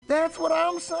That's what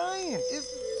I'm saying.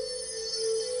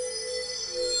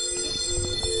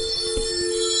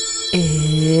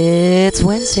 It's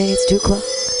Wednesday, it's 2 o'clock.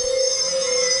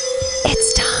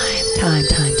 It's time. Time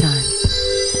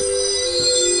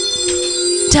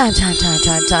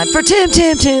for Tim.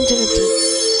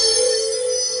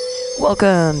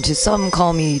 Welcome to Some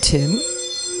Call Me Tim,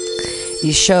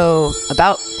 the show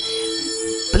about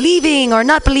believing or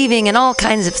not believing in all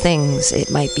kinds of things.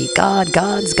 It might be God,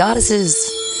 gods, goddesses,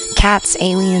 cats,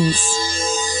 aliens,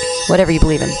 whatever you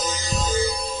believe in.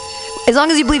 As long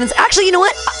as you believe in... Actually, you know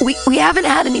what? We haven't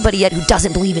had anybody yet who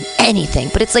doesn't believe in anything.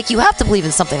 But it's like you have to believe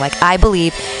in something. Like, I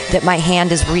believe that my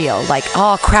hand is real. Like,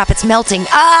 oh, crap, it's melting.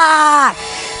 Ah!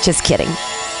 Just kidding.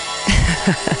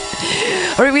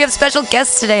 All right, we have special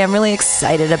guests today. I'm really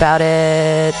excited about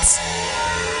it.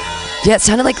 Yeah, it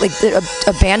sounded like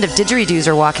a band of didgeridoos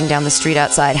are walking down the street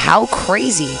outside. How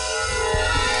crazy.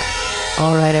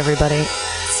 All right, everybody.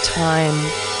 It's time.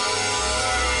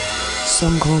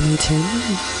 Some Call Me Tim.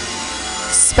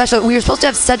 Special. We were supposed to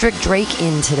have Cedric Drake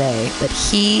in today, but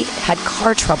he had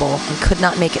car trouble and could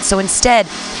not make it. So instead,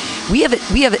 we have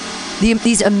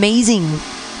these amazing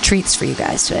treats for you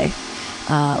guys today.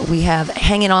 We have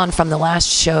hanging on from the last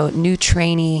show, new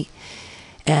trainee,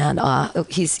 and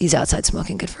he's outside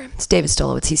smoking. Good for him. It's David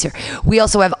Stolowitz. He's here. We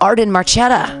also have Arden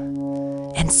Marchetta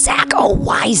and Zach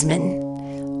Wiseman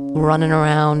running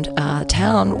around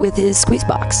town with his squeeze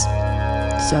box.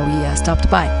 So he stopped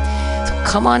by. So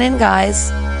come on in, guys.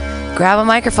 Grab a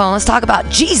microphone. Let's talk about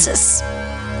Jesus.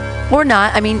 Or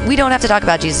not. I mean, we don't have to talk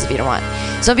about Jesus if you don't want.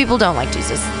 Some people don't like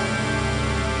Jesus.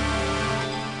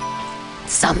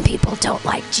 Some people don't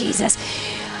like Jesus.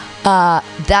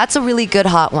 That's a really good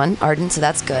hot one, Arden, so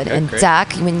that's good. Okay, and great.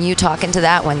 Zach, when you talk into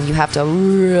that one, you have to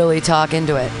really talk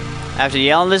into it. After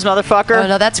yelling this motherfucker? Oh,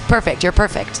 no, that's perfect. You're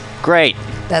perfect. Great.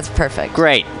 That's perfect.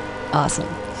 Great. Awesome.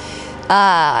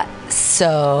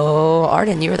 So,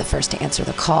 Arden, you were the first to answer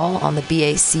the call on the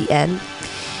BACN.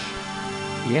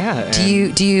 Yeah.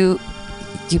 Do you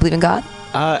believe in God?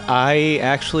 I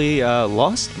actually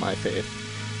lost my faith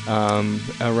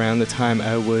around the time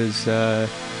I was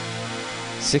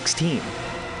 16.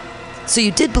 So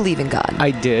you did believe in God?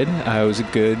 I did. I was a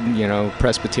good,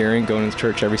 Presbyterian, going to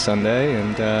church every Sunday,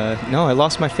 and no, I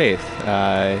lost my faith.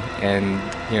 And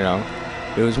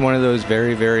it was one of those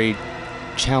very, very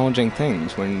challenging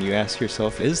things when you ask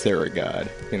yourself, is there a God?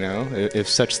 If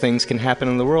such things can happen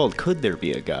in the world, could there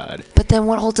be a God? But then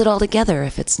what holds it all together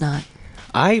if it's not?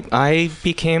 I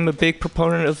became a big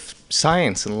proponent of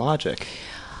science and logic.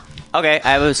 Okay,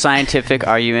 I have a scientific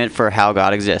argument for how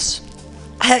God exists.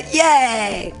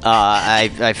 Yay!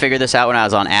 I figured this out when I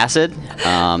was on acid.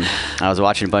 I was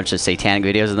watching a bunch of satanic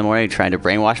videos in the morning trying to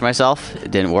brainwash myself.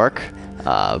 It didn't work,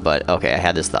 but okay, I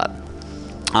had this thought.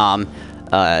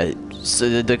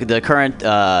 So the current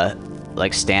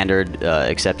standard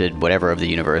accepted whatever of the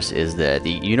universe is that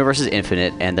the universe is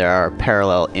infinite and there are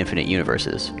parallel infinite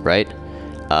universes, right?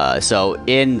 So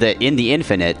in the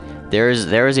infinite, there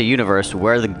is a universe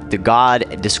where the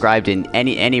God described in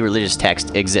any religious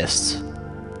text exists.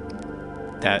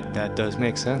 That does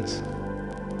make sense.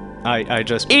 I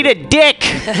just Eat a dick.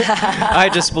 I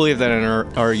just believe that in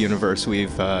our universe we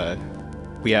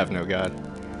have no God.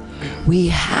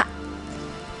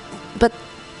 But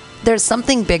there's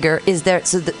something bigger. Is there?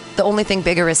 So the only thing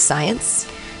bigger is science?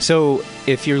 So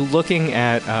if you're looking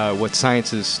at what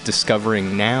science is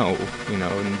discovering now,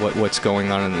 and what's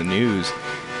going on in the news,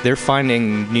 they're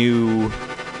finding new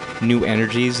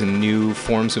energies and new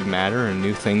forms of matter and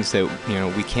new things that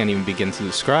we can't even begin to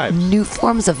describe. New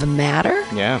forms of matter?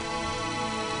 Yeah,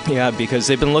 because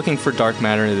they've been looking for dark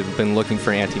matter, and they've been looking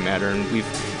for antimatter, and we've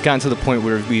gotten to the point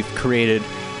where we've created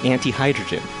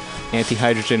anti-hydrogen.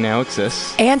 Anti-hydrogen now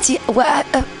exists.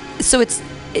 So it's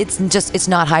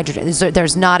not hydrogen.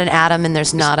 There's not an atom, and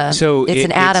there's not a. So it's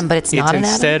an atom, but it's not an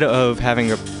atom. Instead of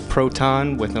having a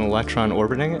proton with an electron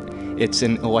orbiting it, it's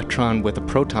an electron with a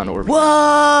proton orbiting it.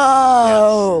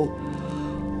 Whoa! Yes.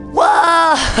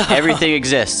 Whoa! Everything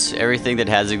exists. Everything that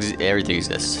has everything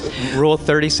exists. Rule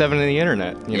 37 of the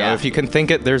internet. If you can think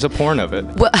it, there's a porn of it.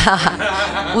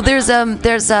 Well, there's a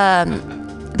poet.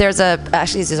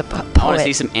 I want to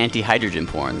see some anti-hydrogen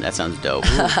porn. That sounds dope.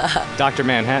 Dr.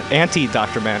 Manhattan,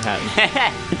 anti-Dr.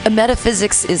 Manhattan.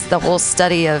 Metaphysics is the whole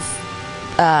study of.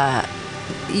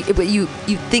 You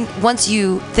think once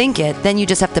you think it, then you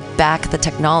just have to back the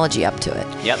technology up to it.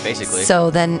 Yep, basically.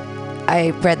 So then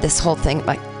I read this whole thing.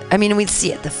 We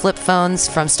see it. The flip phones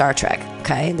from Star Trek.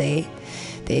 Okay, they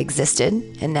existed,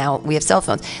 and now we have cell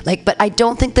phones. But I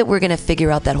don't think that we're gonna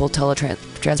figure out that whole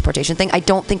teletransportation thing. I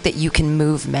don't think that you can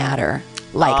move matter.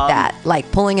 like that, like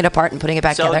pulling it apart and putting it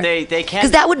back so together? they can,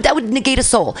 because that would negate a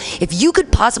soul. If you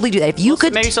could possibly do that, if you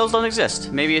could, maybe souls don't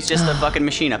exist. Maybe it's just a fucking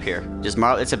machine up here.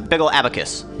 It's a big old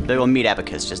abacus, big old meat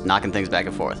abacus, just knocking things back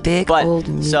and forth. Old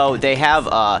meat. So they have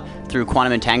through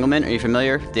quantum entanglement. Are you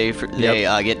familiar? They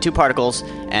get two particles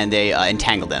and they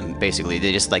entangle them. Basically,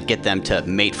 they just like get them to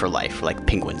mate for life, like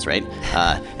penguins, right?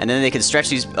 And then they can stretch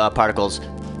these particles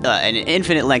an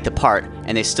infinite length apart,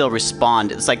 and they still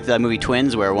respond. It's like the movie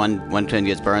Twins, where one twin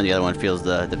gets burned, the other one feels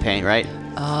the pain, right?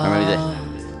 Remember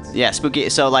that? Yeah, spooky.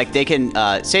 So like they can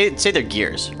say they're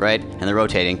gears, right? And they're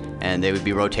rotating, and they would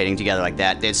be rotating together like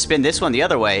that. They'd spin this one the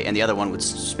other way, and the other one would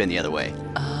spin the other way.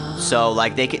 So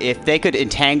like if they could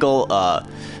entangle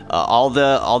all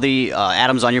the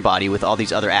atoms on your body with all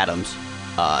these other atoms,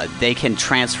 they can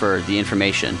transfer the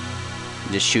information.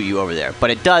 Just shoot you over there, but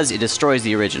it destroys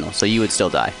the original, so you would still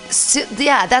die. So,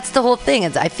 yeah, that's the whole thing.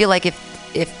 I feel like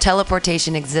if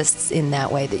teleportation exists in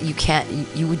that way, that you can't,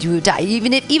 you would die.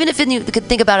 Even if you could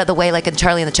think about it the way like in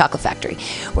Charlie and the Chocolate Factory,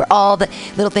 where all the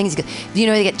little things,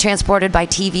 they get transported by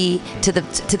TV to the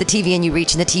TV, and you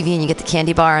reach in the TV and you get the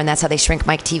candy bar, and that's how they shrink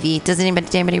Mike TV. Did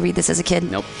anybody read this as a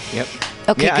kid? Nope. Yep.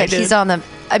 Okay, yeah, good. He's on the.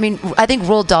 I mean, I think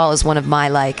Roald Dahl is one of my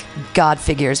like god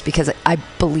figures because I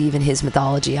believe in his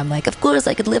mythology. I'm like, of course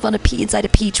I could live on inside a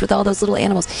peach with all those little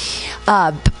animals,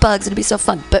 bugs. It'd be so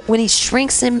fun. But when he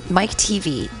shrinks in Mike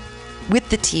TV, with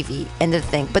the TV and the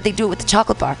thing, but they do it with the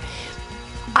chocolate bar.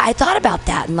 I thought about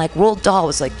that, and like Roald Dahl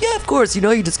was like, yeah, of course, you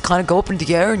just kind of go up into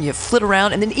the air and you flit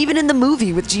around, and then even in the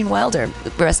movie with Gene Wilder,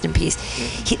 rest in peace,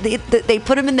 they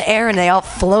put him in the air and they all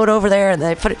float over there, and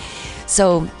they put it.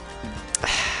 So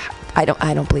I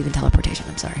don't believe in teleportation.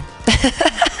 I'm sorry.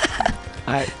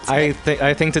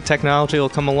 I think the technology will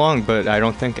come along, but I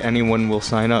don't think anyone will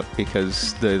sign up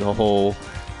because the whole,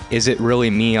 is it really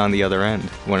me on the other end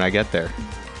when I get there?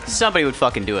 Somebody would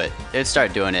fucking do it. They'd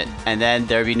start doing it, and then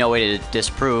there'd be no way to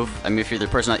disprove. I mean, if you're the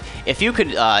person, if you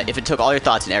could, if it took all your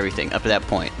thoughts and everything up to that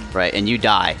point, right, and you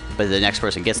die, but the next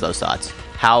person gets those thoughts,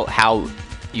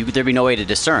 there'd be no way to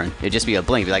discern. It'd just be a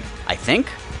blink. Be like, I think.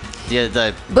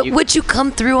 Would you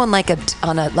come through on like a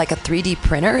 3D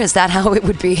printer? Is that how it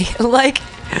would be? Like,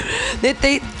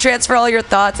 they transfer all your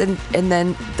thoughts and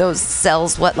then those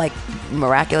cells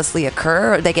miraculously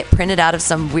occur, or they get printed out of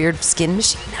some weird skin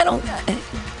machine? I don't.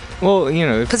 Well,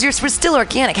 because we're still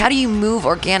organic. How do you move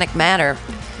organic matter?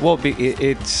 Well,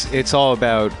 it's all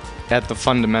about, at the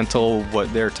fundamental,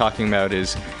 what they're talking about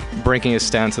is breaking us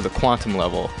down to the quantum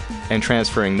level and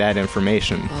transferring that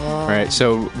information, right?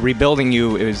 So rebuilding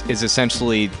you is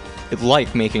essentially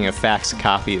like making a fax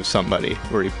copy of somebody,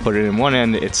 where you put it in one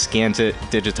end, it scans it,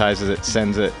 digitizes it,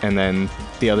 sends it, and then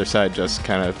the other side just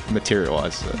kind of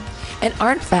materializes it. And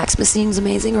aren't fax machines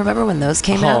amazing? Remember when those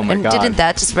came out? My God. Didn't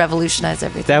that just revolutionize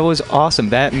everything? That was awesome.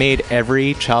 That made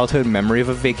every childhood memory of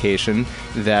a vacation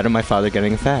that of my father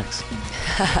getting a fax.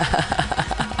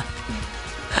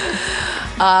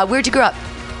 Where'd you grow up?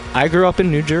 I grew up in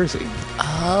New Jersey.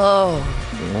 Oh.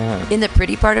 Yeah. In the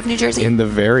pretty part of New Jersey? In the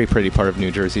very pretty part of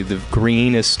New Jersey, the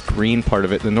greenest green part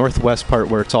of it, the northwest part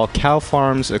where it's all cow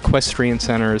farms, equestrian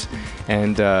centers,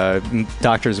 and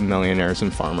doctors and millionaires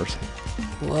and farmers.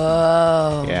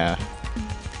 Whoa. Yeah.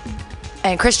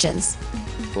 And Christians.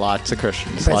 Lots of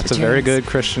Christians. Lots of very good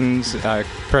Christians.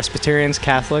 Presbyterians,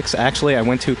 Catholics. Actually, I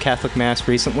went to Catholic Mass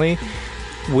recently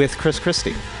with Chris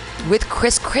Christie. With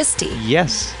Chris Christie?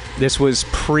 Yes. This was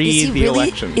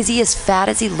election. Is he as fat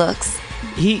as he looks?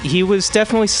 He was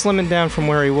definitely slimming down from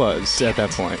where he was at that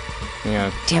point.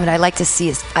 Yeah. Damn it, I like to see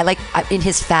in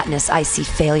his fatness, I see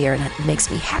failure, and it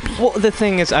makes me happy. Well, the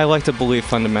thing is, I like to believe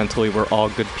fundamentally we're all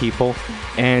good people,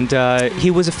 and he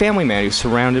was a family man. He was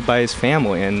surrounded by his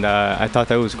family, and I thought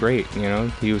that was great.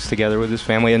 He was together with his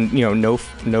family, and no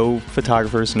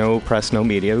photographers, no press, no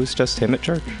media. It was just him at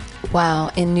church. Wow,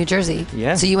 in New Jersey.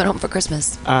 Yeah. So you went home for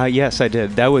Christmas? Yes, I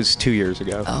did. That was 2 years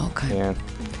ago. Oh, okay. Yeah.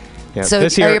 Yeah. So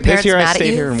this year I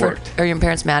stayed here and worked. Are your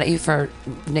parents mad at you for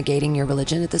negating your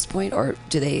religion at this point, or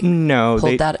do they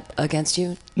hold that against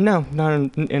you? No,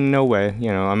 not in no way.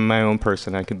 I'm my own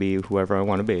person. I can be whoever I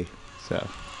want to be. So.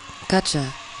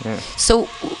 Gotcha. Yeah. So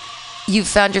you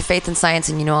found your faith in science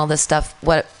and all this stuff.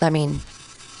 What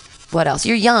else?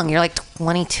 You're young. You're like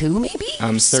 22, maybe?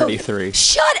 I'm 33.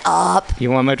 Shut up. You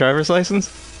want my driver's license?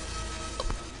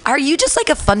 Are you just like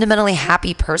a fundamentally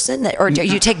happy person, or do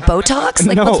you take Botox?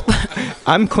 Like, no,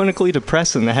 I'm clinically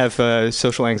depressed and I have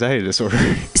social anxiety disorder.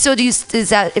 So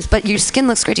but your skin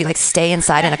looks great. Do you like stay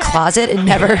inside in a closet and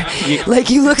never,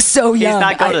 like you look so young. He's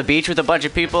not going to the beach with a bunch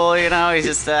of people, you know. He's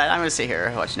just, I'm going to sit here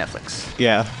and watch Netflix.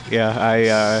 Yeah.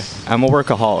 I'm a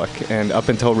workaholic, and up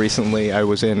until recently, I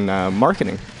was in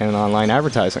marketing and online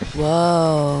advertising.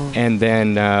 Whoa. And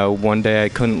then one day I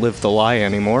couldn't live the lie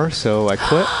anymore, so I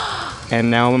quit. And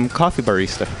now I'm a coffee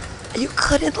barista. You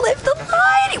couldn't live the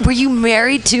lie. Were you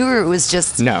married too, or it was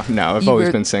just... No, I've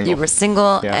always been single. You were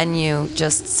single, yeah. And you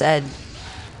just said,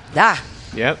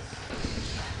 Yep.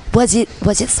 Was it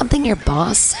something your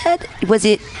boss said? Was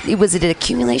it an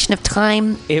accumulation of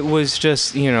time? It was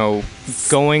just,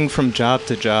 going from job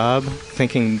to job,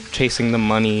 thinking chasing the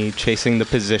money, chasing the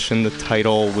position, the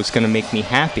title was going to make me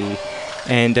happy.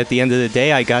 And at the end of the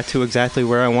day, I got to exactly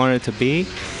where I wanted to be.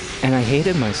 And I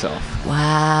hated myself.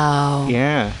 Wow.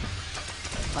 Yeah.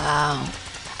 Wow.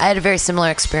 I had a very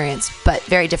similar experience, but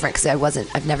very different because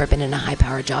I've never been in a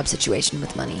high-powered job situation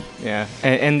with money. Yeah.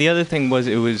 And the other thing was,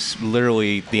 it was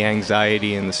literally the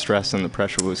anxiety and the stress and the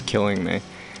pressure was killing me.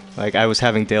 Like, I was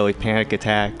having daily panic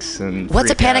attacks and What's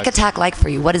a panic attack like for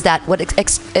you? What is that?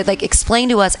 Explain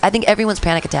to us. I think everyone's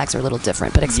panic attacks are a little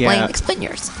different, but explain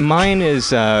yours. Mine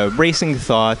is racing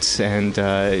thoughts and,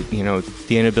 the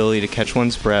inability to catch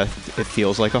one's breath. It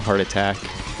feels like a heart attack.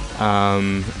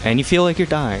 And you feel like you're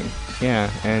dying. Yeah,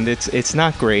 and it's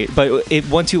not great. But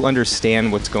once you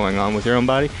understand what's going on with your own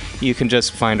body, you can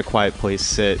just find a quiet place,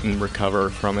 sit, and recover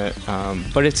from it.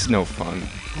 But it's no fun.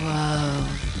 Whoa.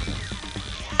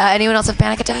 Anyone else have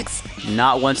panic attacks?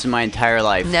 Not once in my entire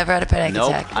life. Never had a panic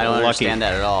attack. Nope, I don't understand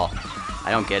that at all. I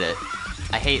don't get it.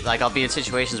 I hate, I'll be in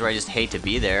situations where I just hate to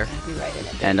be there. Be right in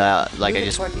it. And, I'll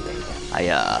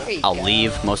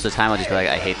leave most of the time. I'll just be like,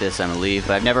 I hate this, I'm gonna leave.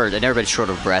 But I've never been short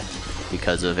of breath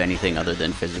because of anything other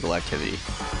than physical activity.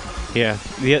 Yeah.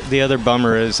 The other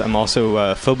bummer is I'm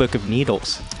also phobic of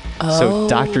needles. Oh. So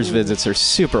doctor's visits are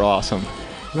super awesome.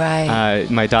 Right.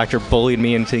 My doctor bullied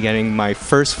me into getting my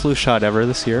first flu shot ever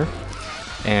this year.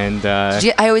 And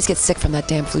I always get sick from that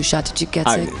damn flu shot. Did you get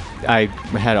sick? I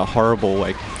had a horrible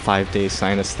 5-day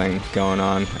sinus thing going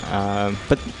on.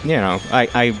 But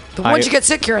once you get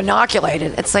sick, you're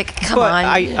inoculated. It's like, come on.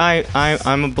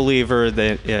 I'm a believer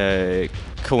that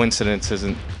coincidence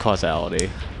isn't causality.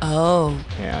 Oh.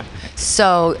 Yeah.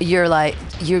 So you're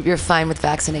fine with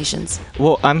vaccinations?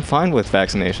 Well, I'm fine with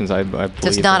vaccinations. I believe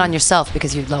just not on yourself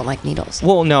because you don't like needles.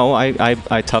 Well, no,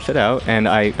 I tough it out, and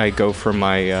I go for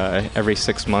my every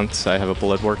 6 months I have a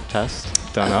blood work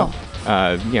test done up.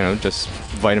 Just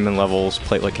vitamin levels,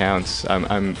 platelet counts. I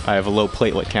have a low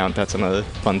platelet count. That's another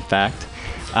fun fact.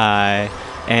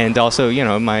 And also,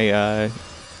 my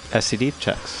STD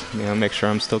checks. Make sure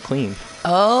I'm still clean.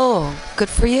 Oh, good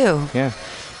for you. Yeah.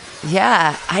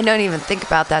 Yeah, I don't even think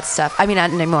about that stuff. I mean, not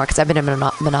anymore because I've been in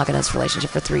a monogamous relationship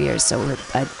for 3 years, so we're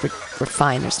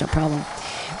fine. There's no problem.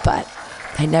 But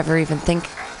I never even think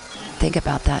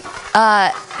about that.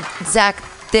 Zach,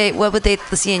 what would they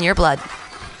see in your blood?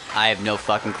 I have no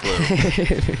fucking clue.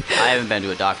 I haven't been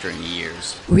to a doctor in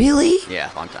years. Really?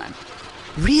 Yeah, long time.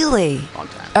 Really? Long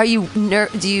time. Are you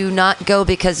do you not go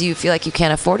because you feel like you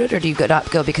can't afford it, or do you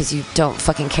not go because you don't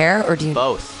fucking care, or do you?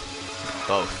 Both.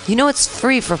 You know it's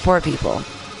free for poor people.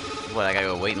 What, I gotta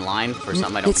go wait in line for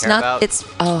something I don't it's care not, about?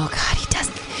 Oh God, he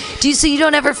doesn't. So you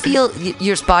don't ever feel,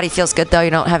 your body feels good though? You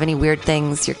don't have any weird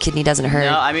things? Your kidney doesn't hurt?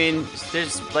 No, I mean,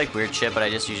 there's weird shit, but I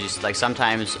just usually,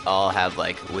 sometimes I'll have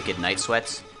wicked night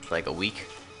sweats for a week.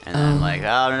 And then I'm like,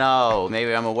 oh no,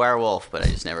 maybe I'm a werewolf, but I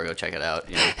just never go check it out.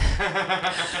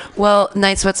 Well,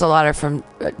 night sweats a lot are from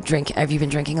drinking. Have you been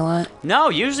drinking a lot? No,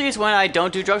 usually it's when I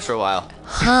don't do drugs for a while.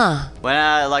 Huh. When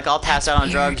I'll pass out on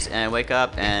drugs and wake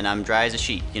up and I'm dry as a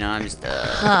sheet. I'm just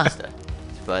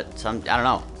but I don't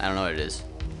know. I don't know what it is.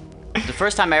 The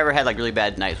first time I ever had really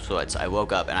bad night sweats, I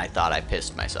woke up and I thought I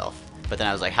pissed myself. But then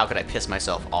I was like, how could I piss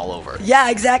myself all over? Yeah,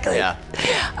 exactly. Yeah.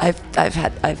 I've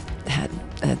had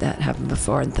that happen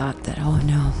before and thought that, oh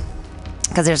no,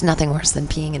 because there's nothing worse than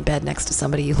peeing in bed next to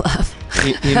somebody you love.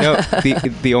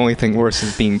 The only thing worse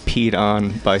is being peed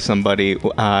on by somebody.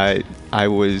 I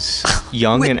was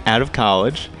young and out of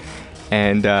college,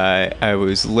 and I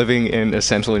was living in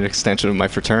essentially an extension of my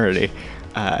fraternity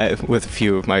with a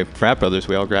few of my frat brothers.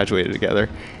 We all graduated together,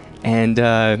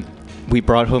 and we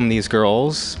brought home these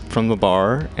girls from the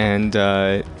bar, and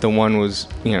the one was,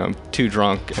 too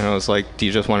drunk, and I was like, do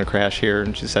you just want to crash here?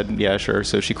 And she said, yeah, sure.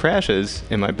 So she crashes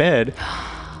in my bed,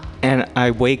 and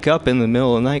I wake up in the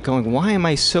middle of the night going, why am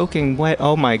I soaking wet?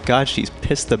 Oh my God, she's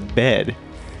pissed the bed.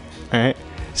 All right?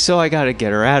 So I got to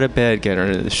get her out of bed, get her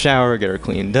into the shower, get her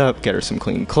cleaned up, get her some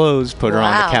clean clothes, put her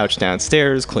on the couch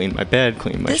downstairs, clean my bed,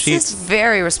 clean my sheets. This is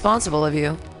very responsible of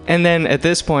you. And then at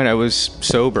this point, I was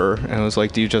sober, and I was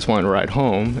like, do you just want to ride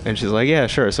home? And she's like, yeah,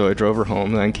 sure. So I drove her home,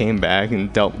 and then came back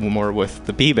and dealt more with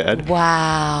the bed.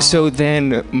 Wow. So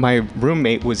then my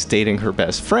roommate was dating her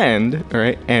best friend,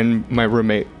 right? And my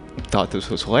roommate thought this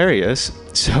was hilarious.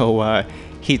 So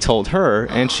he told her,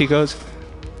 and she goes,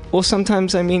 well,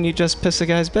 sometimes, you just piss a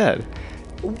guy's bed.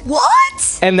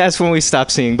 What? And that's when we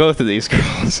stopped seeing both of these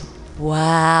girls.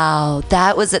 Wow.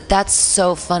 That's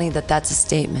so funny that's a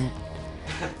statement.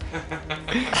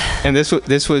 And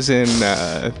this was in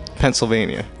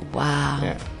Pennsylvania. Wow.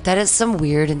 Yeah. That is some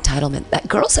weird entitlement.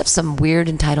 Girls have some weird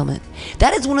entitlement.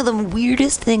 That is one of the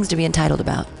weirdest things to be entitled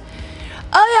about.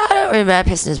 Oh, yeah, I don't remember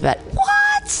pissing his bed.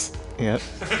 What? Yep.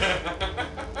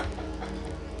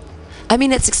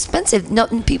 It's expensive. No,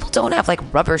 people don't have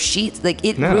rubber sheets.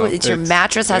 It's your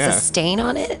mattress has a stain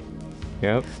on it.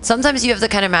 Yep. Sometimes you have the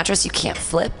kind of mattress you can't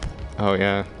flip. Oh,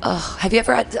 yeah. Oh, have you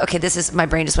ever had... Okay, my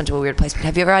brain just went to a weird place, but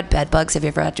have you ever had bed bugs? Have you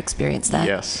ever had to experience that?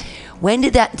 Yes. When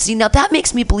did that... See, now that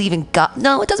makes me believe in God.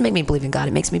 No, it doesn't make me believe in God.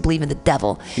 It makes me believe in the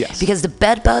devil. Yes. Because the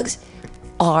bed bugs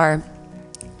are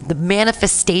the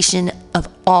manifestation of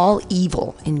all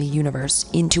evil in the universe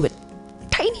into a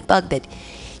tiny bug that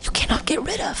you cannot get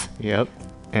rid of. Yep.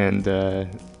 And,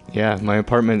 my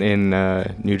apartment in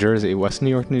New Jersey, West New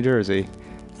York, New Jersey,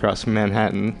 across from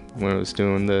Manhattan, when I was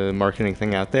doing the marketing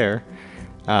thing out there,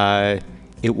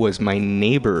 it was my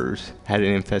neighbors had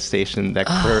an infestation that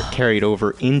carried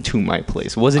over into my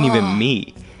place. It wasn't even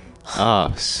me.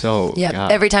 So yeah.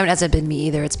 God. Every time it hasn't been me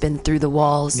either. It's been through the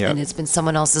walls, Yep. and it's been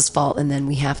someone else's fault, and then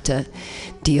we have to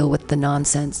deal with the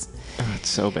nonsense. Oh, it's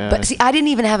so bad. But see, I didn't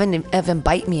even have him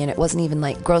bite me, and it wasn't even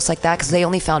gross like that because they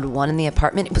only found one in the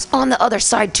apartment. It was on the other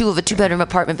side too of a 2-bedroom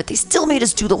apartment, but they still made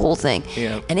us do the whole thing.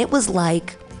 Yep. And it was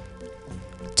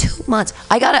 2 months.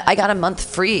 I got a month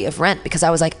free of rent because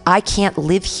I was like, I can't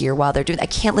live here while they're doing that. I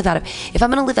can't live if I'm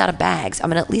going to live out of bags, I'm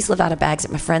going to at least live out of bags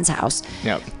at my friend's house.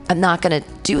 Yep. I'm not going to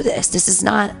do this. This is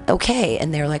not okay.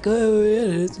 And they're like, oh, yeah, it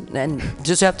is. And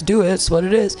just have to do it. It's what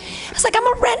it is. I was like, I'm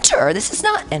a renter. This is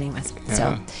not. Anyways. Yeah.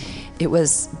 So it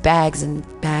was bags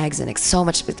and so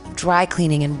much dry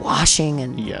cleaning and washing.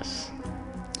 And Yes.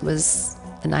 it was,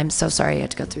 and I'm so sorry you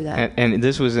had to go through that. And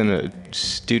this was in a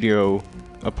studio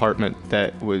apartment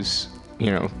that was,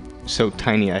 so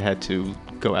tiny I had to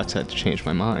go outside to change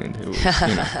my mind. It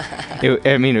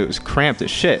was, it was cramped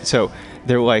as shit. So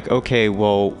they were like, okay,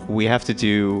 well, we have to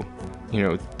do,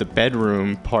 the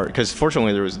bedroom part, because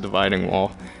fortunately there was a dividing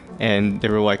wall, and they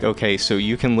were like, okay, so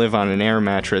you can live on an air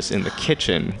mattress in the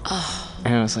kitchen.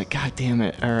 And I was like, God damn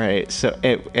it! All right, so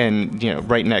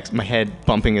right next, my head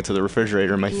bumping into the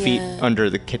refrigerator, my feet under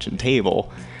the kitchen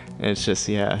table. And it's just,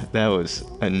 that was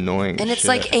annoying. And it's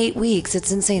shit. 8 weeks.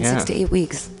 It's insane. Yeah. 6 to 8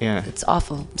 weeks. Yeah. It's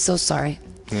awful. I'm so sorry.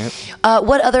 Yep.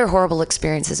 What other horrible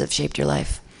experiences have shaped your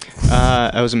life?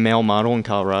 I was a male model in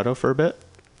Colorado for a bit.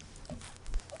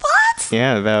 What?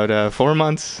 Yeah, about 4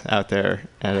 months out there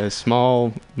at a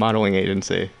small modeling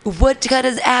agency. What kind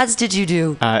of ads did you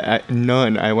do?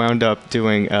 None. I wound up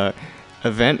doing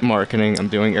event marketing. I'm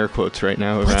doing air quotes right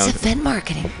now. What's event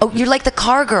marketing? Oh, you're like the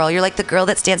car girl. You're like the girl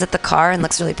that stands at the car and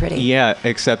looks really pretty. Yeah,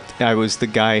 except I was the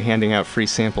guy handing out free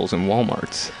samples in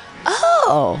Walmarts.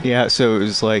 Oh. Yeah, so it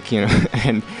was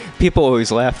and people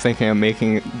always laugh thinking I'm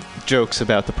making jokes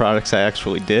about the products I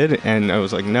actually did, and I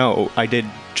was like, no, I did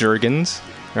Jergens,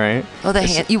 right? Oh,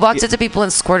 you walked up to people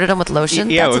and squirted them with lotion?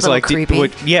 Yeah, That's it was a little like, creepy.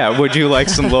 would you like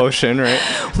some lotion, right?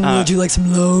 Would you like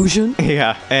some lotion?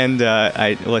 Yeah, and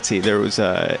let's see, there was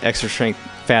extra strength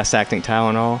fast-acting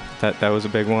Tylenol. That was a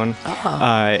big one.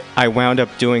 Oh. I wound up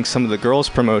doing some of the girls'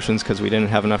 promotions because we didn't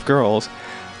have enough girls.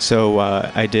 So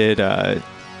I did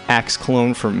Axe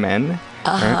cologne for men.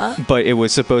 Uh-huh. Right? But it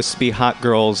was supposed to be hot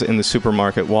girls in the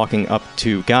supermarket walking up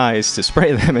to guys to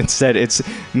spray them. Instead, it's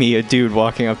me, a dude,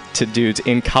 walking up to dudes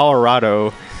in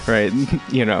Colorado, right?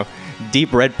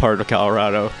 Deep red part of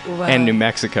Colorado. Wow. And New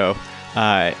Mexico.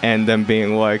 And them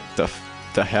being like,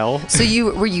 the hell? So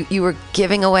you were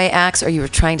giving away Axe, or you were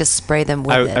trying to spray them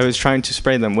with it? I was trying to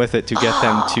spray them with it to get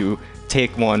them to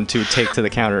take one to take to the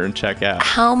counter and check out.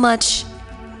 How much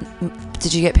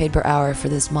did you get paid per hour for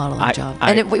this modeling job?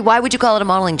 Why would you call it a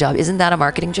modeling job? Isn't that a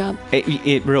marketing job?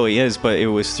 It really is, but it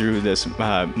was through this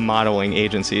modeling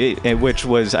agency, which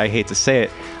was, I hate to say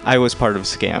it, I was part of a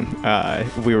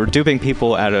scam. We were duping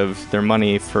people out of their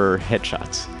money for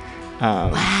headshots.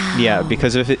 Wow. Yeah,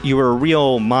 because if you were a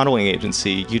real modeling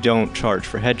agency, you don't charge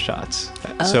for headshots.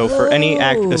 So for any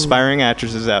aspiring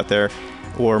actresses out there,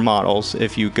 or models,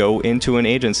 if you go into an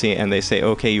agency and they say,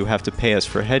 okay, you have to pay us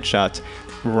for headshots,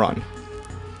 run.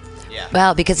 Yeah.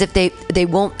 Well, because if they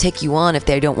won't take you on if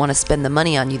they don't want to spend the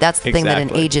money on you. That's the thing that an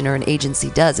Exactly. agent or an agency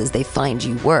does, is they find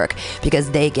you work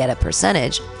because they get a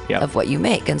percentage Yep. of what you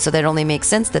make. And so that only makes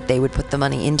sense that they would put the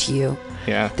money into you.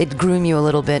 Yeah. They'd groom you a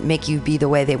little bit, make you be the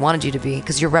way they wanted you to be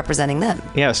because you're representing them.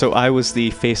 Yeah, so I was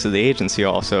the face of the agency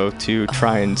also to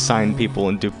try and sign people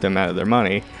and dupe them out of their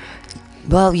money.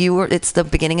 Well, it's the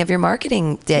beginning of your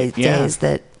marketing days Yeah.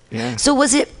 that. Yeah. So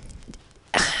was it,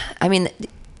 I mean,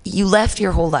 you left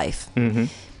your whole life. Mm-hmm.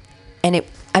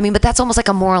 And but that's almost like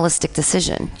a moralistic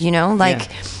decision, you know? Like,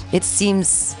 Yeah. it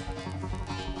seems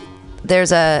there's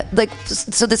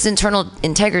so this internal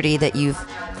integrity that you've,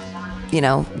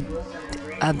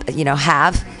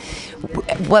 have.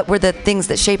 What were the things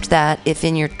that shaped that if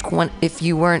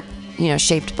you weren't,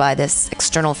 shaped by this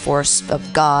external force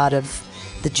of God, of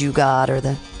the Jew God or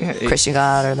the Christian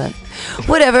God or the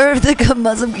whatever, the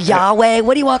Muslim Yahweh,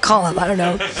 what do you want to call him? I don't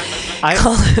know.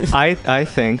 I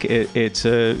think it's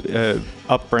a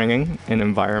upbringing and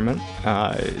environment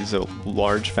is a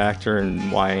large factor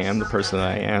in why I am the person that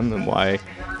I am, and why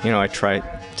I try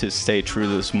to stay true to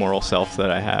this moral self that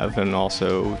I have, and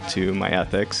also to my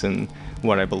ethics and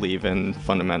what I believe in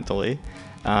fundamentally.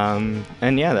 And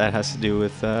yeah, that has to do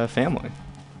with family,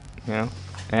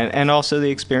 and also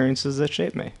the experiences that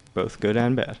shape me, both good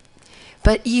and bad.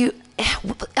 But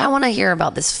I want to hear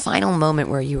about this final moment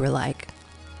where you were like,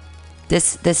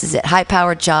 this is it,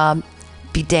 high-powered job,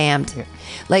 be damned. Yeah.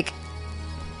 Like,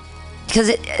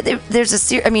 because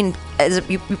there's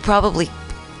you probably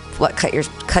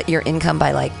cut your income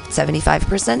by like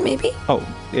 75% maybe. Oh,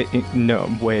 no,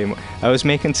 way more. I was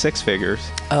making six figures.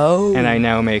 Oh. And I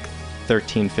now make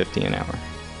 $13.50 an hour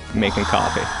making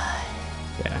coffee.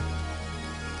 Yeah.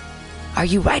 Are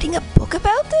you writing a book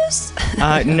about this?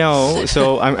 No,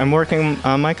 so I'm working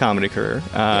on my comedy career,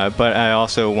 but I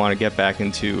also want to get back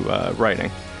into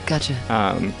writing. Gotcha.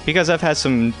 Because I've had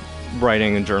some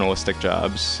writing and journalistic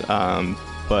jobs,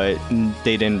 but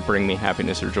they didn't bring me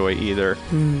happiness or joy either.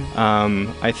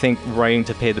 I think writing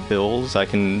to pay the bills, I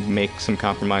can make some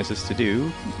compromises to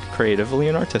do creatively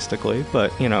and artistically,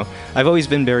 but I've always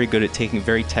been very good at taking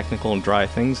very technical and dry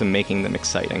things and making them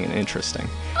exciting and interesting.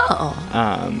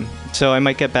 Oh. So I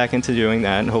might get back into doing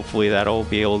that, and hopefully that'll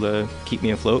be able to keep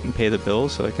me afloat and pay the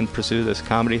bills so I can pursue this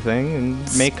comedy thing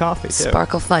and make coffee too.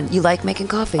 Sparkle fun. You like making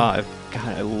coffee? God,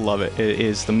 I love it. It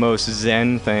is the most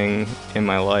zen thing in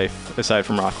my life, aside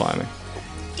from rock climbing.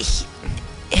 Just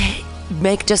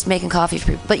making coffee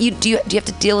for people. But do you have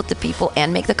to deal with the people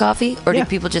and make the coffee, or Yeah. do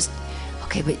people just?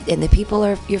 Okay, but and the people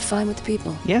you're fine with the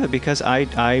people. Yeah, because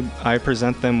I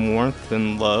present them warmth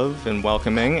and love and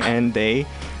welcoming, and they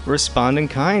respond in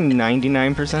kind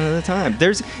 99% of the time.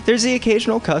 There's the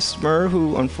occasional customer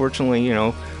who unfortunately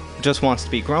just wants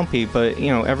to be grumpy, but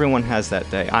everyone has that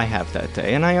day. I have that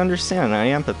day, and I understand. I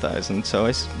empathize, and so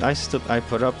I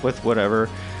put up with whatever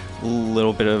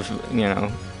little bit of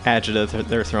adjective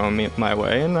they're throwing my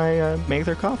way, and I make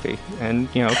their coffee and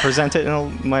present it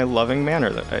in my loving manner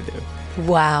that I do.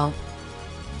 Wow.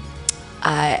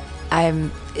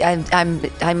 I'm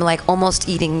like almost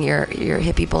eating your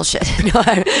hippie bullshit. No,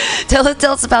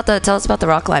 tell us about the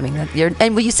rock climbing.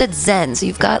 You said Zen, so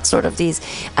you've got sort of these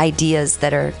ideas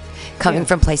that are coming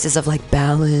from places of like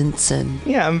balance and.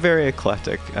 Yeah, I'm very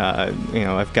eclectic.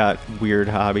 I've got weird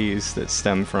hobbies that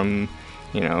stem from,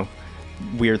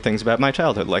 weird things about my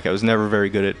childhood. Like I was never very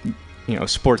good at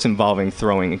sports involving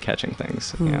throwing and catching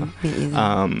things. Me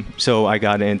either. So I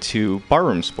got into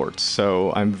barroom sports.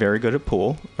 So I'm very good at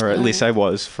pool, or at least I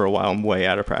was for a while. I'm way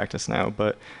out of practice now,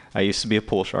 but I used to be a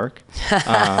pool shark.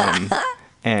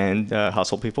 And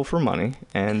hustle people for money.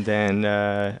 And then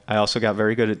I also got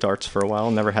very good at darts for a while.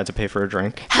 Never had to pay for a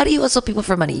drink. How do you hustle people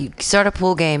for money? You start a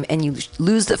pool game and you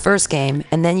lose the first game,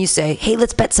 and then you say, "Hey,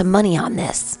 let's bet some money on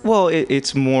this." Well,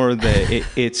 it's more that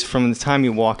it's from the time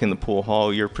you walk in the pool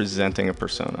hall, you're presenting a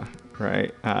persona,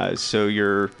 right?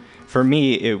 For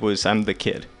me, I'm the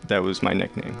kid. That was my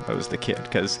nickname. I was the kid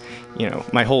because,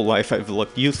 my whole life I've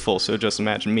looked youthful. So just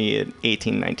imagine me at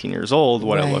 18, 19 years old,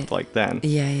 what I looked like then.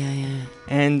 Yeah.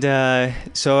 And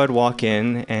so I'd walk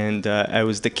in, and I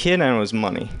was the kid and I was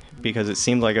money because it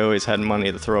seemed like I always had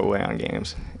money to throw away on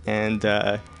games. And,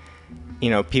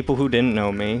 people who didn't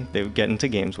know me, they would get into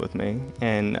games with me.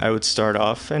 And I would start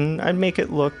off and I'd make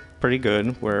it look pretty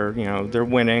good where, they're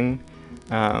winning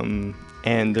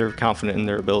and they're confident in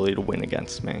their ability to win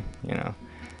against me,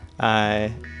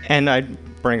 And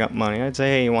I'd bring up money. I'd say,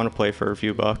 hey, you want to play for a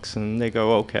few bucks? And they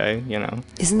go, okay, you know.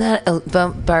 Isn't that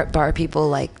bar people,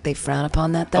 like, they frown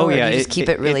upon that, though? Oh, yeah. Or you just keep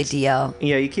it really DL?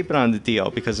 Yeah, you keep it on the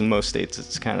DL because in most states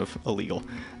it's kind of illegal.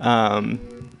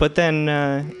 But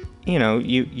then, you know,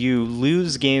 you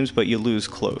lose games, but you lose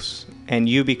close. And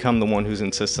you become the one who's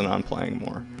insistent on playing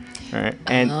more. Right?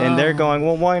 And they're going,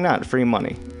 well, why not? Free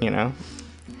money, you know?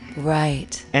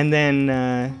 Right. And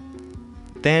then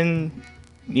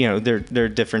you know, there are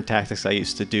different tactics I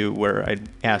used to do where I'd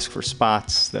ask for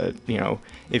spots that, you know,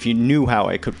 if you knew how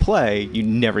I could play, you'd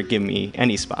never give me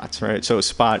any spots, right? So a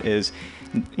spot is,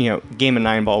 you know, game of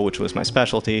 9-ball, which was my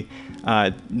specialty.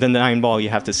 Then the 9-ball, you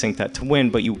have to sink that to win,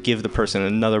 but you give the person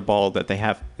another ball that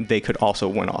they could also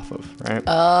win off of, right?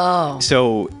 Oh.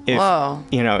 So if,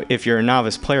 you know, if you're a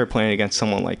novice player playing against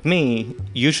someone like me,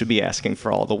 you should be asking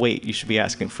for all the weight. You should be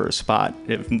asking for a spot,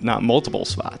 if not multiple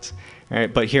spots.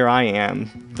 Right, but here I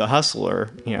am, the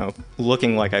hustler, you know,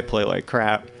 looking like I play like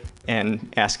crap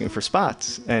and asking for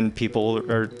spots. And people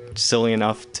are silly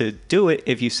enough to do it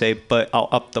if you say, but I'll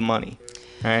up the money.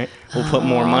 Right? We'll put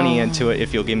more money into it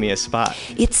if you'll give me a spot.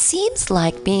 It seems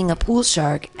like being a pool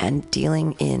shark and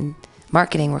dealing in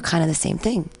marketing were kind of the same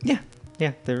thing. Yeah,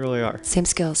 they really are. Same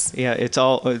skills. Yeah, it's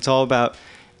all about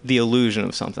the illusion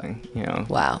of something, you know.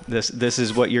 Wow. This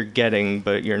is what you're getting,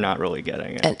 but you're not really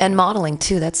getting it. And modeling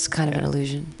too. That's kind of an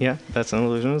illusion. Yeah, that's an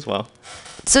illusion as well.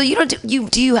 So you don't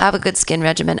do you have a good skin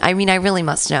regimen? I mean, I really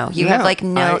must know. You have like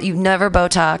you've never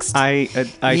Botoxed. I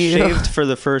shaved for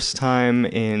the first time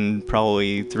in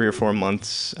probably 3 or 4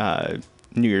 months,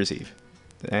 New Year's Eve,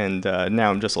 and now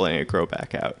I'm just letting it grow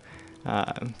back out.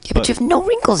 But you have no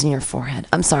wrinkles in your forehead.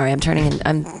 I'm sorry.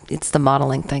 It's the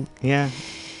modeling thing. Yeah.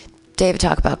 David,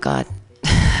 talk about God.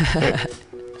 Is it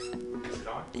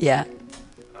on? Yeah.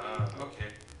 Okay.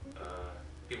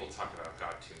 People talk about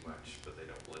God too much, but they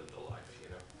don't live the life, you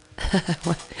know?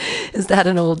 Is that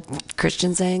an old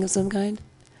Christian saying of some kind?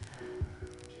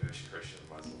 Jewish, Christian,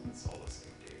 Muslim, it's all the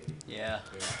same deity. Yeah.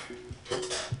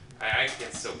 I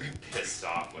get so pissed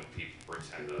off when people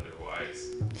pretend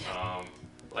otherwise.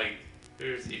 Like,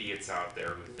 there's idiots out there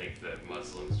who think that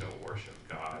Muslims don't worship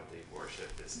God. They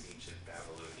worship this ancient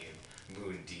Babylonian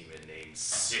moon demon named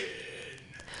Sin.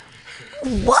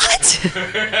 What?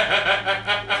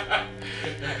 Yeah,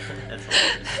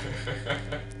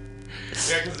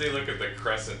 because they look at the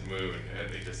crescent moon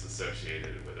and they just associate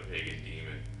it with a pagan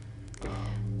demon.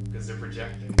 Because they're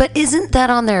projecting. But isn't that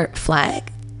on their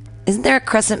flag? Isn't there a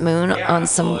crescent moon on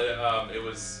some... Well, it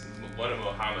was one of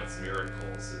Muhammad's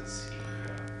miracles is he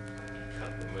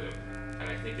cut the moon. And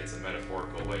I think it's a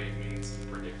metaphorical way. It means he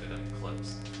predicted an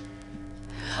eclipse.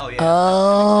 Oh, yeah.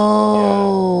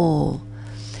 Oh.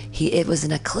 It was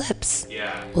an eclipse.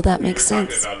 Yeah. Well, that makes We were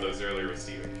sense. talking about those earlier with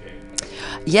Stephen King.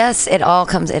 Yes, it all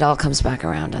comes back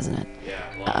around, doesn't it? Yeah,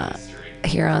 long history.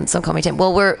 Here on Some Call Me Tim.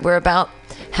 Well, we're about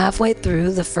halfway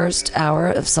through the first hour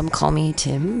of Some Call Me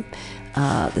Tim,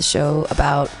 the show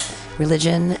about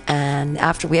religion and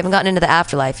we haven't gotten into the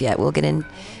afterlife yet. We'll get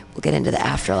into the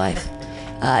afterlife.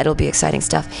 It'll be exciting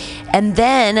stuff. And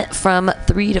then from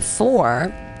 3 to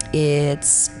 4,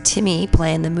 it's Timmy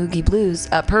playing the Moogie Blues.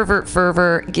 Pervert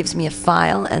Fervor gives me a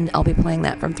file, and I'll be playing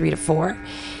that from 3 to 4,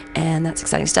 and that's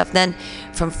exciting stuff. Then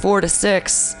from 4 to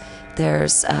 6,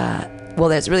 there's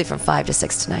really from 5 to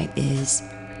 6 tonight is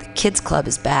the Kids Club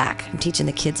is back. I'm teaching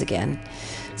the kids again,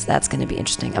 so that's going to be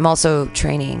interesting. I'm also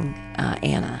training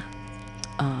Anna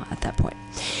at that point.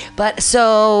 But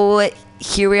so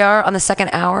here we are on the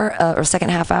second hour or second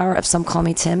half hour of Some Call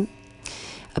Me Tim.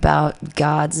 About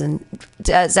gods and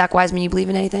Zach Wiseman, you believe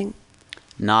in anything?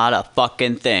 Not a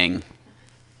fucking thing.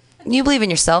 You believe in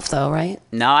yourself, though, right?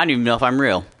 No, I don't even know if I'm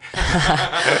real.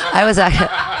 I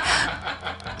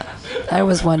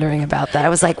was wondering about that. I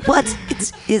was like, what?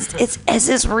 Is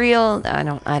this real?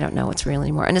 I don't know what's real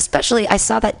anymore. And especially, I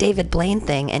saw that David Blaine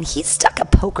thing, and he stuck a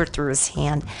poker through his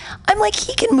hand. I'm like,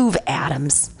 he can move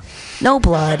atoms. No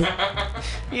blood.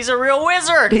 He's a real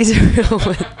wizard. He's a real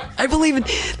wizard. I believe in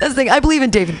that's the thing. I believe in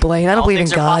David Blaine. I don't believe in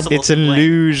things are God. possible. It's an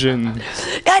illusion.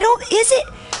 Is it?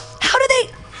 How do they?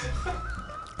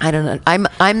 I don't know.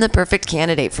 I'm the perfect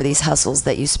candidate for these hustles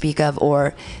that you speak of,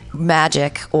 or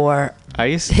magic, or I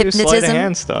used to do sleight of hypnotism.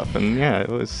 hand stuff, and yeah, it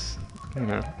was, you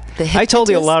know. The I told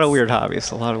you a lot of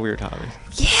hypnotists. weird hobbies.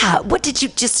 Yeah. What did you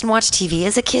just watch TV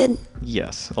as a kid?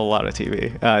 Yes, a lot of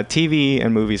TV. TV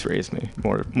and movies raised me,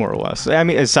 more or less. I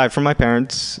mean, aside from my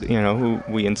parents, you know, who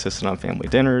we insisted on family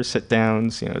dinners,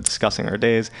 sit-downs, you know, discussing our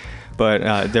days.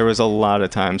 But there was a lot of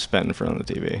time spent in front of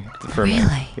the TV for me.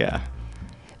 Really? Yeah.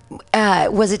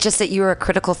 Was it just that you were a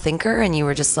critical thinker and you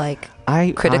were just like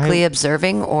I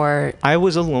observing, or I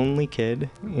was a lonely kid,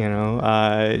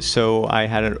 so I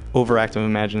had an overactive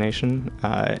imagination,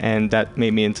 and that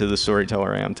made me into the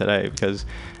storyteller I am today, because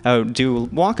I would do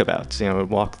walkabouts,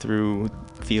 walk through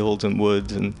fields and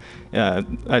woods, and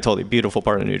I told you, beautiful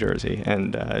part of New Jersey,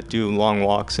 and do long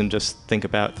walks and just think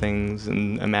about things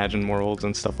and imagine worlds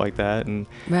and stuff like that, and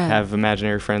have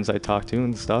imaginary friends I talk to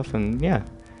and stuff, and yeah.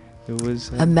 It was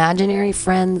imaginary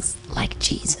friends like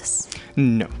Jesus.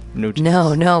 No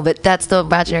Jesus. No, but that's the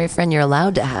imaginary friend you're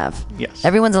allowed to have. Yes.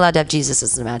 Everyone's allowed to have Jesus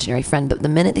as an imaginary friend, but the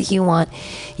minute that you want,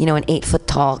 an 8-foot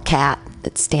tall cat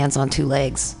that stands on 2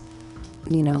 legs,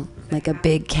 like a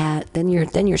big cat, then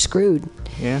you're screwed.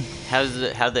 Yeah. How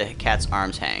the cat's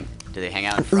arms hang? Do they hang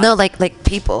out in front? No, like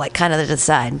people, like kind of to the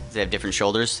side. Do they have different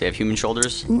shoulders? They have human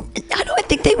shoulders? I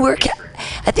think they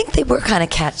were kind of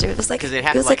cats. It was like, because they'd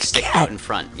have to stick out in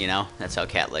front, That's how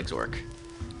cat legs work.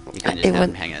 You can just have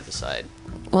them hanging at the side.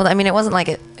 Well, I mean, it wasn't like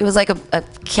it was like a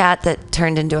cat that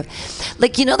turned into a,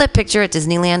 like, that picture at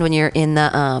Disneyland when you're in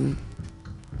the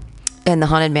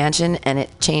Haunted Mansion and it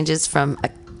changes from a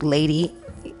lady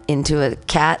into a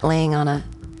cat laying on a,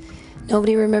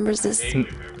 nobody remembers this?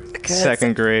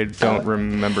 Second grade, don't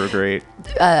remember great.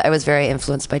 I was very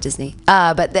influenced by Disney.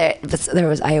 But there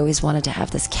was, I always wanted to have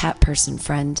this cat person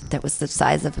friend that was the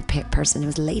size of a person. It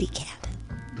was a lady cat.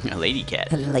 A lady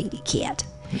cat. A lady cat.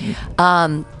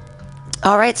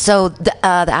 All right, so the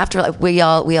afterlife, we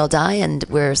all die, and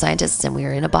we're scientists, and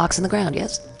we're in a box in the ground.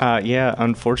 Yes. Yeah.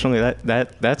 Unfortunately,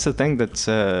 that's the thing that's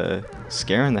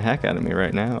scaring the heck out of me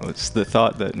right now. It's the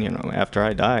thought that after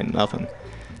I die, nothing.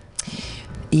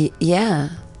 Yeah.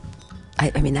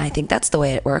 I mean, I think that's the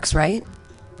way it works, right?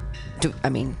 I don't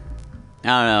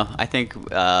know. I think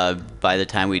by the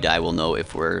time we die, we'll know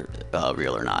if we're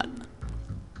real or not.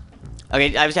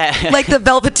 Okay, I was like the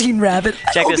Velveteen Rabbit.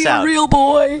 Check this out. I'll be a real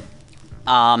boy.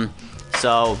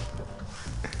 So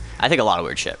I think a lot of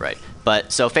weird shit, right?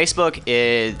 But so Facebook,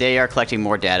 they are collecting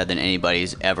more data than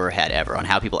anybody's ever on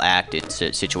how people act,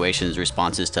 situations,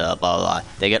 responses to blah, blah, blah.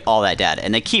 They get all that data,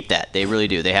 and they keep that. They really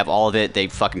do. They have all of it. They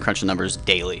fucking crunch the numbers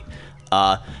daily.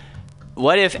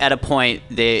 What if at a point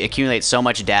they accumulate so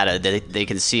much data that they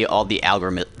can see all the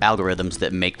algorithms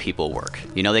that make people work?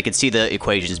 They can see the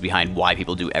equations behind why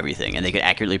people do everything, and they could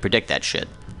accurately predict that shit.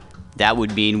 That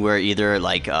would mean we're either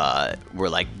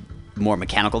we're more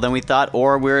mechanical than we thought,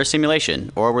 or we're a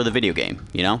simulation, or we're the video game,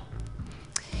 Yeah,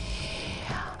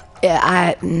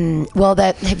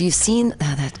 have you seen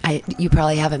that? You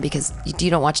probably haven't, because you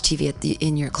don't watch TV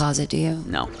in your closet, do you?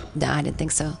 No, I didn't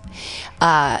think so.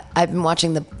 I've been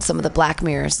watching some of the Black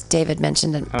Mirrors. David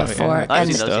mentioned it before. Yeah.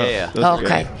 I've seen those. Yeah. Those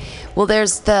okay. Well,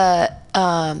 there's the.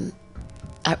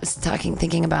 I was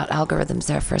thinking about algorithms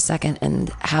there for a second, and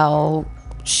how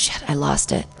I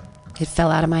lost it. It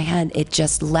fell out of my head. It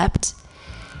just leapt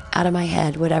out of my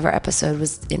head. Whatever episode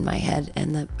was in my head,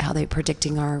 and how they're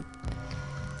predicting our.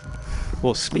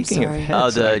 Well, speaking of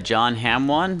heads, the John Hamm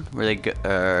one,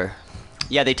 where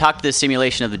they talked the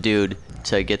simulation of the dude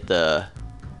to get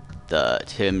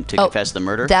him to confess the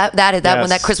murder. That one,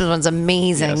 that Christmas one's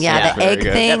amazing. Yes, the egg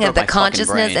thing and the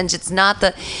consciousness, and it's not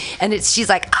and she's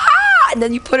like, and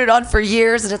then you put it on for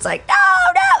years, and it's like, no.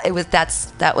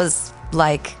 That was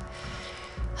like,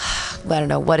 I don't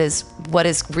know what is real.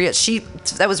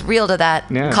 That was real to that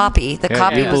copy. The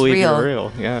copy was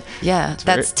real. Yeah,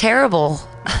 that's terrible.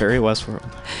 Very Westworld.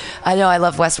 I know. I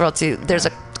love Westworld too. There's a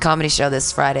comedy show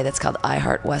this Friday that's called I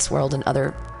Heart Westworld and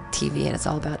Other TV, and it's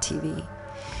all about TV.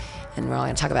 And we're all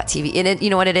going to talk about TV. And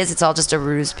you know what it is? It's all just a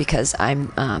ruse, because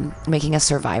I'm making a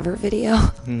Survivor video.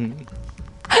 Mm-hmm.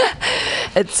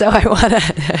 And so I want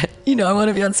to, I want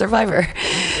to be on Survivor.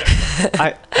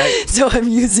 So I'm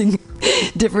using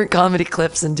different comedy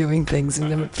clips and doing things,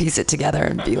 and then piece it together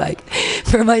and be like,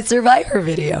 for my Survivor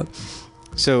video.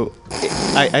 So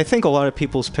I think a lot of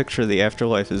people's picture of the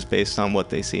afterlife is based on what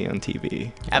they see on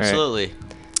TV. Absolutely.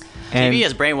 Right? TV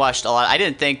has brainwashed a lot. I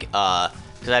didn't think,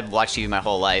 because I've watched TV my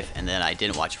whole life, and then I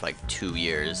didn't watch it for like 2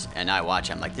 years, and now I watch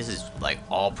it, I'm like, this is like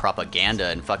all propaganda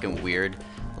and fucking weird.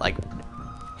 Like,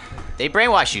 they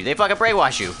brainwash you. They fucking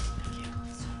brainwash you.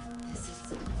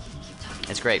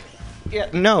 It's great. Yeah.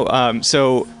 No.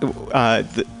 So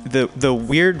the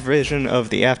weird vision of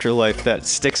the afterlife that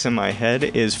sticks in my head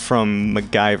is from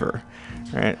MacGyver.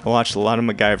 Right. I watched a lot of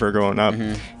MacGyver growing up,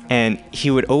 and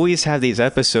he would always have these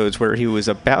episodes where he was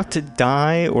about to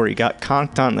die or he got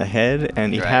conked on the head,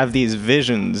 and he'd have these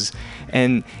visions,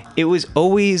 and it was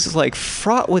always like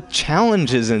fraught with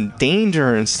challenges and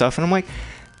danger and stuff. And I'm like,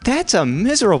 that's a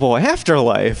miserable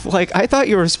afterlife. Like, I thought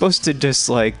you were supposed to just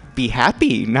like be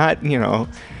happy, not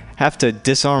have to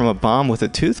disarm a bomb with a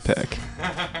toothpick.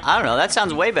 I don't know. That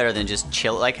sounds way better than just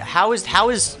chill. Like, how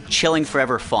is chilling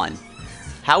forever fun?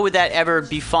 How would that ever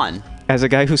be fun? As a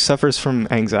guy who suffers from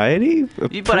anxiety,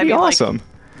 pretty awesome.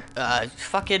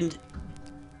 Fucking,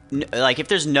 like, if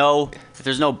there's no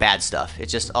bad stuff,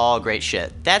 it's just all great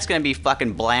shit. That's gonna be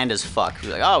fucking bland as fuck.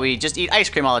 Like, oh, we just eat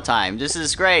ice cream all the time. This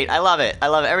is great. I love it. I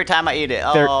love it every time I eat it.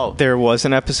 Oh. There was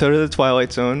an episode of The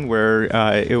Twilight Zone where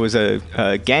it was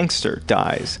a gangster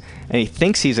dies, and he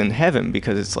thinks he's in heaven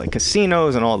because it's like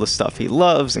casinos and all the stuff he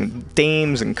loves and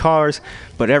dames and cars,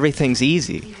 but everything's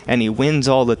easy and he wins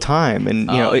all the time.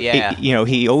 And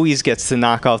he always gets to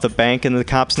knock off the bank and the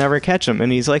cops never catch him.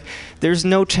 And he's like, "There's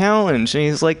no challenge." And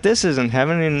he's like, "This isn't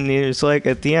heaven." And he's like,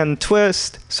 at the end,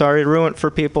 twist. Sorry to ruin it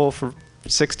for people for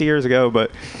 60 years ago,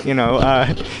 but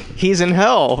he's in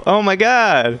hell. Oh my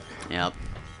God. Yep.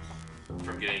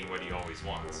 From getting what he always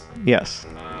wants. Yes.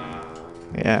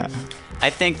 Yeah. I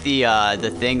think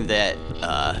the thing that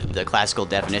the classical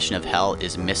definition of hell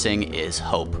is missing is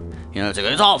hope. You know, it's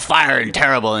like, it's all fire and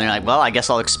terrible, and you're like, well, I guess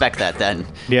I'll expect that then.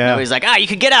 Yeah. He's like, you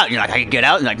could get out, and you're like, I can get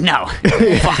out, and you're like, no.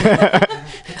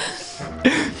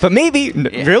 But maybe,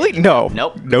 really? No.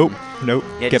 Nope.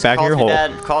 Yeah, get back in your hole.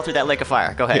 Crawl through that lake of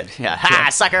fire. Go ahead. Yeah. Ha,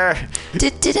 sucker.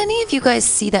 Did any of you guys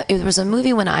see that? There was a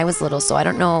movie when I was little, so I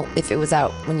don't know if it was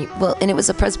out when you. Well, and it was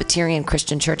a Presbyterian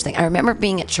Christian church thing. I remember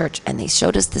being at church and they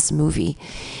showed us this movie,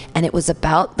 and it was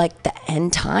about like the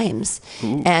end times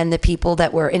and the people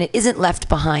that were. And it isn't Left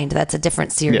Behind. That's a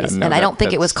different series, and I don't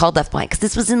think it was called Left Behind because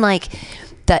this was in like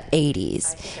the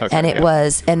 80s, and it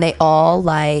was, and they all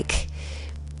like.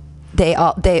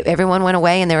 Everyone went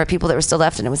away and there were people that were still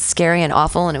left, and it was scary and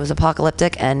awful and it was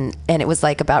apocalyptic and it was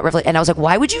like about and I was like,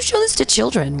 why would you show this to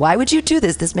children? Why would you do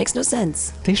this? This makes no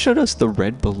sense. They showed us the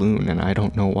red balloon and I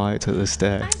don't know why to this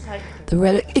day. The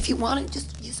red, if you want to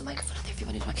just use the microphone out there if you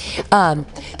want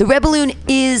to. The red balloon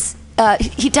is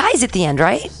he dies at the end,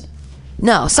 right?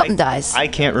 No, something dies. I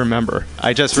can't remember.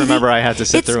 I just remember I had to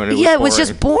sit through and it was boring. It was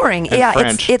just boring.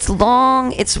 And it's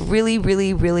long. It's really,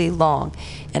 really, really long.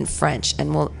 And French,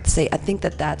 and we'll say I think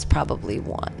that's probably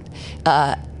one.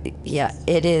 Yeah,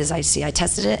 it is. I see. I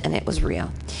tested it, and it was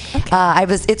real. Okay.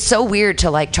 It's so weird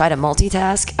to like try to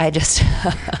multitask. I just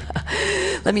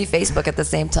let me Facebook at the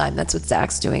same time. That's what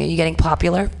Zach's doing. Are you getting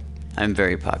popular? I'm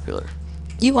very popular.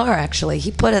 You are actually.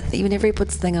 He whenever he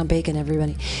puts the thing on bacon,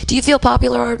 everybody. Do you feel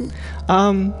popular, Arden?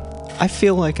 I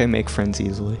feel like I make friends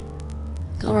easily.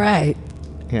 All right.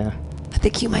 Yeah. I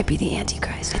think you might be the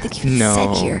Antichrist. I think you've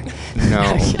said here.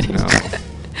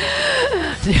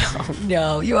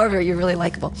 No, you are you're really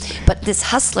likable. But this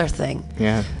hustler thing.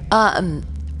 Yeah.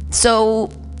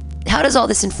 So how does all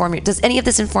this inform you? Does any of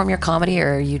this inform your comedy,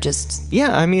 or are you just?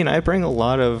 Yeah, I mean, I bring a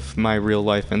lot of my real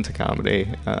life into comedy.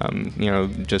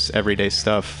 Just everyday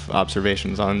stuff,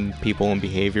 observations on people and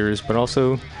behaviors, but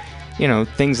also,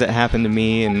 things that happen to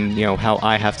me and, how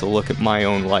I have to look at my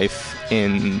own life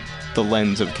in the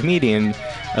lens of comedian,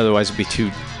 otherwise it'd be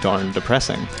too darn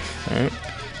depressing, right?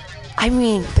 I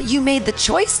mean, but you made the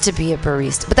choice to be a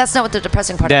barista, but that's not what the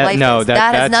depressing part of life is. That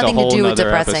that's has nothing a whole to do with nother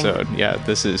depressing. Episode. Yeah,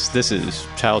 this is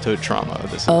childhood trauma.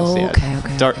 This is okay.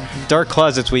 Dark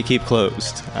closets we keep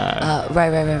closed.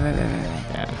 Right.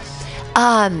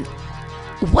 Yeah.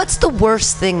 What's the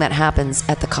worst thing that happens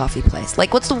at the coffee place?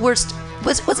 Like, what's the worst?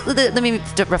 Let me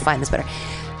refine this better.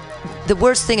 The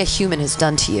worst thing a human has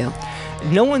done to you.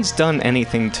 No one's done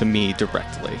anything to me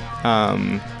directly.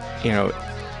 No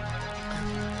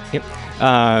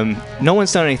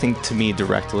one's done anything to me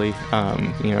directly.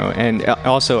 And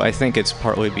also I think it's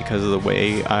partly because of the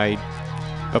way I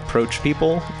approach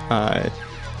people,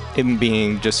 in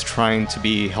being just trying to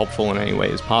be helpful in any way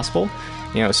as possible.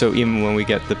 So even when we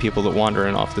get the people that wander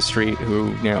in off the street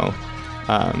who,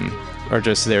 are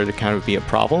just there to kind of be a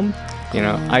problem,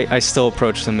 I still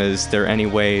approach them as, there any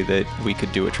way that we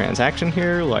could do a transaction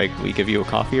here? Like, we give you a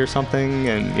coffee or something,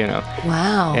 and,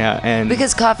 Wow. Yeah, and...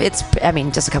 Because coffee, just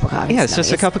a cup of coffee. Yeah, it's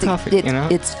just a cup of coffee,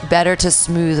 It's better to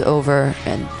smooth over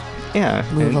and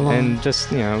move along. And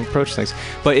just, approach things.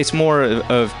 But it's more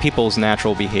of people's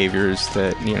natural behaviors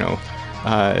that,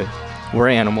 we're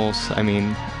animals. I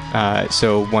mean,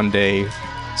 so one day,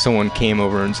 someone came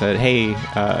over and said, hey,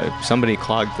 somebody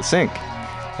clogged the sink.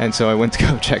 And so I went to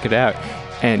go check it out.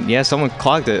 And yeah, someone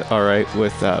clogged it, all right,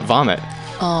 with vomit.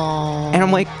 Oh. And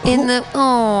I'm like, And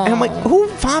I'm like, who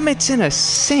vomits in a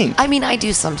sink? I mean, I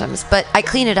do sometimes, but I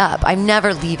clean it up. I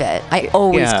never leave it. I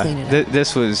always clean it up.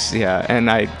 This was,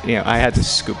 and I had to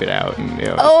scoop it out, and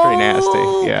it was pretty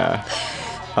nasty. Yeah.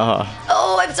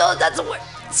 That's the worst.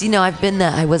 See, I've been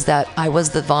that. I was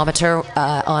the vomiter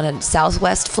on a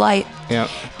Southwest flight. Yeah.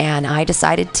 And I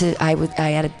decided I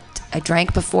had I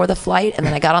drank before the flight, and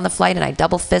then I got on the flight, and I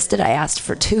double fisted. I asked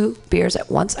for 2 beers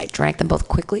at once. I drank them both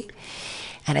quickly.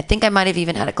 And I think I might have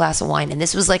even had a glass of wine. And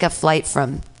this was like a flight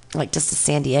from like just to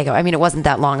San Diego. I mean, it wasn't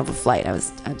that long of a flight.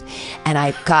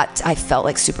 I felt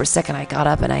like super sick, and I got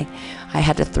up and I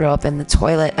had to throw up in the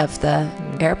toilet of the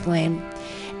airplane.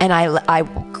 And I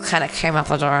kind of came out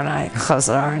the door and I closed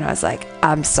the door and I was like,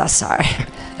 I'm so sorry.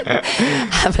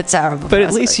 I'm a terrible But at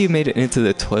person. least you made it into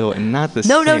the toilet and not the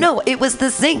No, sink. no. It was the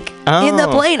sink in the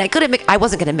plane. I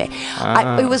wasn't going to make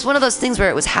it was one of those things where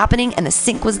it was happening and the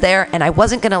sink was there and I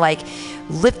wasn't going to like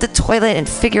lift the toilet and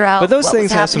figure out But those what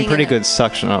things was have some happening pretty in it. good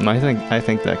suction on them. I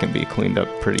think that can be cleaned up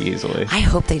pretty easily. I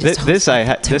hope they just This I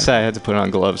had to put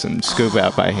on gloves and scoop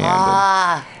out by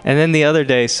hand. And then the other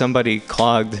day, somebody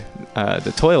clogged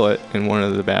the toilet in one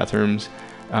of the bathrooms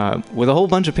with a whole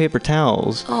bunch of paper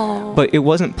towels, but it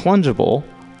wasn't plungeable.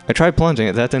 I tried plunging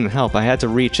it. That didn't help. I had to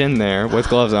reach in there with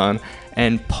gloves on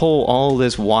and pull all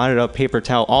this wadded up paper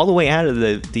towel all the way out of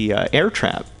the air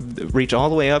trap. Reach all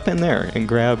the way up in there and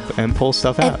grab and pull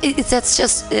stuff out.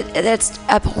 That's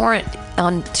abhorrent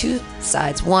on 2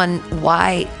 sides. One,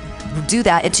 why do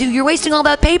that? And 2, you're wasting all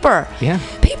that paper. Yeah.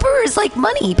 Paper is like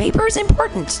money. Paper is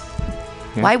important.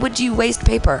 Yeah. Why would you waste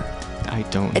paper? I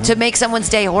don't know. To make someone's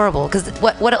day horrible? Because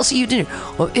what else are you doing?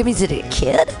 Well, I mean, is it a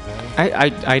kid?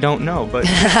 I don't know, but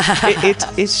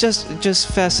it's just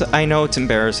fess. I know it's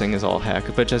embarrassing as all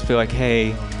heck, but just be like,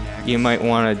 hey, you might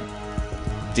want to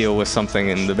deal with something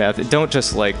in the bathroom. Don't just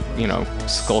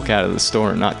skulk out of the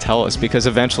store and not tell us, because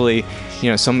eventually,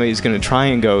 somebody's going to try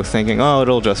and go thinking, oh,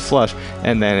 it'll just flush,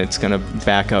 and then it's going to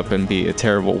back up and be a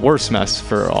terrible, worse mess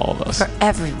for all of us. For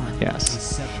everyone.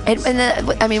 Yes.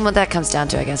 What that comes down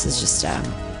to, I guess, is just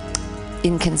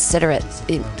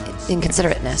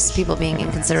inconsiderateness. People being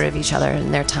inconsiderate of each other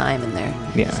and their time and their.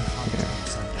 Yeah.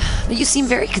 But you seem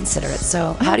very considerate.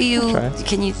 So how do you?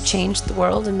 Can you change the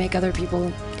world and make other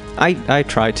people? I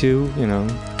try to,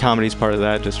 comedy's part of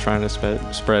that, just trying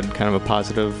to spread kind of a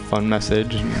positive, fun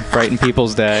message and brighten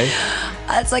people's day.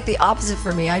 It's like the opposite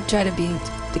for me. I try to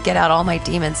get out all my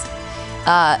demons.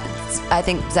 I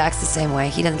think Zach's the same way.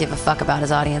 He doesn't give a fuck about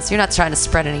his audience. You're not trying to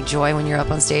spread any joy when you're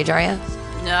up on stage, are you?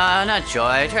 No, not joy.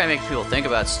 I try to make people think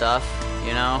about stuff,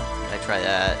 I try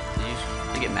that.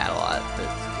 They get mad a lot, but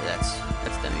that's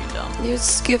them being dumb. You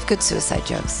have good suicide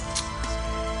jokes.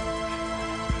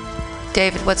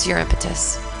 David, what's your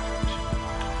impetus?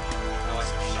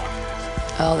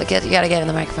 Oh, you gotta get in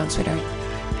the microphone, sweetheart. Yeah, I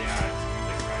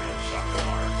think I got shock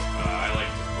alarm. I like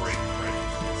to break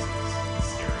prejudices and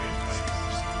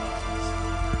stereotypes.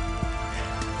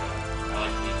 I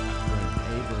like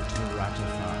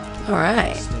All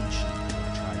right.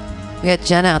 We got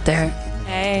Jen out there.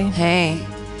 Hey.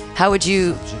 How would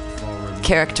you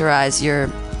characterize your,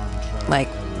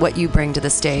 what you bring to the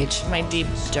stage? My deep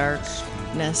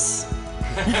darkness.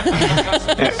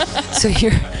 So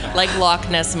you're Like Loch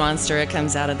Ness Monster, it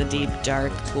comes out of the deep,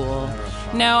 dark pool.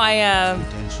 No, I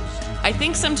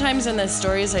think sometimes in the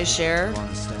stories I share,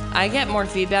 I get more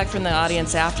feedback from the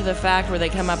audience after the fact where they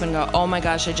come up and go, oh my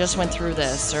gosh, I just went through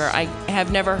this, or I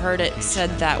have never heard it said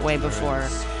that way before.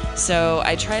 So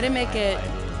I try to make it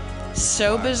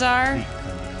so bizarre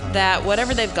that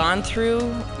whatever they've gone through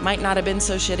might not have been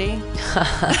so shitty.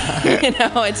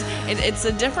 It's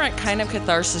a different kind of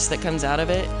catharsis that comes out of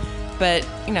it. But,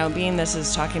 being this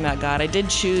is talking about God, I did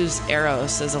choose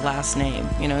Eros as a last name,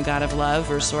 God of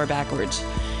love or soar backwards.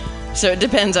 So it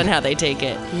depends on how they take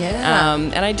it. Yeah.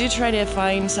 And I do try to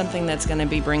find something that's going to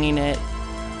be bringing it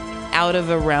out of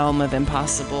a realm of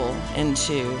impossible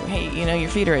into, hey, your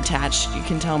feet are attached. You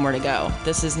can tell them where to go.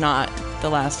 This is not the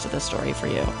last of the story for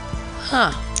you.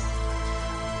 Huh.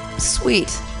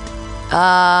 Sweet.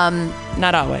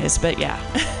 Not always, but yeah.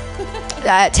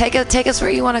 Take us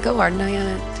where you want to go, Arden.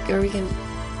 Or we can.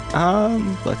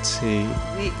 Let's see.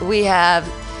 We have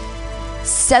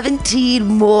 17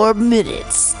 more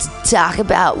minutes to talk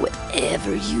about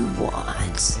whatever you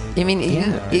want. I mean,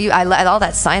 I all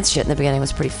that science shit in the beginning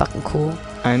was pretty fucking cool.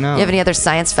 I know. You have any other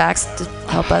science facts to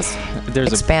help us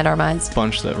expand our minds?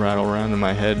 Bunch that rattle around in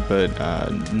my head,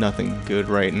 but nothing good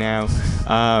right now.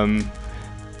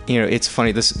 It's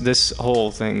funny. This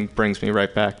whole thing brings me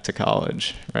right back to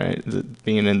college, right?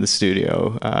 Being in the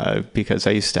studio, because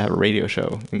I used to have a radio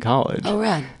show in college. Oh,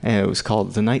 right. And it was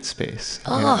called The Night Space.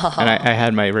 Oh. And I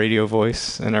had my radio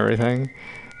voice and everything.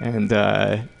 And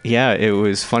it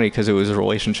was funny because it was a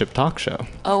relationship talk show.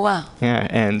 Oh, wow. Yeah,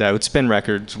 and I would spin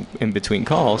records in between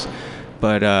calls,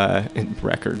 but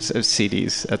records,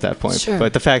 CDs at that point. Sure.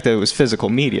 But the fact that it was physical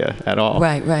media at all.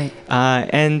 Right.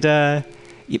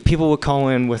 people would call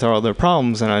in with all their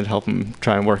problems, and I'd help them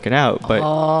try and work it out. But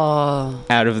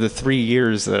out of the 3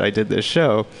 years that I did this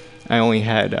show, I only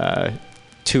had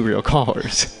 2 real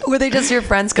callers. Were they just your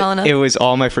friends calling up? It was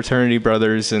all my fraternity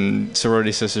brothers and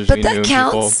sorority sisters But we that knew.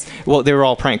 counts. People. Well, they were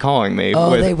all prank calling me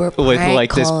they were with prank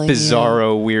like this calling you.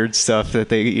 bizarro weird stuff that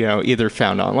they either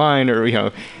found online or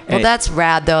Well, that's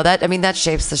rad though. That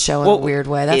shapes the show in a weird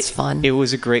way. That's fun. It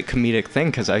was a great comedic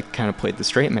thing because I kind of played the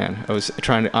straight man. I was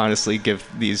trying to honestly give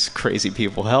these crazy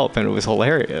people help, and it was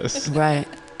hilarious. Right.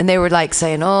 And they were like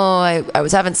saying, I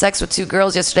was having sex with 2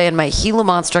 girls yesterday and my Gila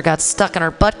monster got stuck in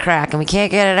her butt crack and we can't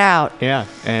get it out. Yeah.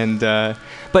 And,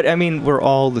 but I mean, we're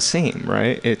all the same,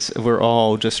 right? We're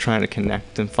all just trying to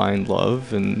connect and find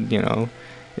love and,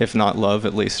 if not love,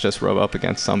 at least just rub up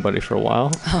against somebody for a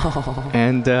while. Oh.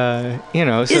 And, so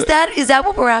is that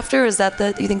what we're after? Is that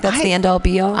you think that's the end all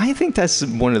be all? I think that's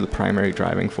one of the primary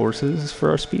driving forces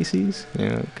for our species,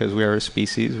 because we are a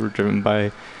species. We're driven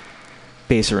by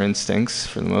baser instincts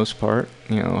for the most part.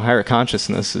 Higher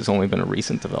consciousness has only been a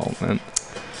recent development.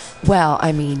 Well,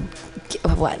 I mean,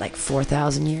 what, like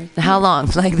 4,000 years? How long?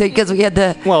 Like, because we had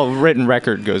the... Well, written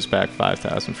record goes back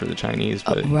 5,000 for the Chinese,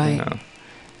 but, right.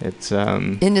 It's...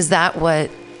 And is that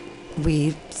what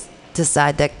we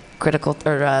decide that critical,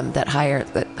 or that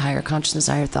higher consciousness,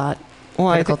 higher thought,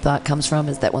 critical thought comes from?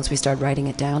 Is that once we start writing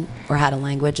it down or had a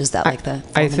language, is that like the...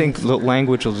 I think the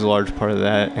language was a large part of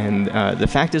that, and the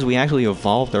fact is we actually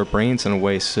evolved our brains in a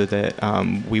way so that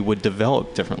we would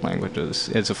develop different languages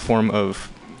as a form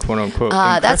of quote-unquote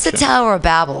encryption. That's the Tower of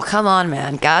Babel. Come on,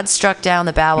 man. God struck down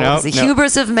the Babel. It was the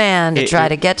hubris of man to try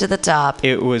to get to the top.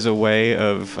 It was a way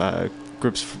of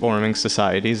groups forming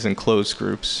societies and closed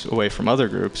groups away from other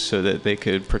groups so that they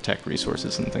could protect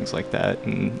resources and things like that.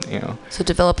 And so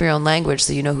develop your own language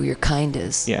so you know who your kind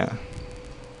is. Yeah.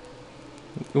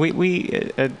 We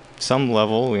at some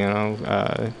level,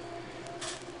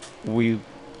 we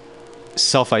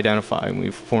self-identify and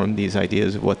we form these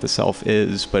ideas of what the self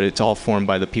is, but it's all formed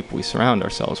by the people we surround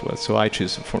ourselves with. So I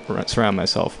choose to surround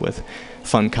myself with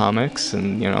fun comics,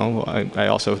 and I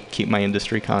also keep my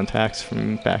industry contacts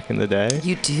from back in the day.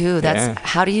 You do?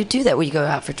 How do you do that? Will you go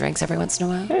out for drinks every once in a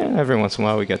while? Yeah, every once in a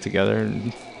while we get together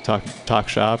and talk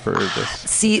shop or just...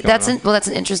 See, that's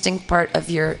an interesting part of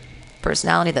your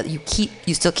personality, that you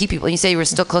still keep people. You say you were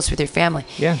still close with your family.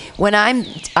 Yeah. When I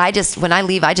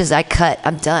leave, I cut.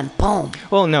 I'm done. Boom.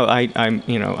 Well, no, I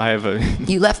have a...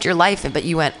 You left your life, but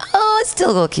you went, I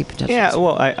still will keep in touch. Yeah,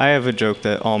 well, I have a joke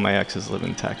that all my exes live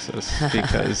in Texas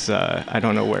because I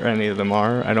don't know where any of them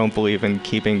are. I don't believe in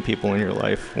keeping people in your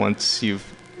life once you've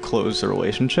closed the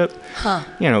relationship.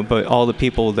 But all the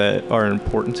people that are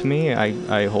important to me,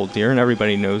 I hold dear, and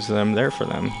everybody knows that I'm there for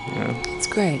them. It's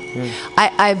great. Yeah.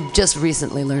 I've just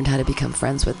recently learned how to become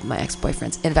friends with my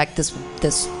ex-boyfriends. In fact,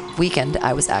 this weekend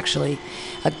I was actually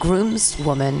a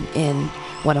groomswoman in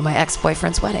one of my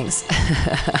ex-boyfriend's weddings,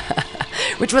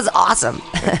 which was awesome.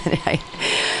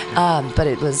 We're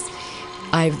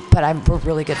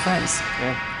really good friends.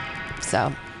 Yeah.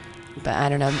 So, but I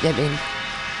don't know. I mean,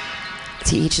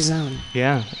 to each his own.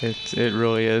 Yeah, it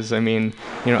really is. I mean,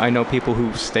 I know people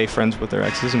who stay friends with their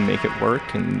exes and make it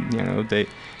work, and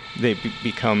they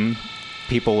become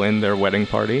people in their wedding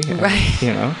party. And, right.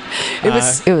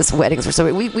 It was weddings were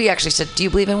so. We actually said, do you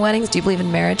believe in weddings? Do you believe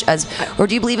in marriage? Or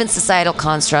do you believe in societal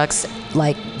constructs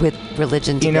like with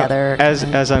religion together?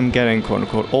 As I'm getting quote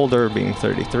unquote older, being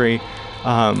 33.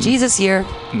 Jesus year.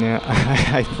 Yeah,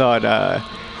 I thought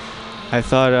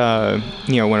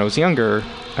when I was younger,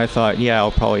 I thought,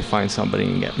 I'll probably find somebody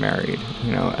and get married.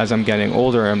 As I'm getting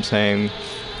older, I'm saying,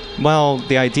 well,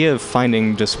 the idea of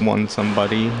finding just one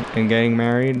somebody and getting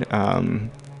married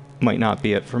might not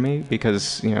be it for me,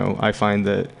 because, I find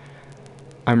that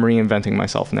I'm reinventing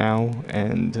myself now,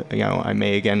 and, I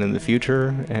may again in the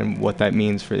future, and what that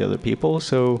means for the other people.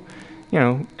 So,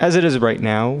 as it is right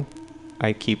now,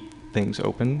 I keep things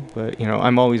open, but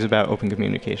I'm always about open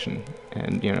communication,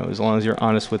 and as long as you're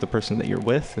honest with the person that you're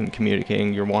with and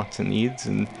communicating your wants and needs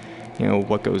and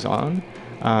what goes on,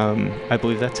 I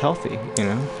believe that's healthy.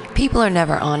 People are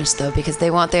never honest though, because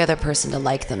they want the other person to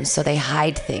like them, so they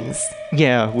hide things.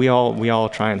 Yeah, we all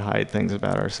try and hide things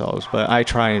about ourselves, but I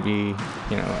try and be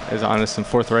as honest and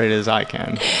forthright as I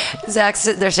can. Zach's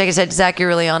they're shaking his head. Zach, you're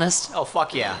really honest? Oh,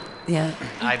 fuck yeah. Yeah.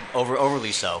 I'm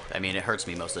overly so. I mean, it hurts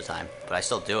me most of the time, but I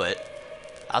still do it.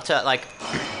 I'll tell,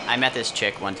 I met this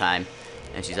chick one time,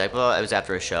 and she's like, well, it was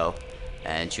after a show,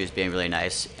 and she was being really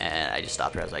nice, and I just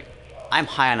stopped her. I was like, I'm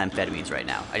high on amphetamines right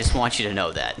now. I just want you to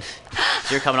know that.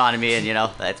 So you're coming on to me, and we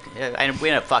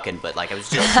ended up fucking, but I was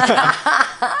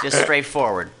just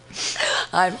straightforward.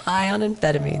 I'm high on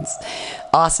amphetamines.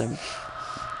 Awesome.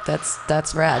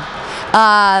 That's rad.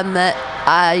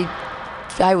 I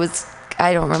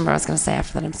don't remember what I was gonna say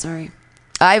after that. I'm sorry.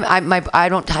 I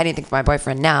don't hide anything from my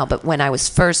boyfriend now, but when I was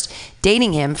first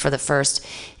dating him for the first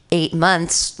 8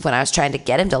 months, when I was trying to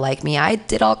get him to like me, I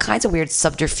did all kinds of weird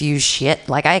subterfuge shit.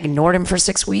 Like I ignored him for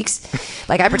 6 weeks.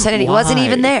 Like I pretended he wasn't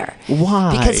even there.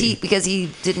 Why? Because he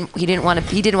didn't want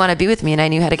to be with me, and I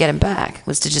knew how to get him back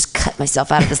was to just cut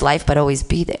myself out of his life, but always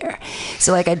be there.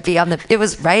 So like I'd be it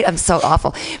was right. I'm so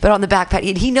awful, but on the back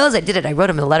patio, he knows I did it. I wrote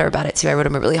him a letter about it too. I wrote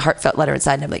him a really heartfelt letter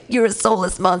inside, and I'm like, "You're a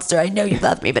soulless monster. I know you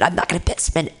love me, but I'm not gonna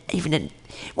spend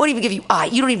won't even give you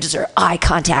you don't even deserve eye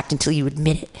contact until you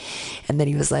admit it." And then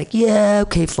he was like, "Yeah,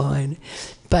 okay, fine."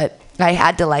 But I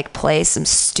had to like play some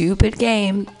stupid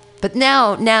game. But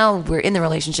now we're in the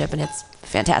relationship and it's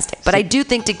fantastic. But I do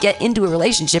think to get into a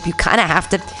relationship, you kind of have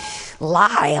to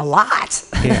lie a lot.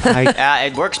 Yeah,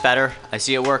 it works better. I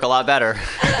see it work a lot better.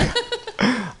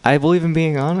 I believe in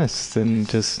being honest and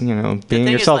just, being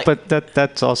yourself. But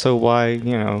that's also why,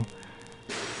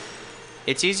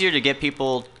 It's easier to get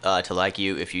people to like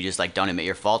you if you just like don't admit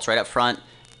your faults right up front,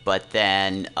 but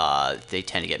then they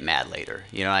tend to get mad later.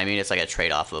 You know what I mean? It's like a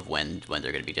trade-off of when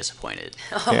they're going to be disappointed.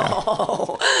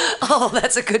 Oh,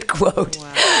 that's a good quote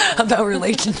about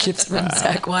relationships from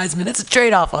Zach Wiseman. It's a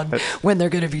trade-off on when they're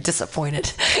going to be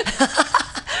disappointed.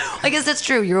 I guess that's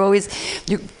true.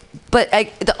 But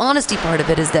the honesty part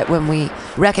of it is that when we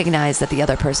recognize that the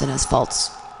other person has faults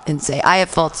and say, I have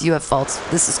faults, you have faults,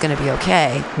 this is going to be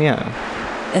okay. Yeah.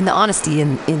 And the honesty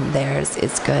in there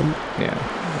is good. Yeah.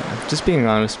 Just being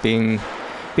honest, being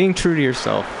true to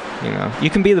yourself. You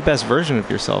can be the best version of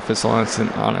yourself as long as it's an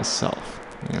honest self.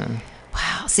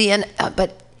 Wow. See,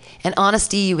 but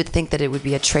honesty, you would think that it would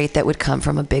be a trait that would come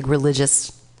from a big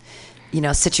religious,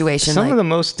 situation. Some of the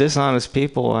most dishonest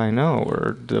people I know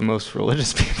are the most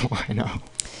religious people I know.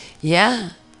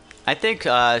 Yeah. I think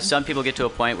some people get to a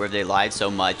point where they lied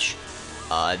so much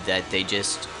that they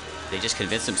just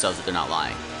convince themselves that they're not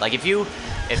lying. Like if you're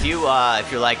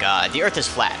like the Earth is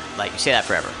flat, like you say that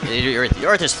forever. The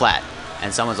Earth is flat,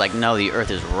 and someone's like, no, the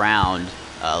Earth is round.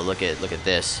 Look at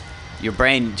this. Your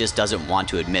brain just doesn't want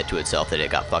to admit to itself that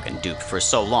it got fucking duped for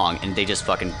so long, and they just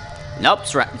fucking nope,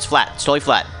 it's flat. It's totally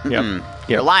flat. Yep.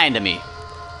 You're lying to me.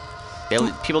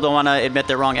 People don't want to admit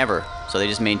they're wrong ever, so they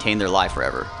just maintain their lie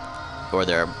forever, or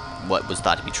their what was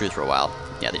thought to be truth for a while.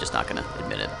 Yeah, they're just not going to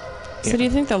admit it. So do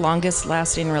you think the longest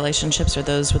lasting relationships are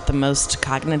those with the most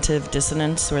cognitive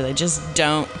dissonance, where they just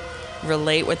don't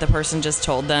relate what the person just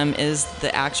told them is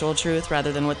the actual truth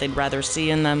rather than what they'd rather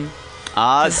see in them?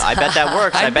 I bet that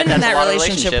works. I've been in that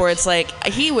relationship where it's like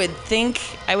he would think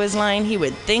I was lying, he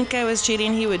would think I was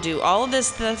cheating, he would do all of this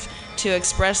stuff to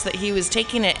express that he was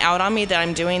taking it out on me that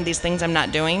I'm doing these things I'm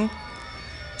not doing.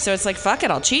 So it's like, fuck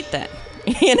it, I'll cheat then.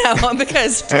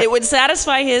 Because it would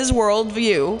satisfy his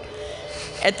worldview.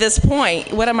 At this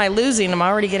point, what am I losing? I'm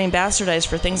already getting bastardized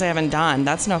for things I haven't done.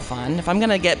 That's no fun. If I'm going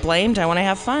to get blamed, I want to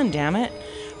have fun, damn it.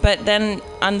 But then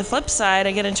on the flip side,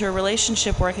 I get into a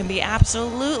relationship where I can be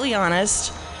absolutely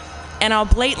honest, and I'll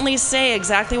blatantly say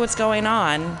exactly what's going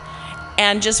on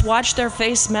and just watch their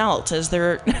face melt as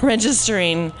they're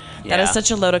registering that is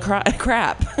such a load of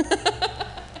crap.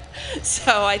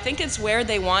 So I think it's where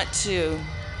they want to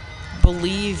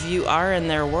believe you are in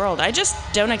their world. I just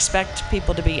don't expect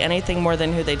people to be anything more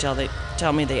than who they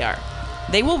tell me they are.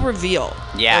 They will reveal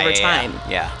over time.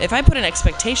 Yeah. If I put an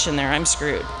expectation there, I'm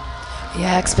screwed.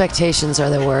 Yeah, expectations are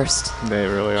the worst. They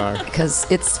really are. Because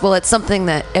it's something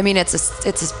that,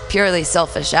 it's a purely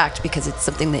selfish act because it's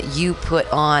something that you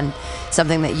put on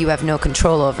something that you have no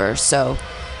control over. So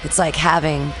it's like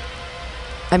having,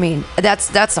 that's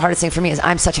the hardest thing for me is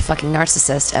I'm such a fucking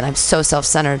narcissist and I'm so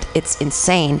self-centered. It's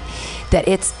insane that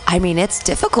it's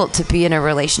difficult to be in a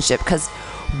relationship because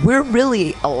we're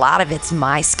really, a lot of it's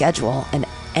my schedule and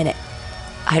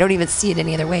I don't even see it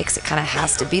any other way because it kind of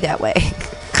has to be that way.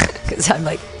 Because I'm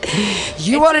like,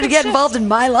 you wanted to get involved in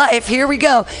my life, here we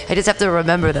go. I just have to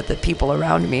remember that the people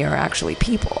around me are actually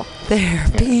people. They're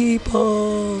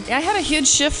people. I had a huge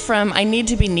shift from I need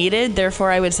to be needed, therefore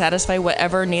I would satisfy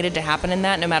whatever needed to happen in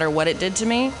that, no matter what it did to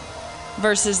me,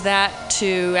 versus that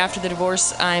to after the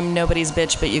divorce, I'm nobody's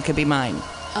bitch, but you could be mine.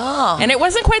 Oh. And it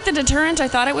wasn't quite the deterrent I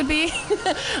thought it would be.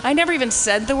 I never even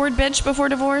said the word bitch before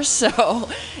divorce, so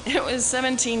it was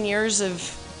 17 years of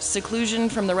seclusion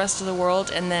from the rest of the world,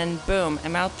 and then boom,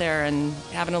 I'm out there and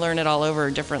having to learn it all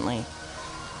over differently.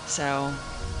 So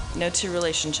no two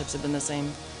relationships have been the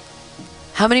same.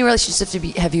 How many relationships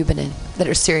have you been in that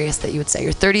are serious that you would say?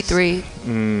 You're 33.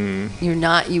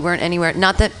 You weren't anywhere.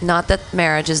 Not that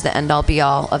marriage is the end all be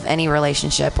all of any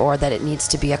relationship or that it needs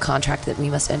to be a contract that we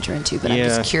must enter into. But I'm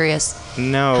just curious.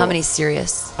 No. How many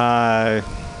serious?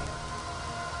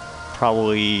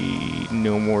 Probably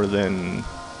no more than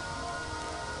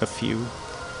a few.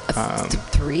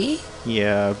 3?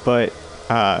 Yeah, but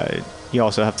you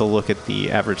also have to look at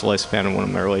the average lifespan of one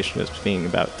of my relationships being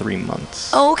about 3 months.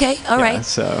 Oh, okay. All right.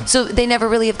 So they never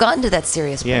really have gotten to that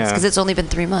serious place because it's only been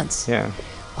 3 months. Yeah.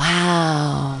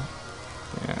 Wow.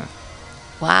 Yeah.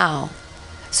 Wow.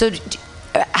 So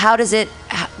how does it...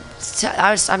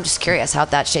 I'm just curious how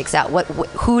that shakes out.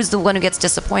 Who's the one who gets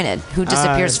disappointed? Who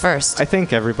disappears first? I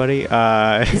think everybody.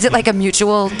 Is it like a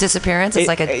mutual disappearance? It's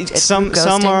like a some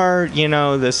ghosting? are,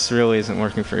 this really isn't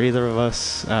working for either of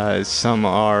us. Some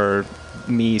are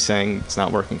me saying it's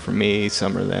not working for me.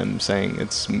 Some are them saying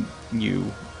it's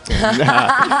you. And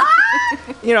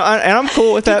I'm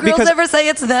cool with that. Do girls because ever say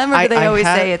it's them, or do they always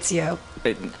say it's you?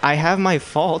 I have my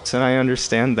faults, and I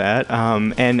understand that.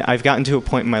 And I've gotten to a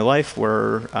point in my life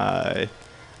where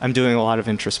I'm doing a lot of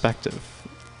introspective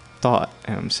thought,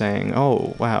 and I'm saying,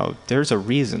 oh, wow, there's a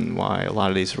reason why a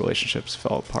lot of these relationships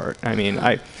fell apart. I mean,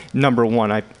 number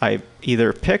one, I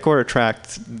either pick or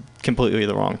attract completely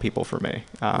the wrong people for me.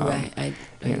 Right.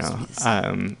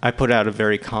 I put out a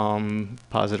very calm,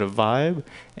 positive vibe,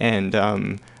 and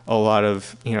a lot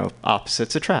of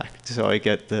opposites attract. So I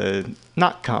get the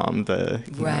not calm,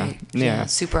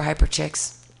 super hyper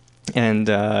chicks. And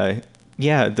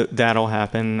that'll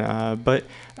happen. But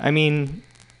I mean,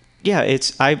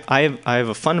 I have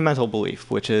a fundamental belief,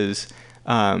 which is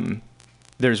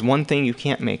there's one thing you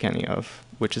can't make any of,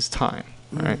 which is time.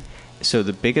 Right. So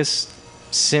the biggest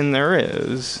sin there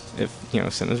is, if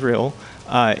sin is real,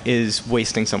 is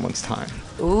wasting someone's time.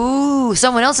 Ooh,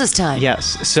 someone else's time.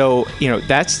 Yes. So,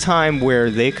 that's time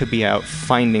where they could be out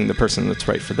finding the person that's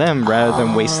right for them rather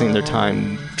than wasting their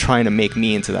time trying to make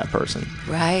me into that person.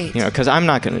 Right. Because I'm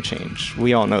not going to change.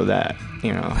 We all know that,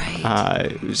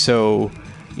 Right. So,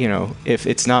 if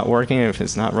it's not working, if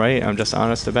it's not right, I'm just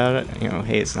honest about it.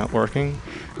 Hey, it's not working.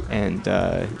 And,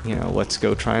 let's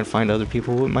go try and find other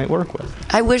people who it might work with.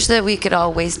 I wish that we could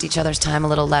all waste each other's time a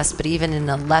little less, but even in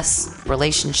a less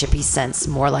relationship-y sense,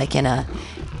 more like in a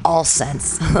all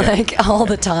sense, like all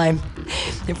the time.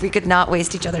 If we could not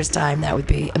waste each other's time, that would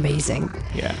be amazing.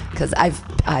 Yeah. Because I've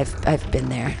been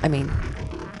there. I mean,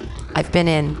 I've been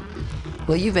in.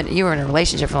 Well, you were in a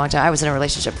relationship for a long time. I was in a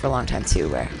relationship for a long time too,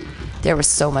 where there was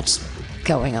so much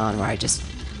going on where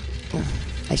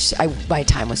my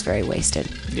time was very wasted.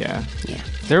 Yeah. Yeah.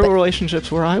 There were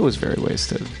relationships where I was very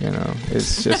wasted.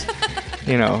 It's just,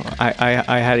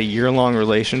 I had a year-long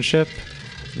relationship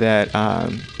that,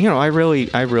 I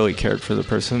really cared for the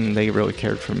person. They really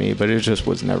cared for me, but it just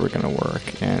was never going to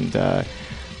work. And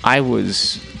I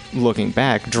was looking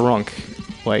back drunk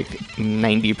like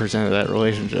 90% of that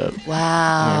relationship.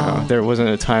 Wow. There wasn't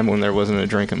a time when there wasn't a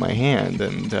drink in my hand.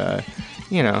 And,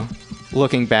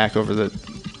 looking back over the,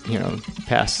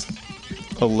 past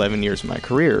 11 years of my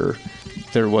career,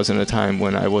 there wasn't a time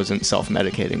when I wasn't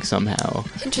self-medicating somehow.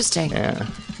 Interesting. Yeah.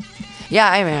 Yeah,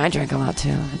 I mean, I drink a lot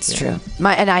too. It's true.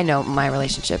 And I know my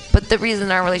relationship, but the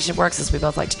reason our relationship works is we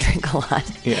both like to drink a lot.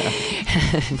 Yeah.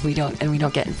 and we don't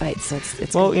get in fights, so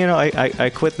it's. Well, good. I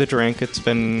quit the drink. It's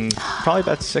been probably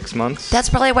about 6 months. That's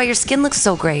probably why your skin looks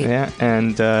so great. Yeah,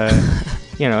 and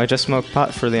I just smoke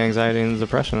pot for the anxiety and the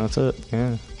depression. That's it.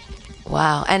 Yeah.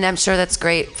 Wow, and I'm sure that's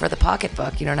great for the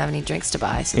pocketbook. You don't have any drinks to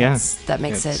buy, so that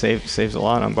makes it saves a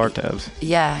lot on bar tabs.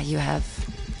 Yeah, you have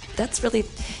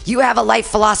a life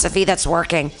philosophy that's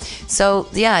working. So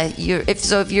yeah, you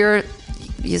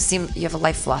have a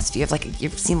life philosophy. You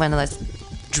seem one of those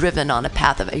driven on a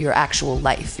path of your actual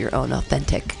life, your own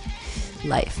authentic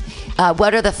life.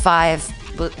 What are the 5?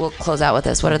 We'll close out with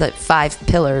this. What are the 5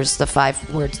 pillars? The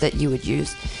 5 words that you would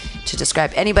use to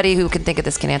describe? Anybody who can think of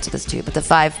this can answer this too. But the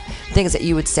 5 things that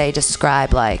you would say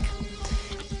describe like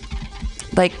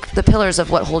the pillars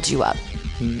of what holds you up.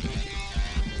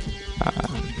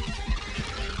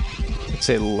 I'd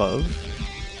say love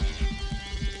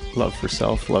for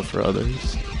self, love for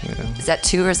others. Is that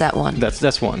 2 or is that 1?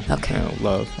 That's 1. Okay.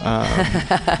 Love.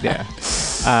 Yeah.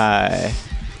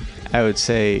 I would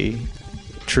say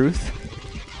truth.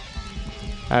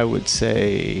 I would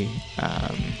say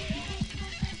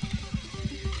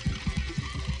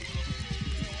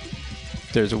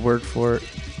there's a word for it.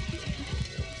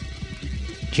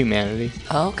 Humanity.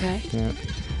 Oh, okay. Yeah.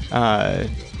 I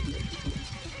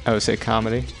would say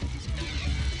comedy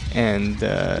and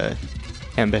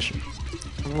ambition.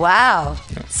 Wow.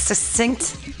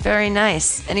 Succinct. Very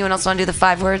nice. Anyone else want to do the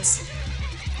 5 words?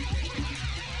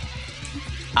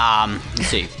 Let's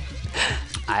see.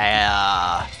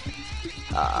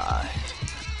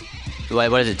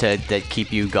 What is it that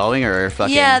keep you going or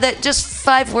fucking? Yeah, that just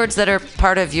 5 words that are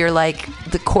part of your like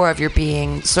the core of your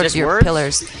being, sort Just of your words?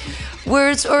 pillars.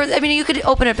 Words, or I mean, you could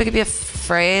open it up. It could be a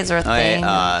phrase or a thing.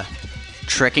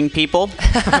 Tricking people.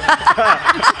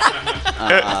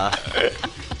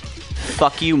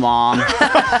 Fuck you, mom.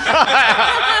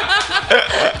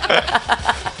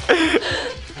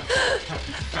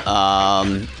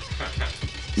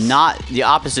 Not the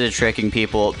opposite of tricking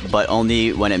people, but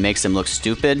only when it makes them look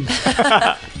stupid.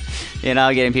 You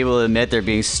know, getting people to admit they're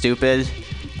being stupid.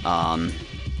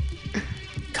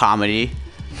 Comedy.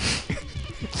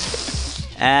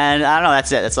 And I don't know,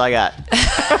 that's it. That's all I got.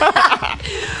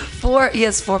 4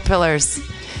 pillars.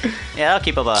 Yeah, I'll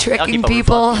keep up. Tricking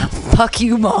people. Fuck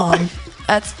you, mom.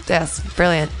 That's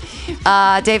brilliant.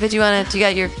 David, you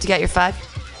got your 5?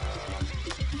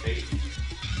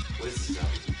 Faith, wisdom,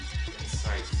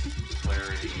 insight,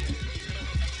 clarity.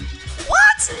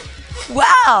 What?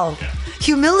 Wow. Yeah.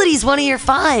 Humility's one of your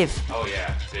 5. Oh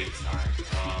yeah, big time.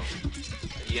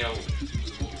 You know,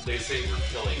 they say we're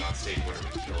killing on stage. What are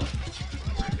we killing?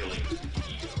 We're killing the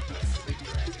ego. That's the big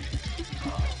dragon.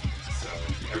 So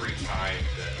every time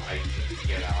that I can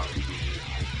get out and be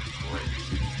great,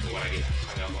 but when I get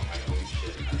hung up on my own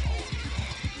shit, I'm always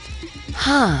wrong.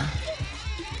 Huh.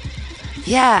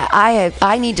 Yeah,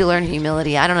 I need to learn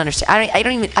humility. I don't understand.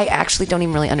 I actually don't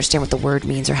even really understand what the word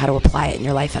means or how to apply it in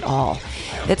your life at all.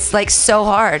 It's like so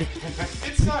hard.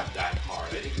 It's not that hard.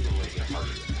 I think it'll make it harder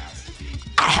than it has to be.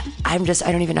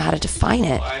 I don't even know how to define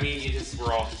it. Well, I mean,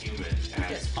 we're all human. And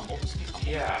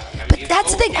yeah. I mean, it's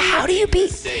That's the thing. okay How to do you make be?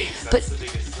 mistakes. But That's the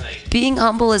biggest thing. being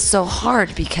humble is so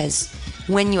hard because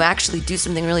when you actually do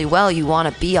something really well, you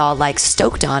want to be all like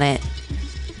stoked on it.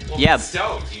 Well, Yeah. be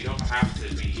stoked. You don't have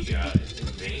to be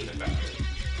vain about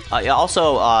it. Yeah,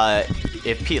 also, I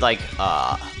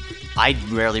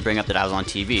rarely bring up that I was on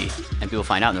TV, and people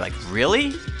find out and they're like,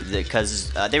 "Really?"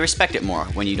 Because they respect it more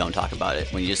when you don't talk about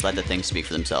it, when you just let the things speak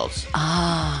for themselves.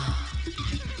 Ah.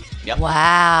 Yep.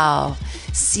 Wow.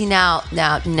 See now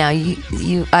I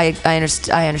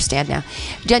understand now.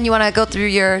 Jen, you want to go through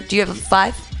do you have a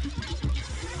 5?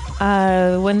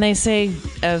 When they say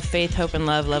of faith, hope, and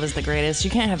love is the greatest,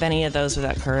 you can't have any of those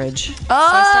without courage. Oh,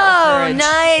 So I start with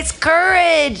courage. nice.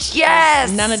 Courage.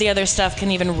 Yes. None of the other stuff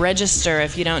can even register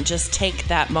if you don't just take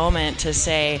that moment to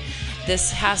say,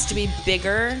 this has to be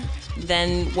bigger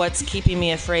than what's keeping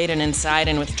me afraid and inside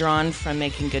and withdrawn from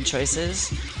making good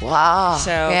choices. Wow.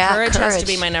 So Yeah, courage has to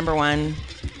be my number one.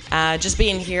 Just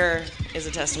being here is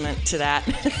a testament to that.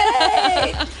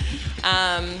 Hey.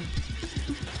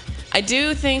 I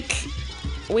do think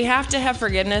we have to have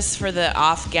forgiveness for the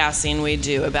off-gassing we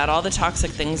do about all the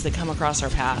toxic things that come across our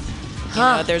path. You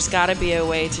know, there's got to be a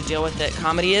way to deal with it.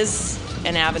 Comedy is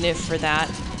an avenue for that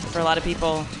for a lot of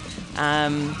people.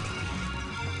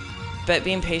 But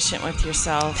being patient with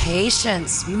yourself.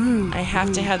 Patience. I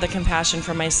have to have the compassion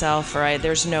for myself, or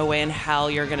there's no way in hell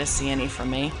you're going to see any from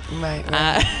me. Right.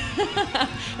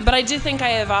 But I do think I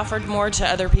have offered more to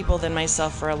other people than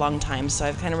myself for a long time, so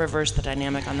I've kind of reversed the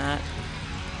dynamic on that.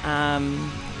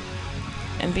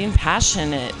 And being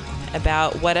passionate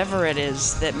about whatever it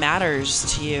is that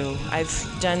matters to you. I've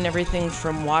done everything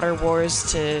from water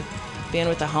wars to being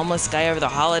with a homeless guy over the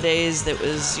holidays that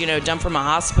was, dumped from a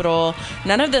hospital.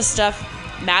 None of this stuff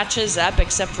matches up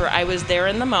except for I was there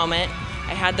in the moment.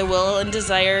 I had the will and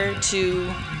desire to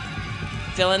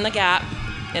fill in the gap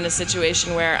in a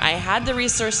situation where I had the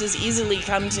resources easily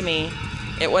come to me.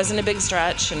 It wasn't a big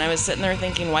stretch, and I was sitting there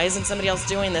thinking, why isn't somebody else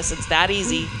doing this? It's that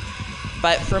easy.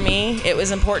 But for me, it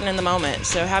was important in the moment.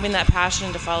 So having that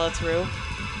passion to follow through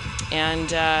and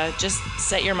just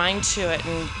set your mind to it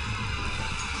and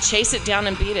chase it down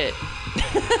and beat it.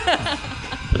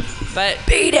 But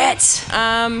Beat it.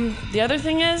 the other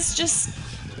thing is just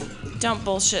don't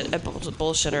bullshit a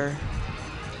bullshitter.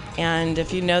 And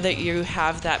if you know that you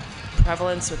have that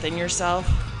prevalence within yourself,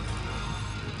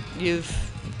 you've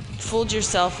fooled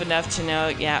yourself enough to know,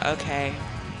 yeah, okay,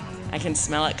 I can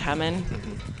smell it coming.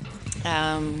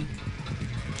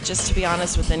 Just to be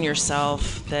honest within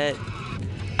yourself that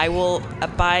I will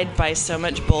abide by so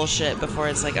much bullshit before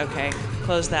it's like, okay,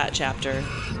 close that chapter.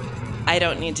 I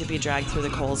don't need to be dragged through the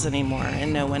coals anymore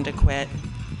and know when to quit.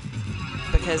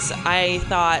 Because I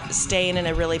thought staying in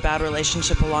a really bad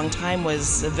relationship a long time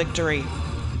was a victory.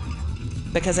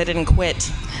 Because I didn't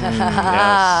quit.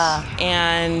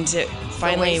 And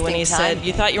finally, when he said,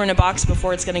 you thought you were in a box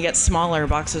before, it's going to get smaller.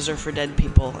 Boxes are for dead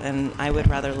people, and I would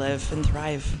rather live and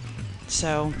thrive.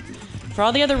 So, for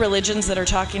all the other religions that are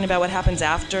talking about what happens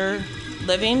after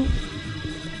living,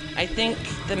 I think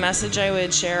the message I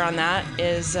would share on that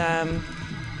is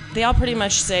they all pretty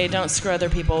much say don't screw other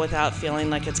people without feeling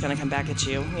like it's going to come back at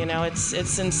you. You know, it's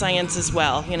in science as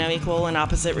well, you know, equal and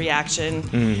opposite reaction.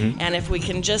 And if we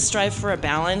can just strive for a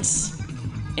balance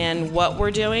in what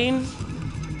we're doing.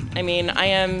 I mean, I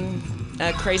am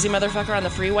a crazy motherfucker on the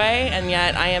freeway, and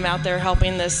yet I am out there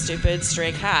helping this stupid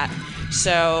stray cat.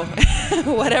 So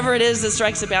whatever it is that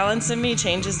strikes a balance in me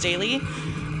changes daily,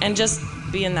 and just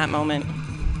be in that moment.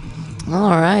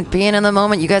 All right, being in the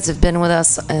moment. You guys have been with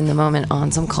us in the moment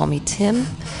on Some Call Me Tim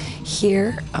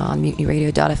here on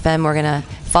MutinyRadio.fm. We're going to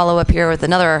follow up here with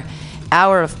another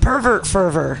hour of pervert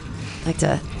fervor. I'd like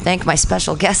to thank my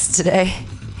special guests today.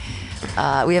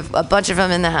 We have a bunch of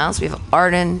them in the house. We have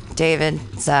Arden, David,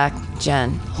 Zach,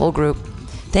 Jen, whole group.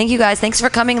 Thank you guys. Thanks for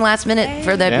coming last minute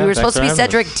for that. Yeah, we were supposed to be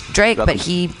thanks for having Cedric Drake, but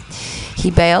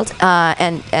he bailed.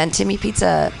 And Timmy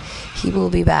Pizza, he will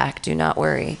be back. Do not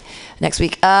worry. Next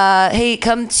week. Hey,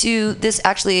 come to this.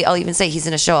 Actually, I'll even say he's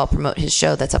in a show. I'll promote his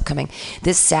show that's upcoming.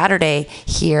 This Saturday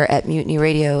here at Mutiny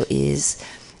Radio is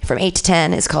from 8 to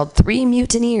 10. It's called Three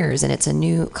Mutineers, and it's a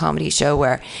new comedy show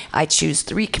where I choose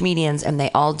 3 comedians, and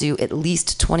they all do at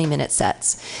least 20-minute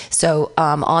sets. So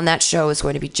on that show is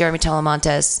going to be Jeremy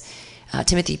Telemontes,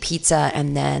 Timothy Pizza,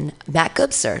 and then Matt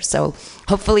Gubser. So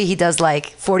hopefully he does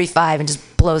like 45 and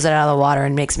just blows it out of the water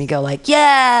and makes me go like,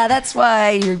 yeah, that's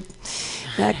why you're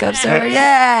Matt Gubser.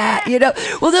 Yeah, you know.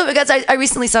 Well, no, because I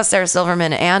recently saw Sarah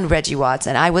Silverman and Reggie Watts,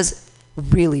 and I was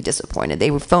really disappointed.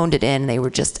 They were phoned it in. They were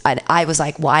just, I was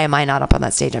like, why am I not up on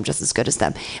that stage? I'm just as good as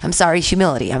them. I'm sorry,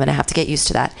 humility. I'm going to have to get used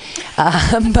to that.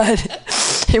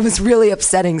 But it was really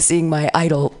upsetting seeing my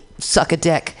idol suck a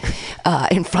dick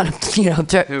in front of, you know.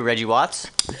 Who, Reggie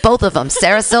Watts? Both of them,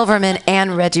 Sarah Silverman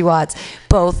and Reggie Watts,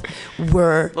 both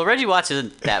were. Well, Reggie Watts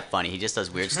isn't that funny. He just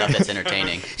does weird stuff that's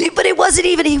entertaining. But it wasn't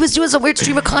even, he was doing some weird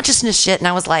stream of consciousness shit, and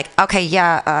I was like, okay,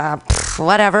 yeah,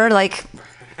 whatever, like.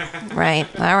 Right.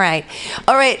 All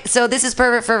right. So this is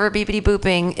Pervert Fervor Beepity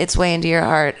Booping its way into your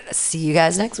heart. See you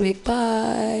guys next week.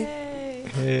 Bye.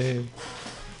 Hey.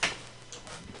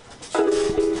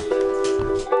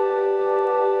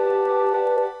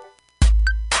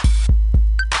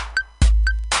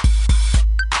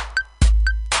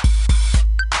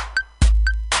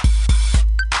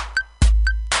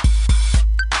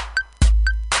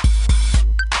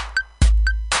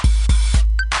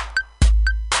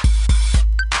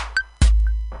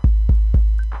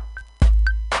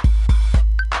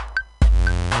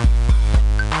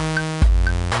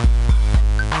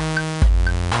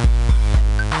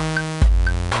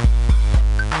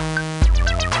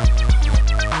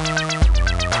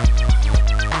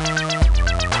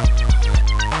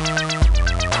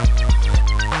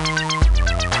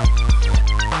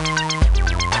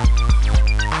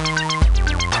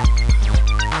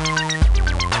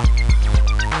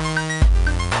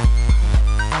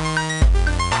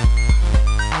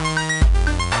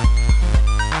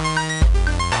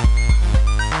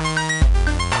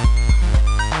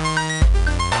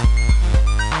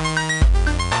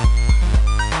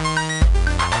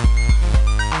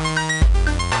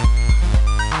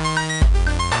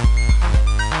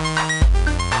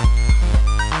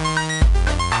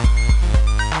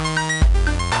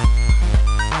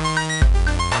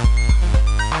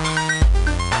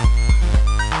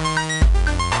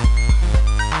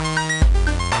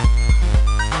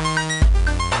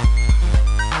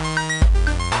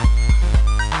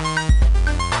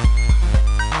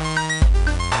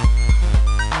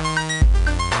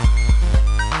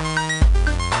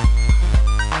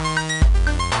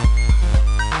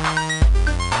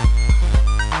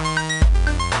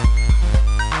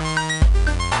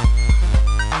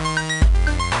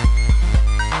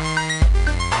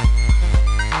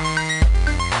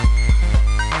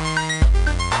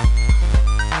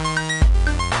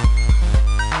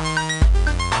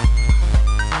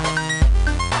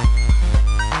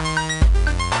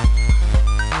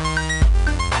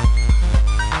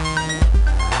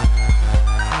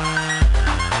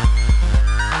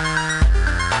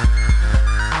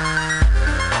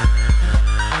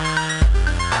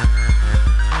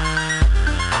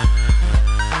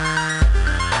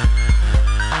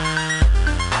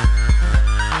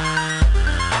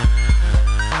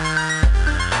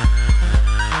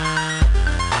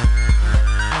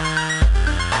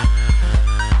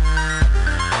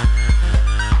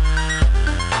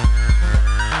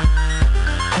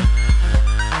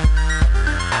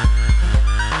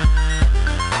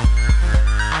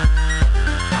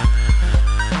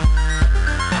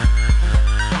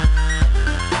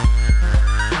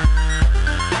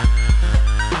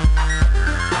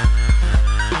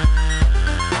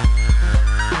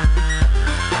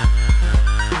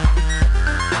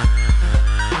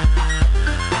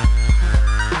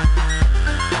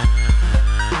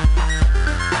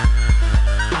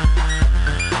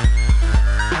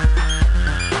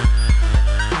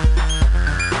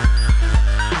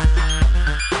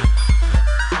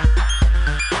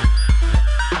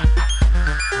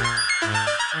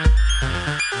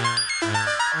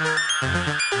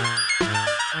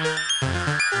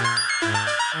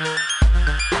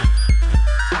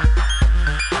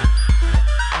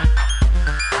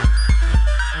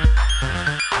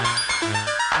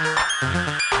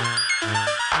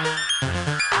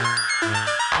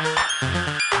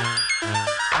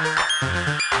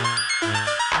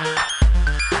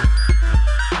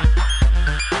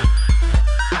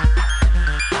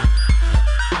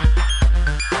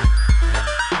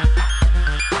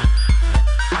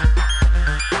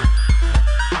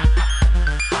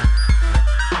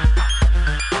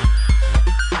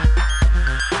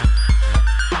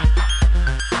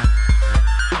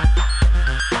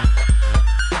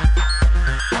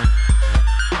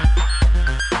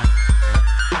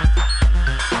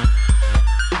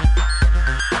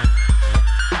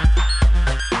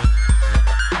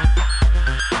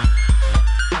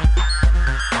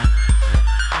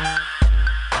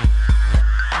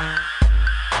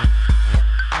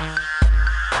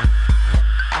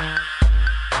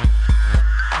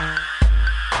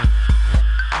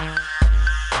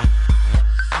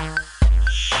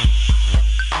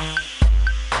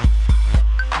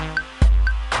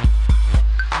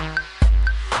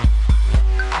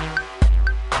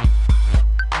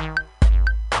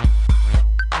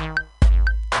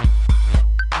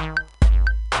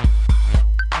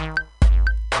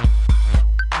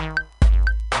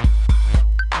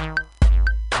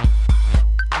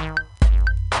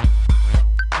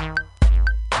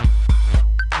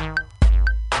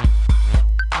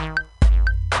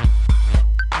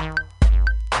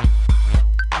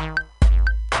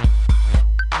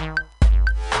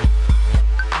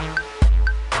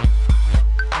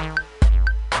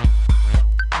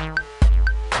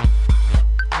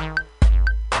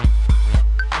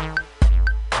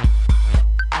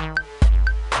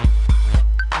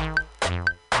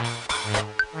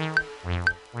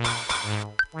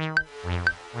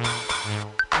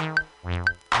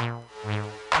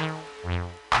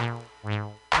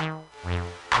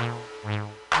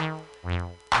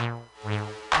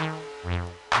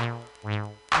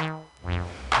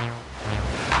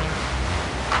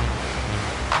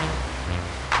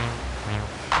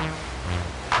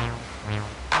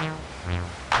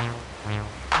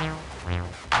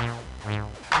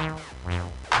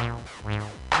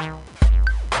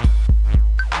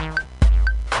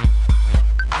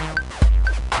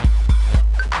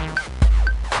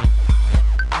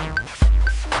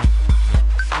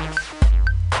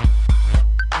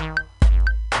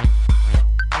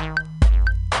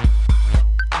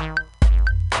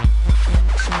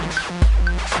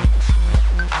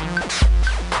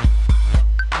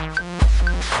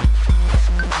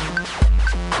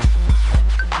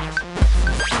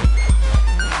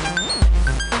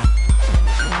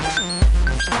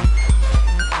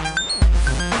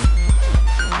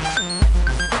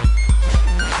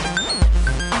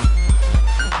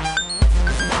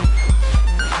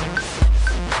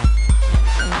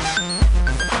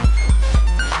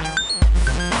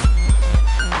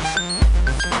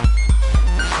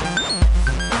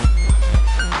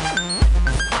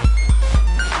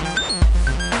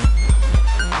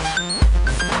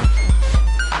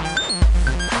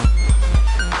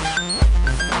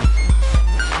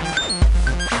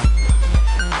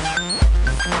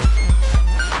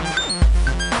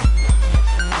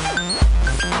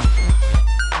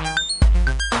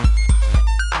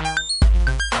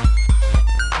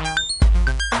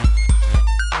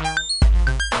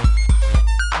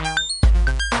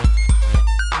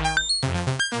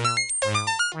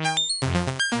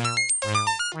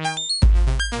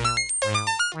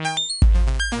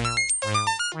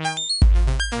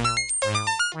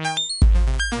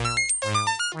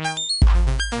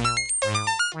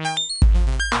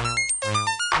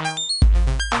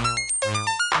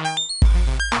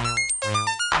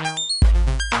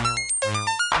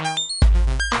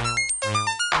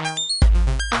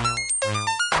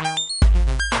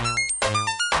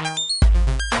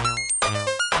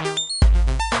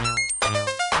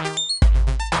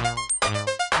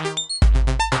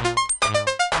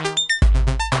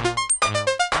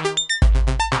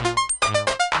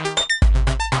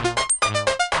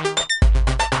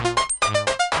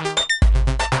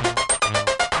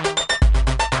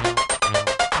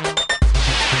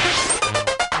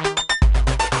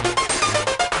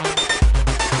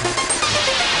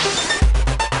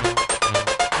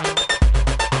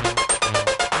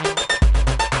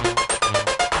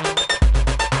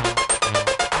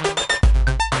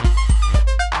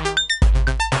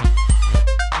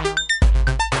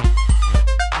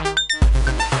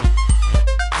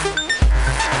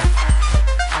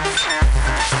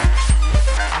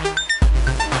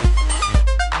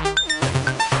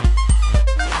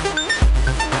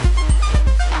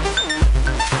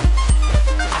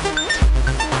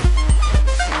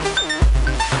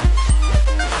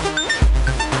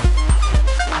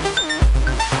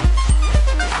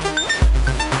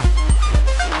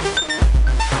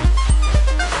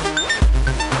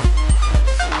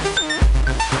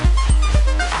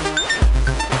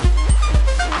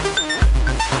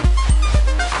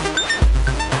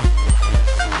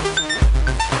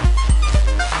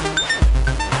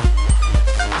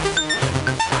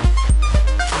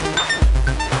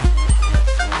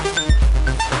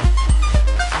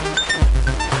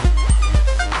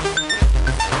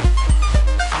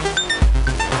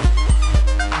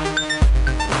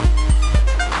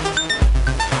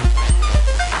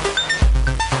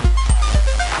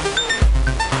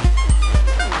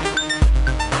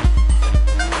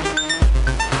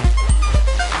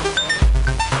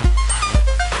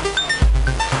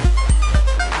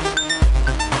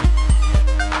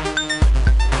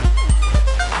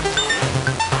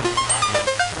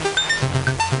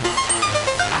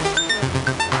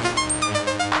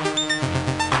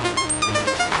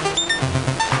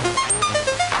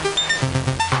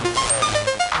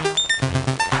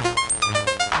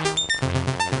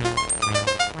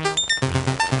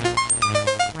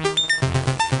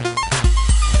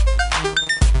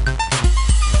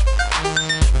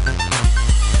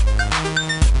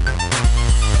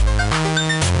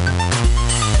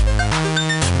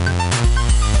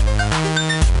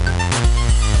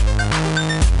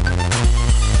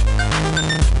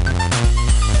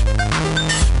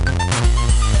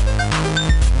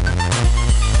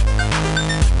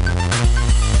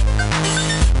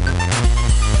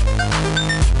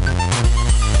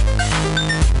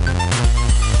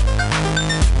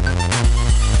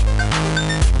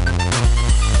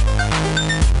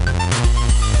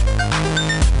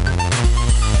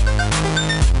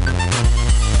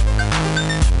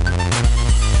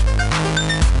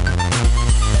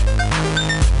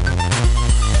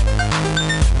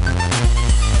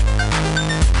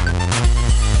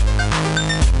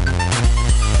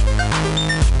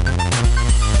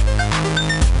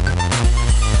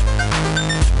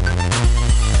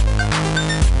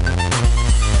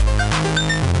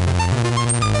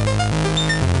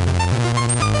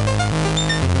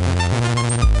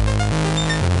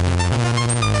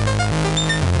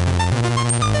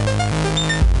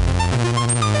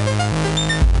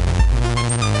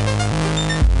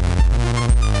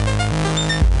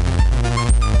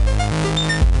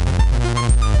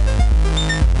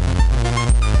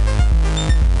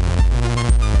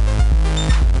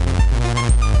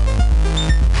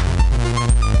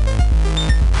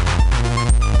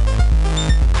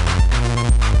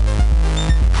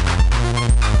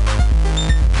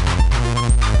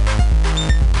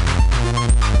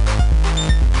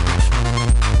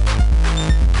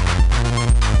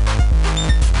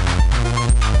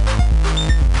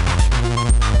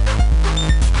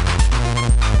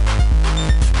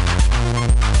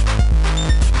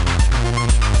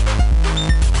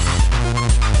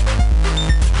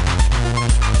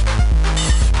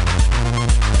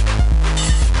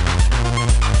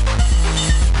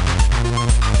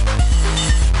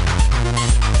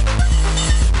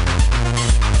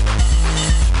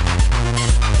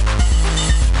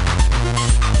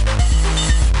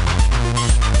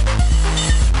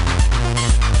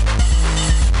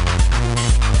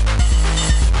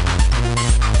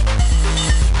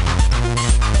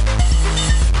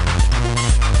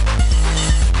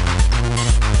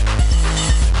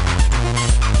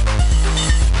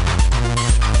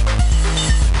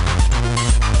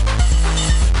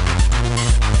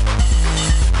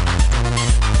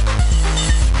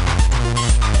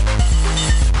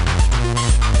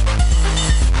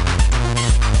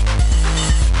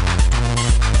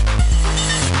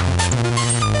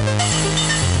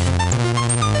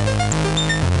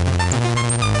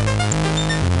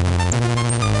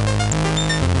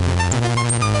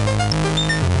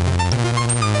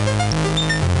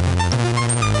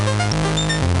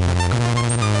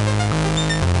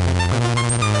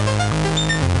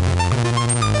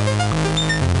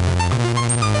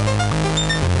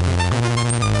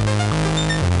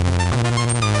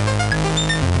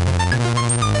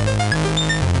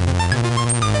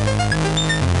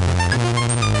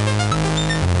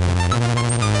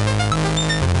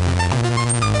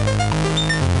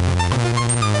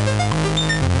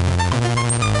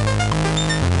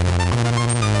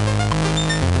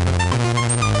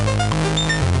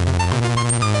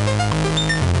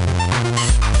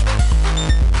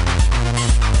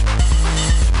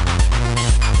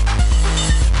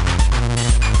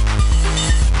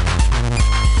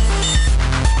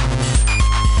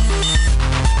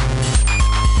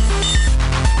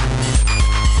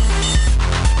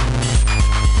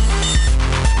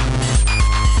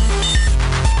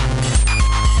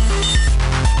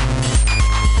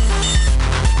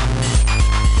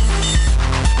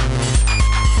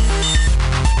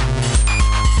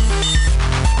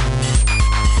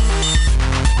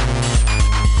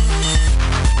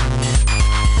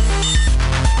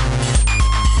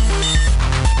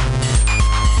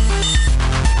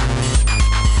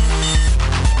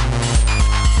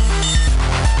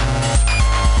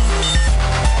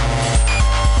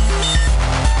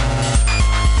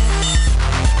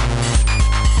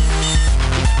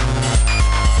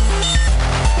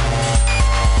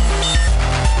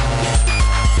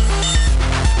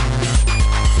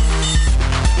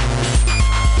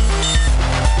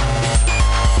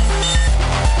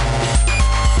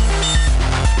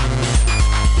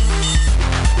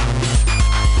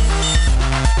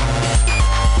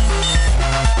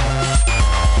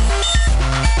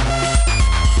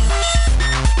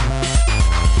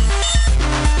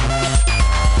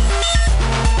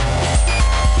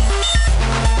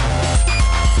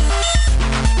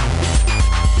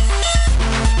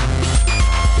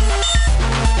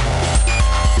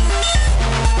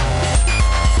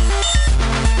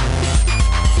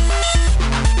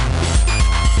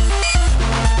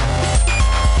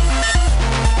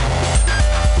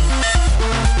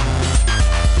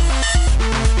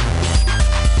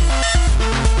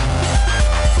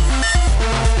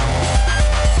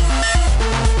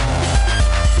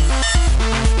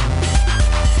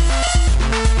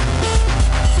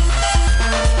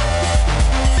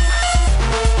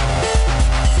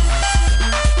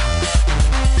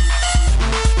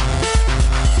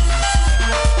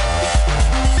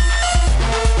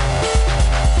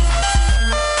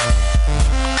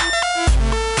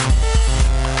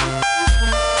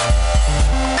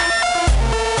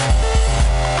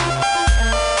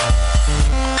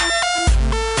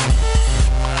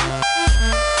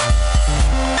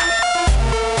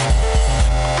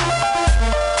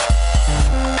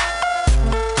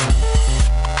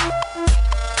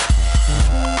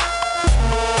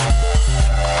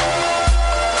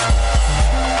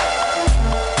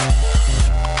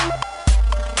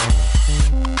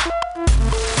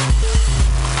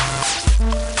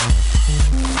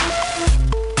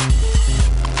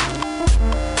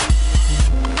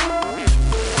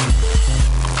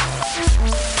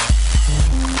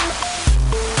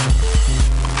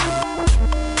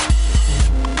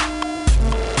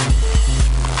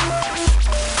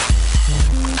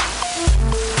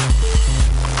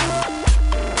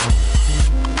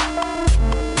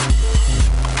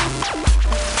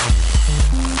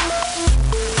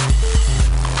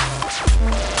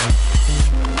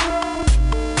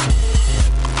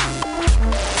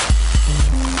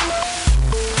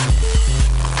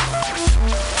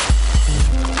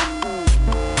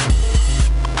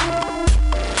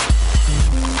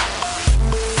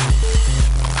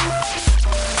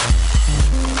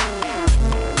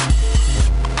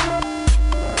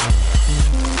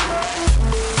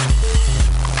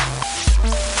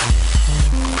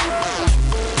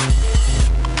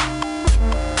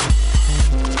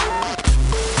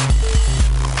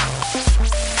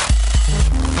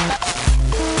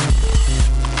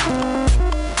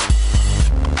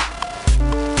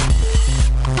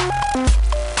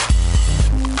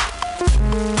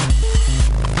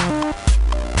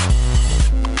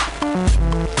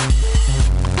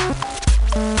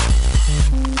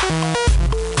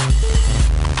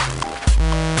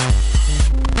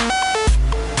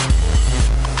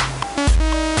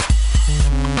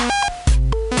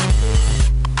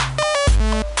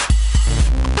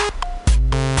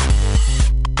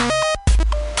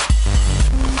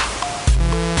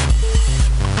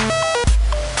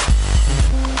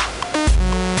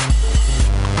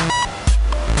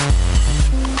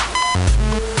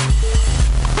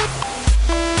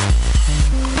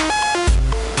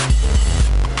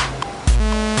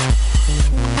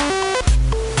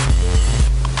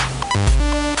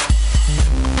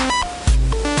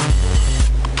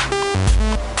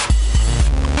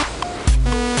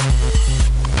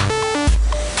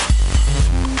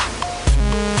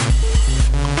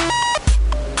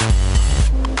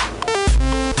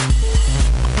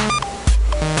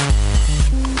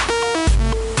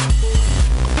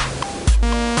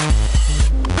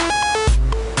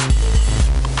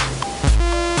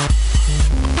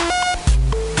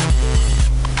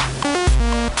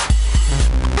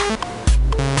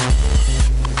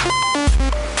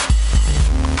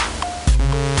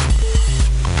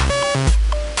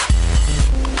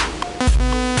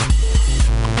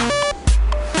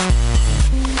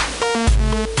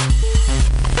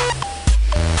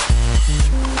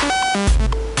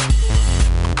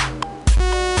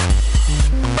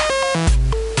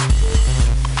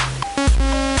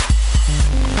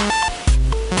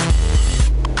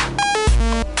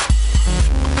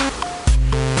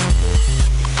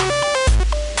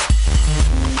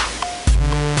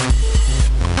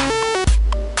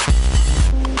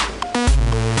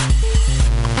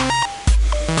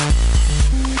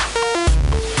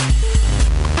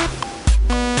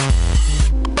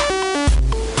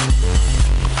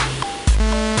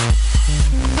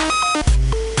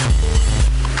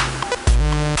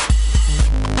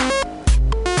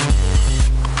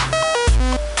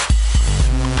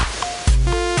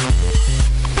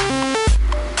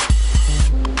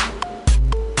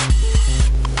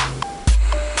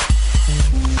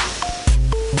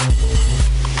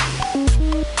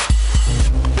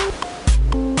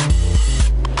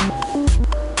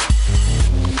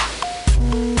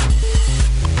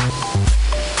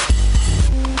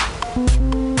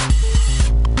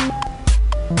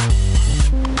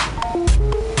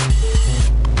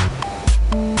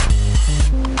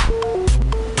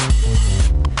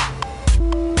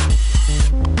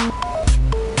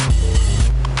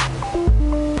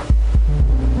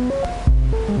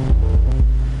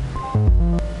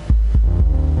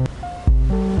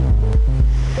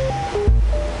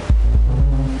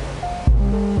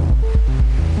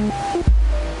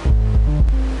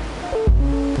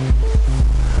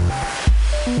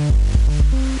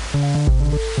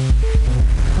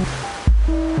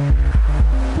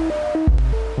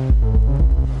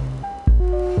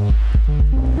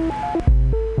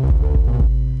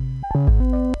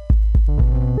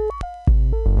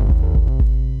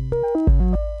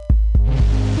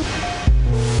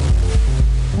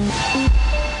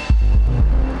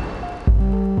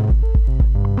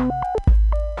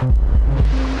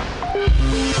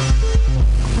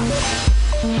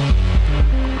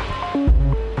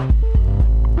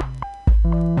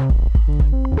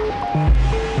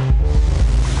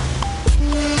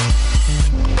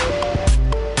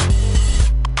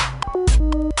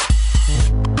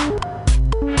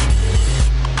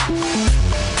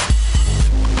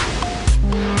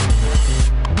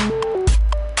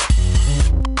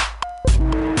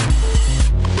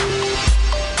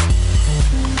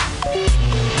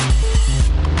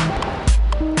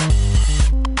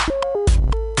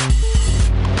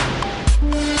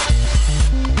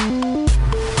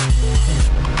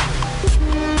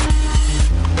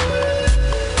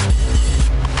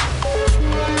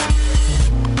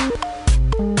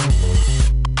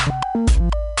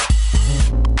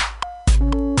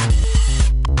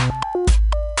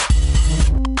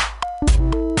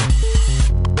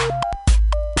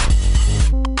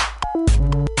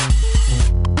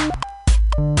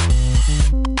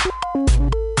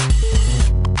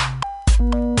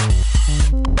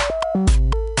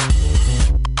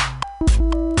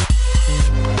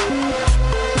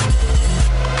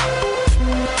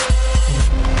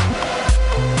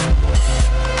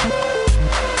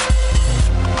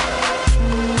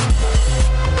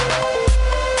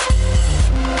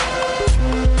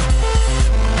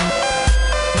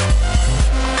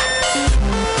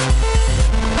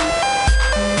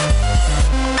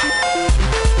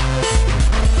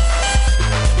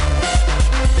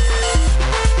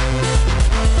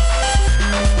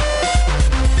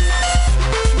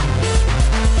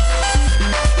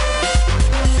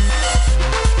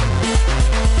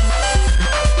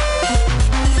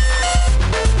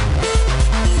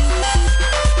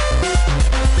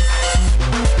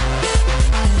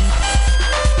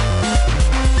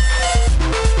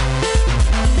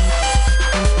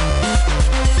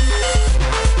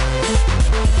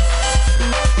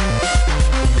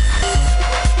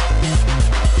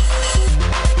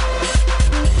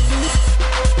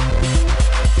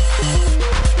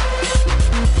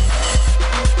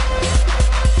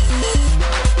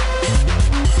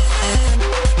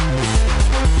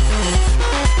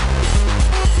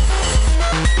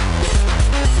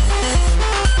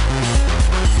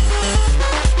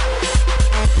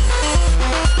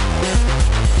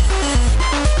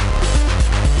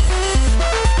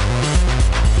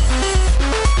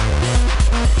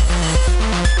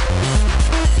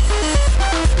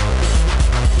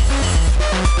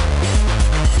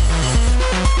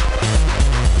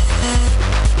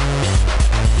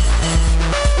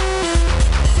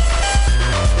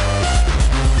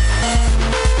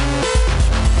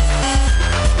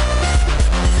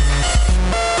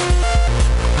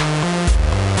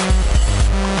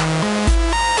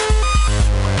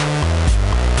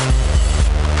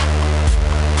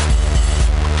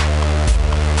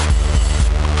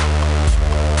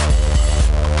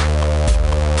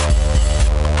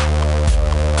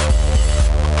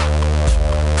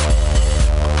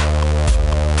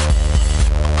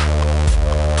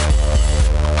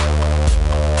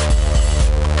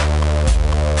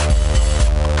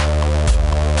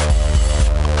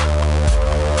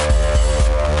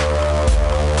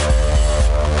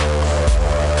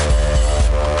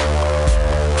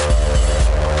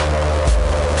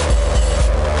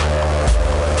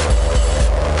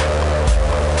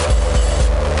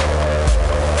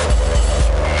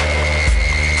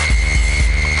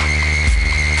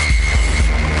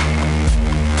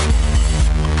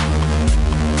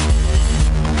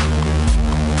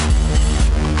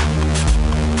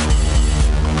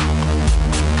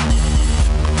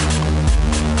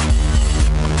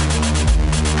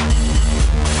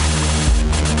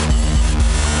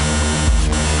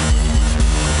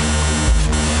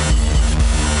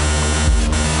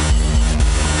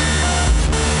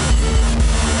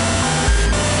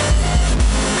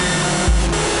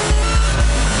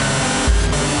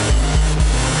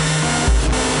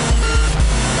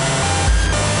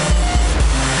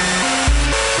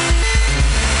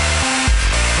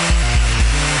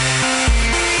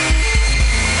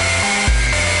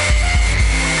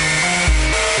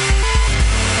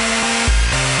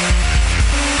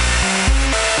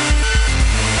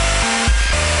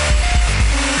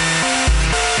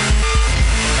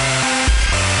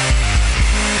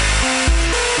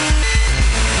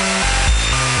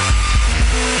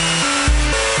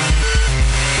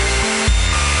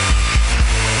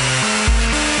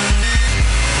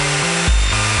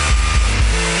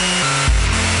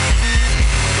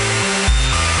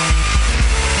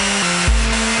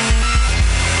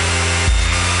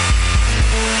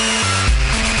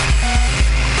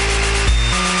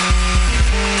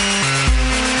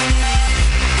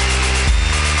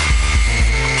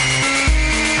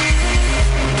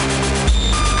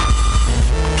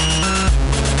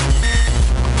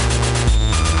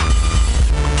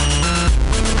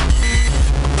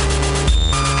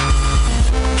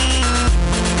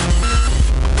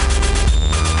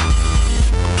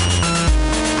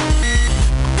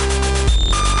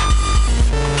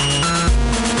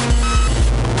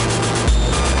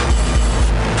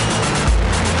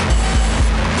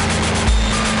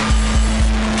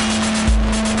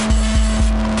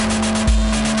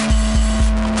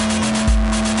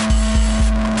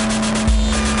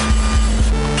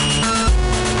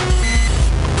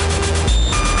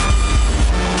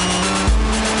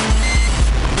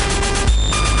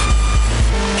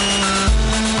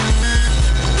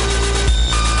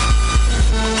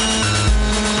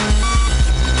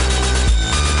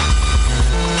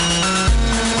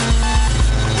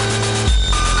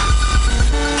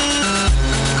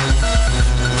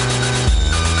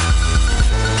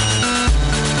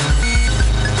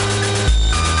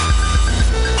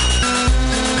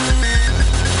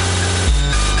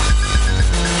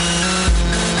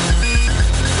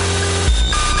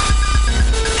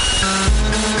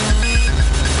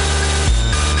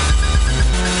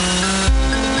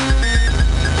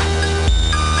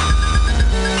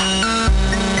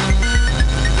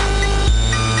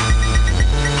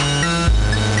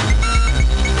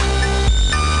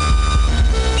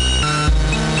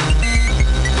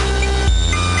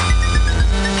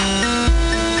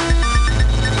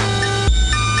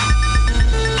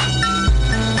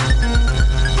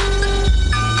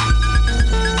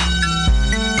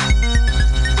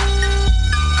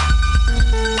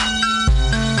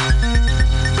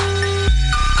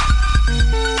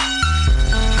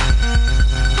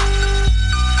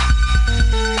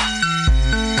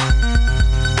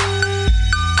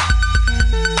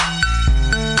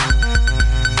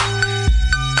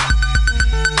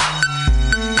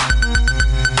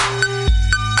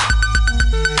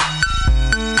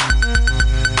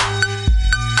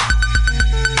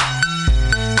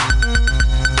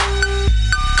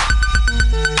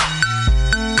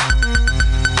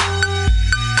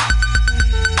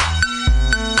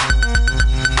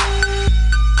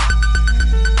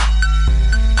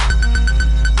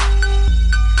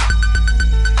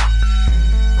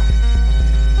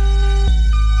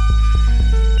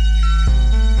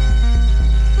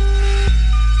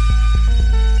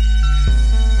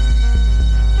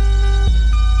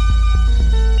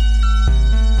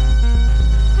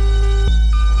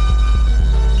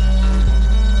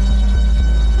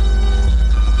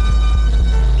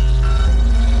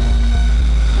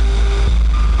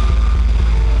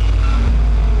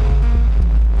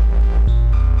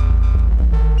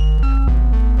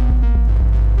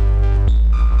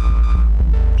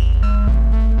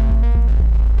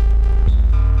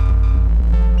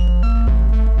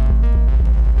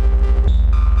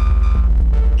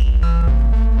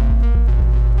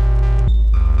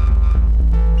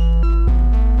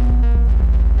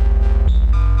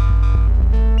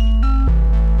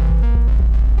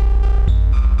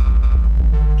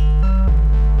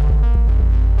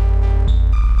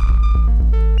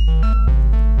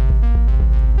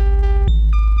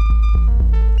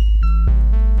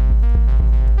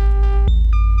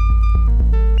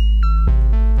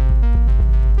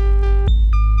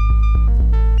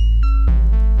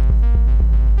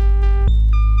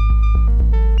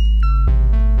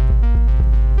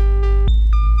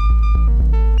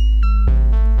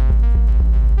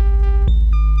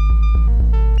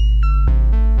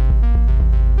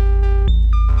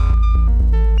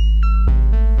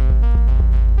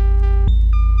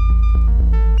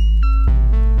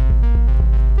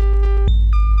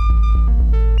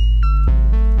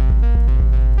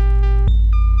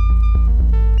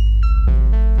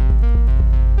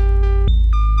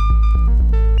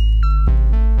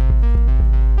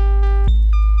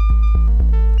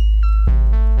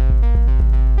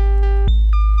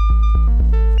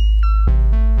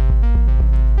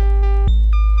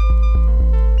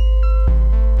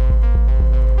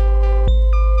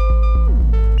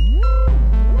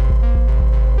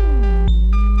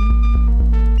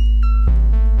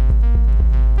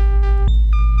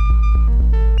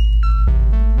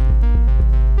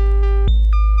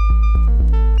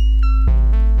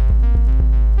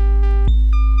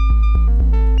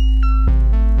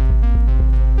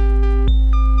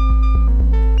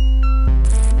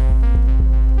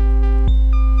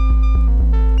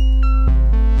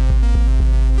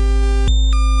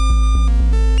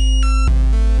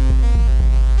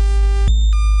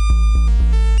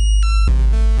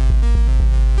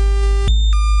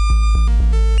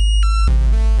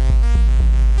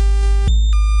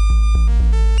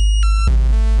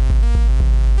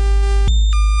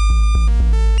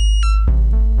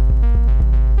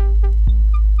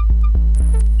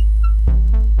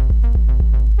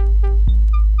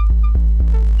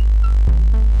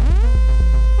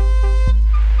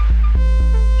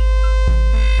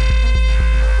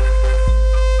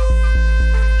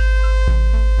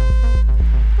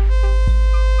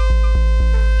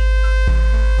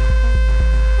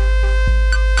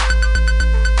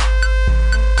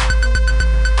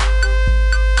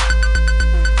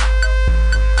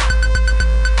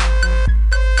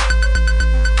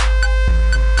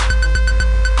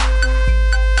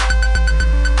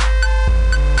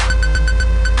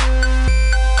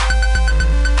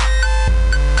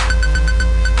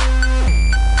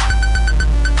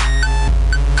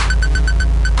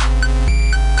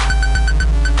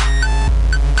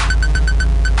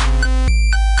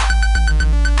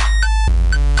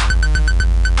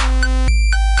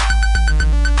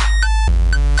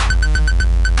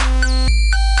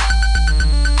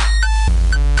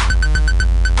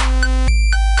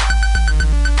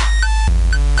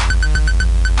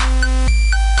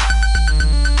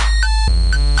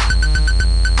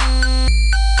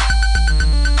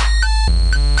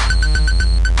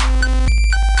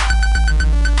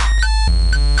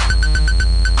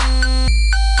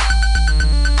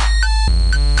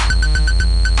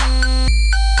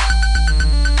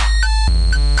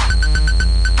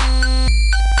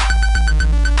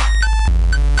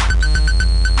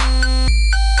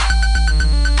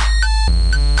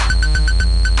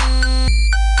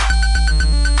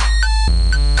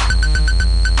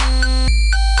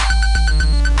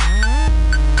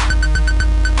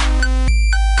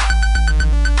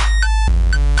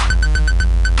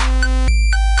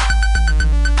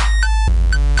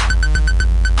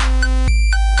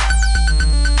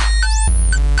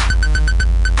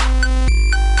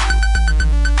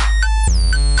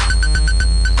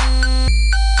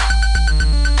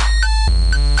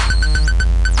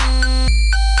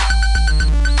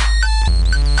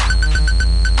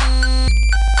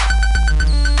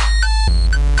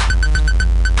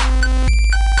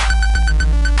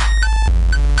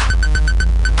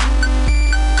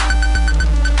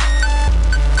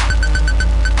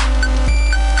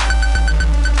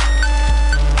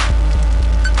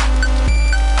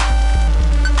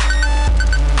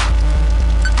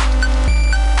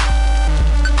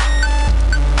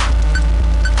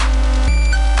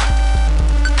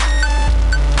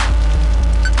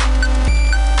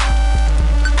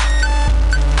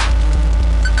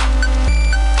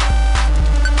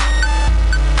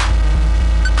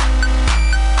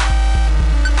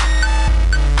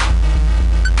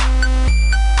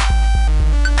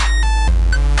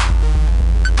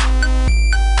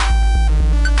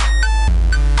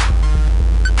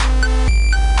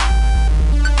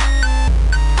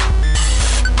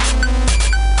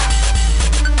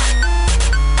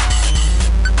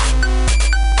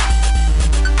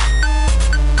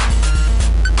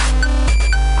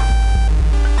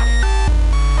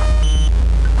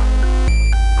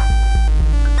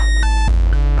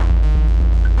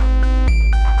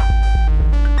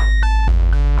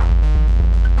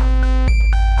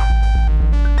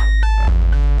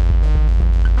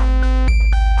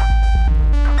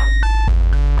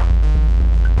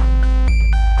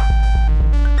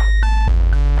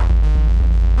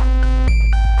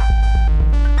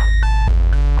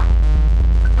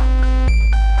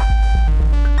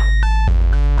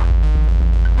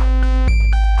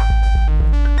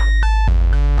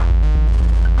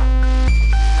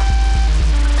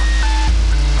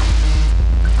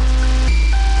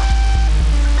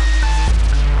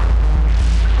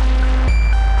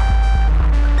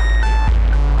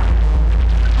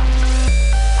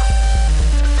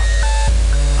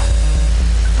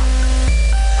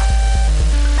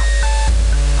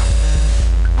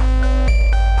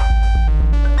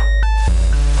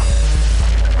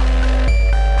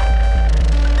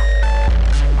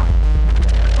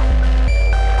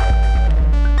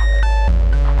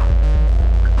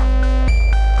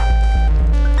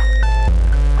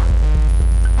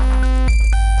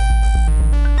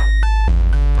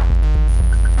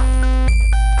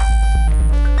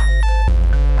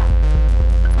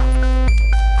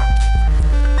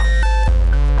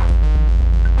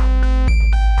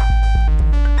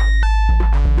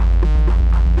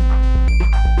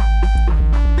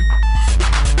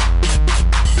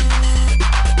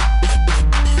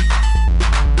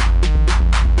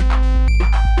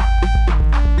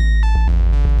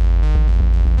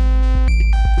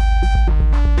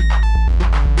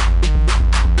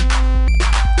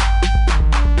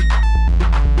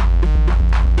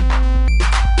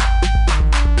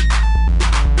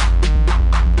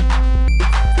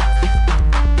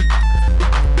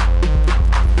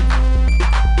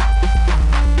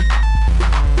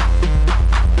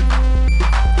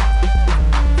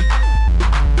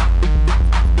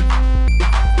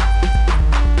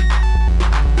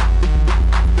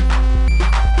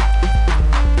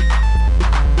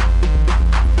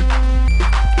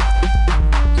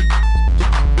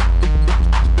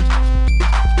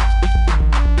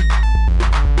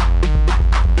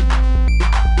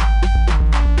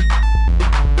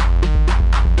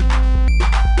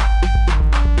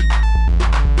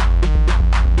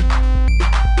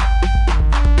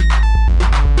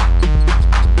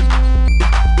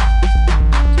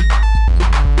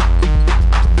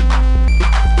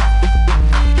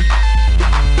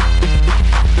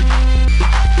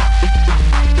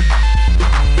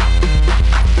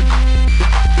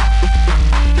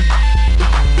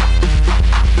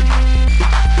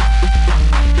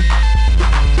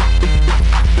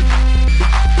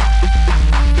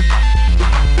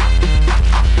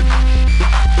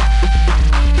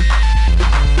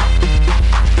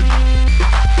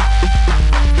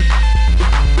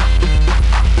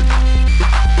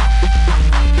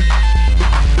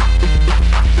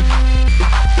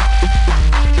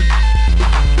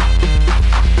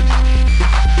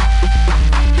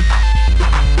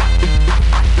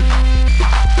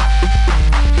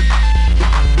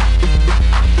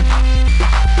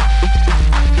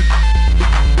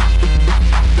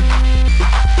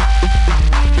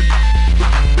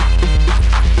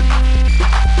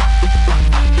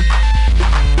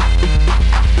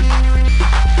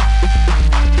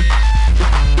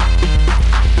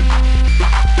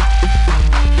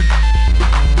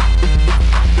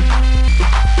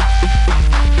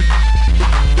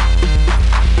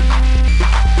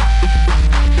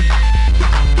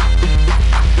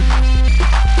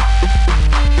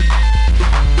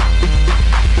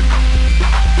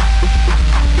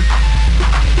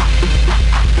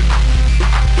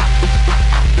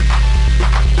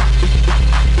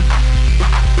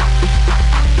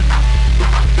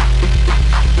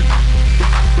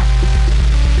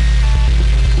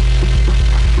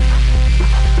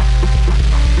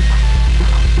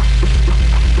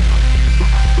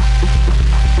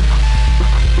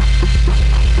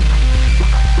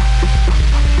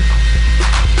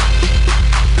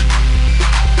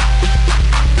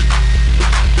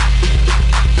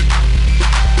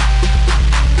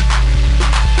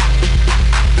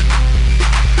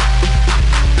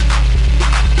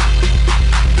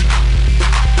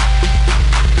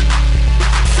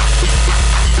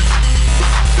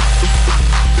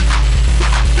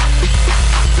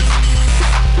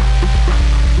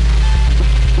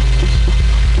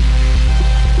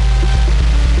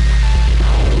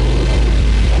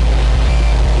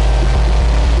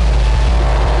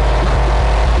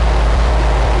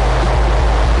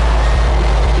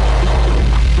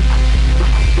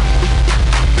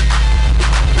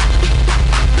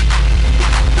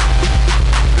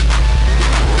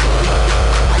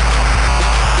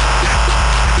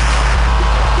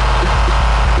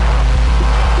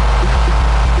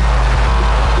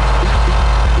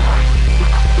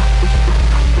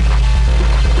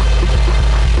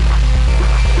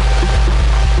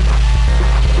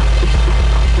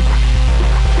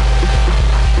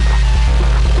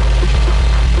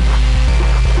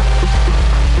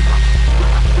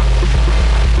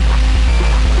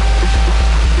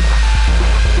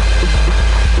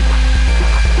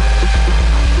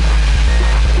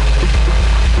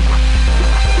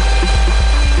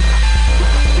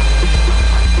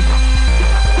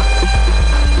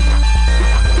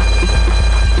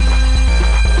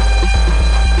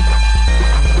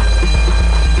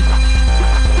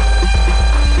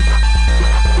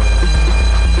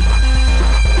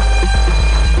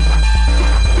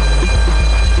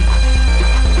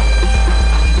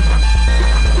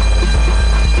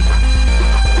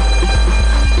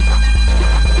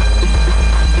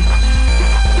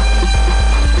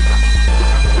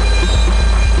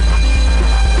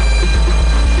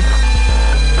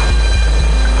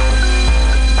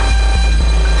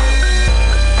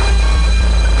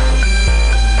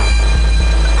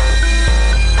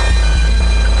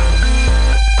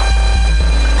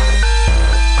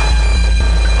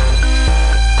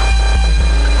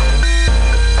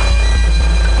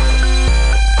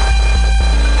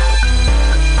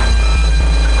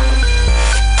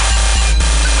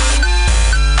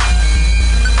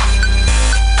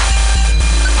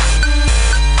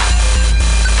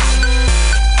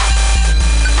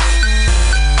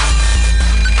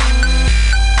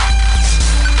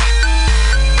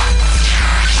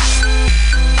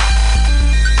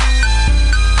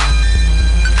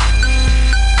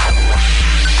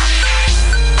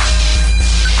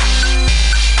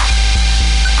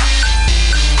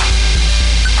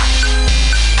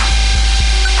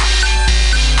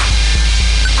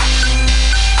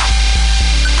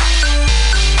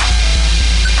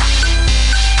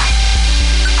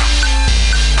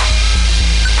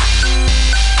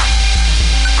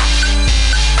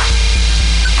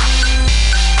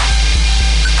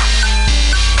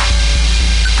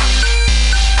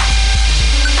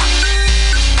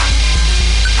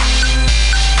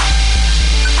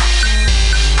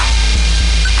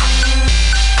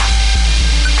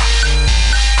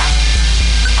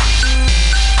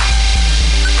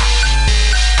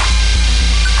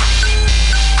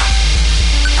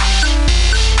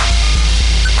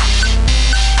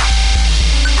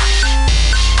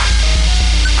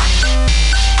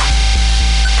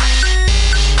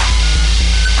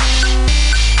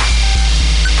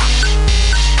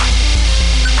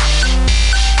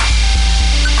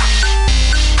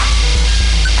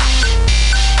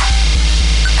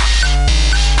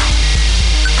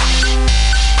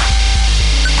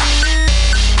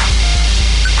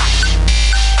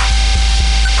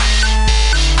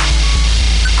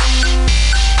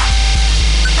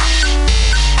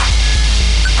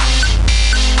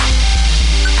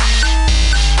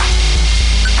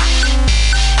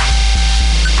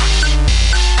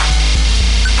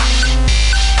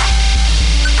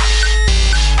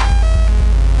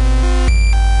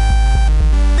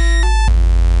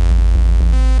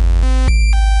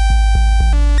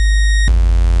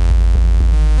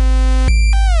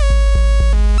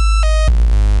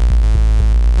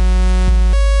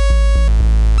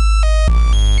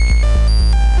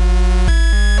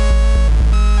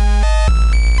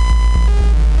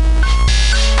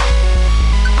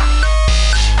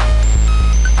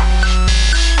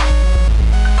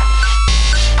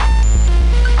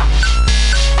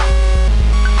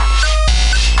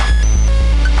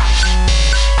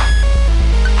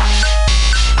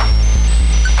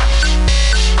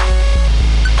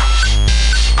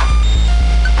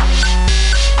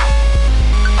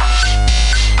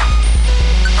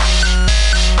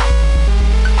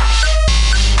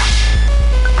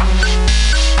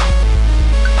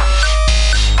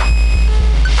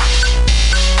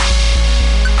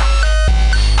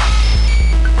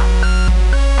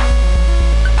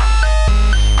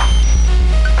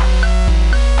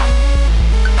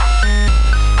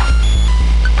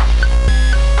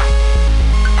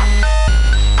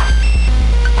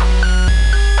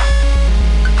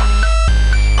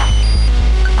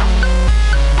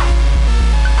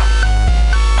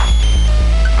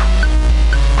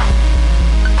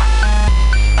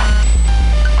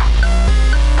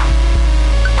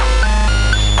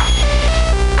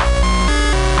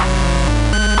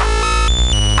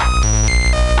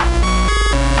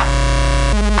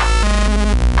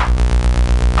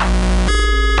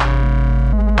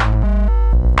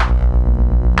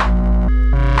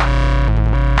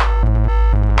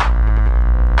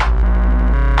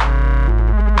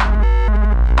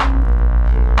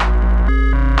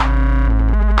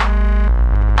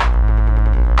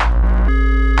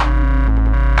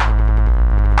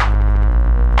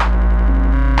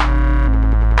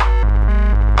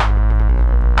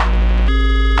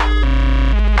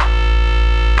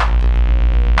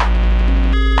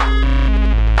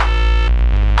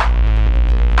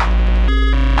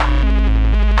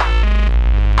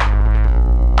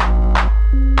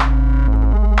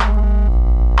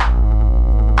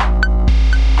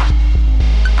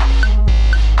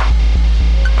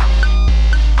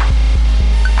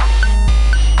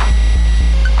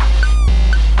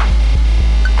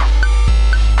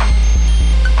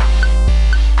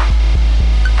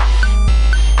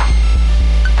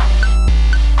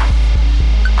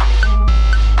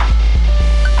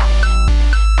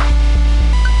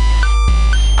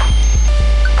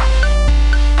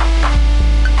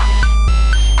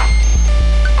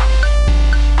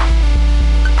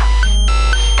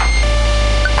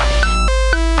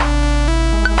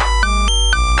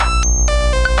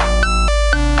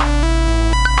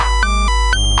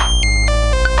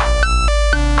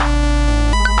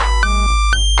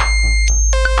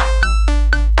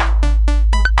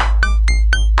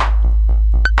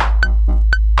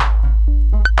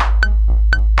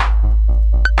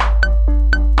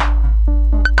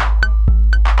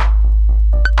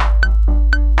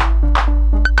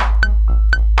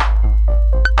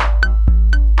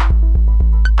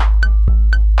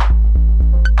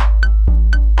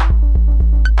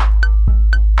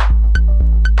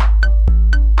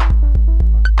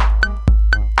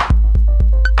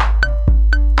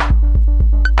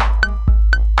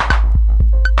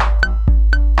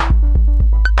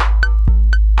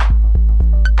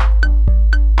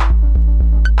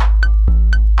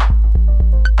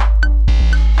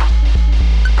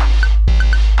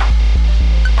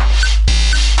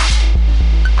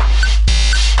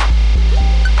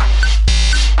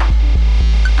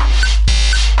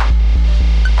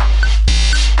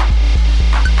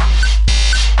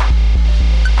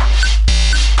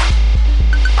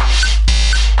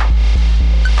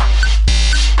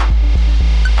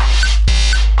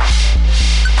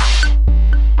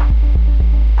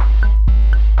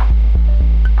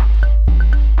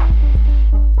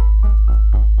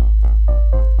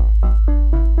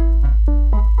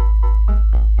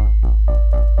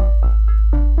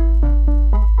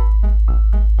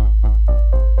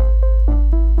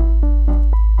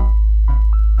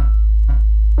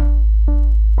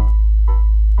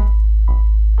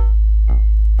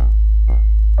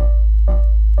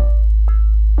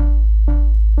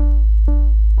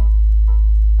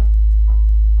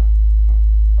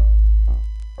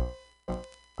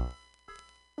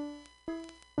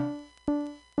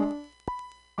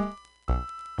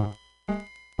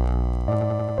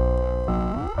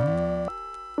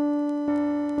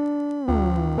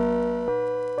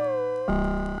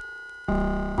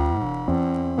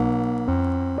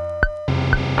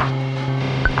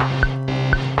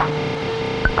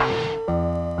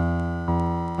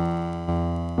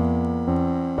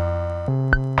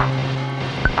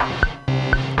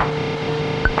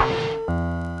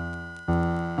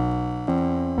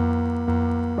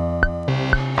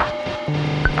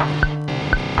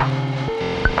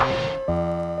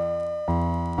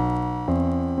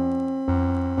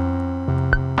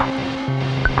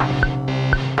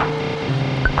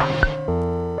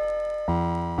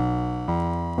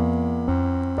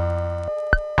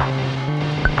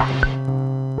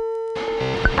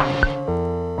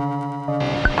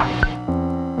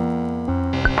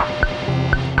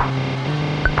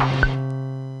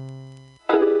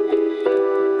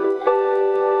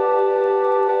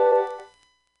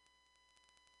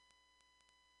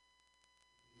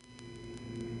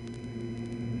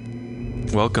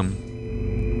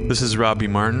 welcome. This is Robbie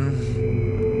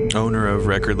Martin, owner of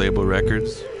Record Label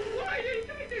Records.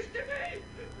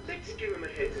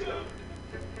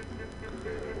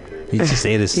 You just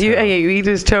ate his toe. You eat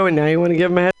his toe and now you want to give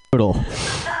him a head. Total.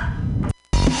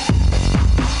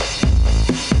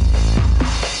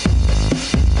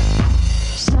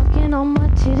 Sucking on my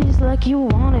titties like you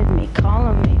wanted me,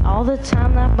 calling me all the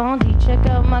time. That Bondi, check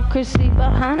out my Chrissy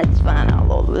behind, it's fine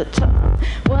all over the time.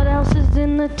 What else is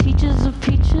in the teachers of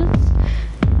peaches?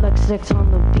 Like sex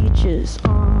on the beaches.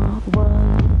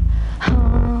 What?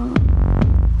 Huh?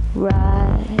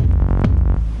 Right.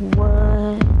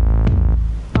 What?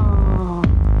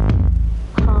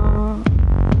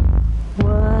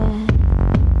 What?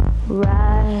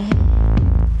 Right.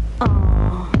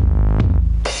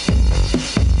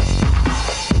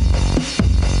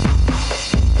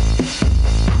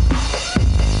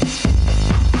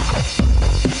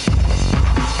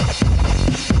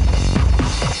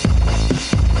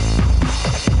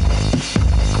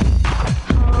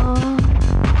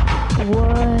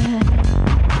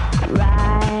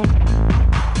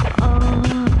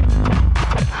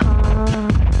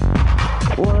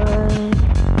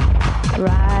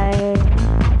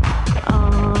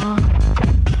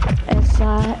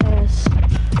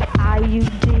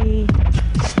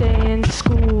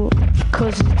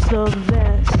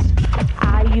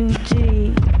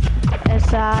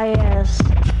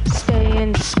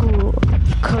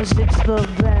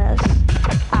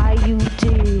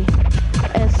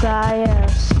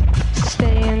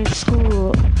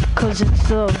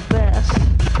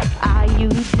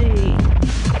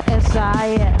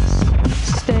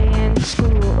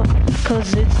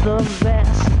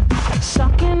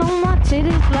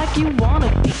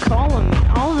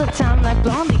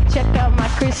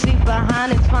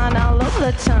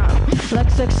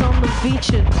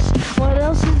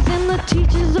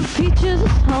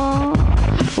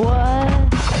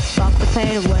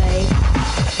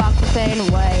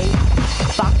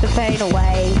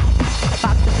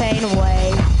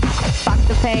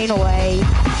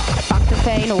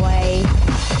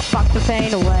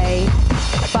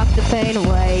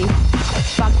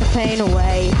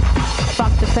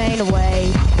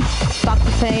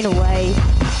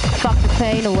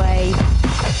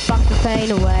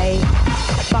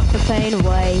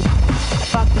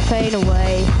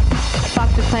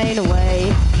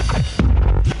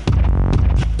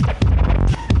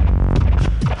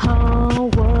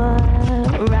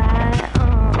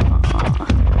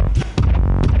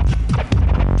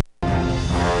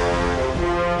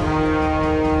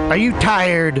 Are you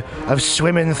tired of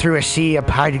swimming through a sea of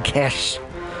podcasts?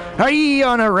 Are ye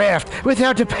on a raft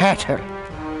without a paddle?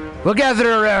 Well,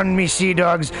 gather around me, sea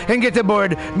dogs, and get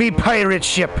aboard me pirate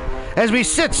ship as we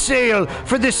set sail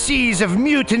for the seas of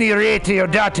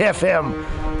MutinyRadio.fm.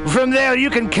 From there, you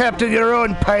can captain your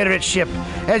own pirate ship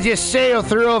as you sail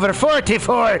through over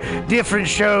 44 different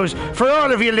shows for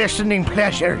all of your listening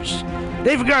pleasures.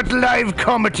 They've got live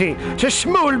comedy to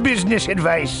small business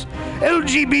advice,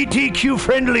 LGBTQ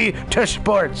friendly to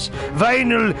sports,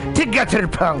 vinyl to gutter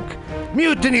punk.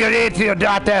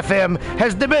 MutinyRadio.fm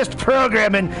has the best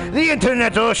programming the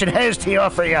internet ocean has to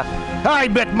offer you. I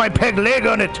bet my peg leg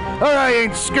on it, or I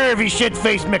ain't scurvy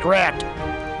shit-faced McRat.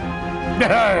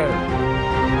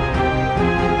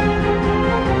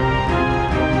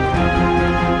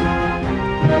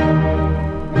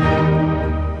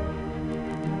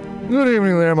 Good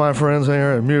evening there, my friends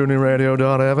here at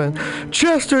MutinyRadio.fm.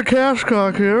 Chester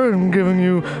Cashcock here, and giving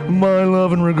you my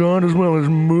love and regard as well as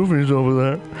movies over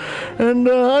there. And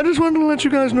I just wanted to let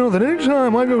you guys know that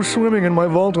anytime I go swimming in my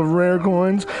vault of rare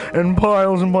coins and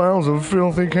piles of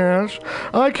filthy cash,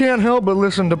 I can't help but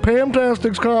listen to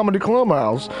Pamtastic's Comedy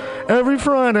Clubhouse every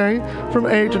Friday from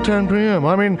 8 to 10 p.m.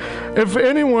 I mean, if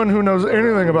anyone who knows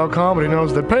anything about comedy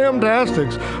knows that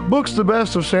Pamtastic's books the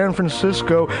best of San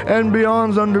Francisco and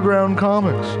beyond's underground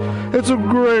comics. It's a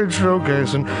great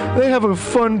showcase, and they have a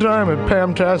fun time at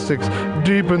Pamtastic's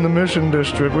deep in the Mission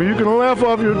District, where you can laugh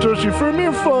off your tushy for a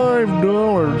mere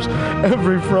 $5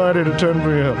 every Friday to 10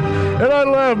 p.m. And I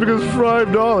laugh because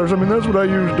 $5, I mean, that's what I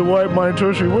use to wipe my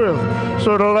tushy with.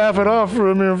 So to laugh it off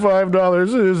for a mere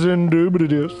 $5 is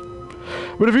indubitious.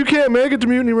 But if you can't make it to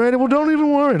Mutiny Radio, well, don't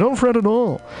even worry. Don't fret at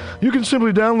all. You can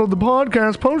simply download the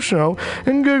podcast post-show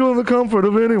and giggle in the comfort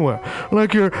of anywhere,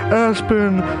 like your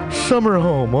Aspen summer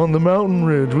home on the mountain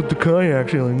ridge with the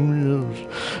kayak. You're like,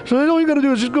 yes. So all you got to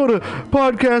do is just go to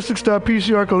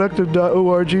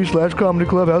podcastics.pcrcollective.org/comedy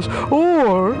clubhouse,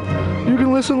 or you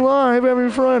can listen live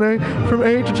every Friday from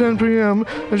 8 to 10 p.m.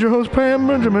 as your host Pam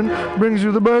Benjamin brings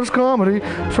you the best comedy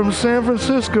from San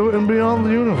Francisco and beyond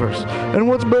the universe. And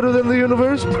what's better than the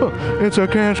universe? It's a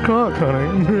cash cock,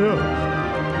 honey. Yeah.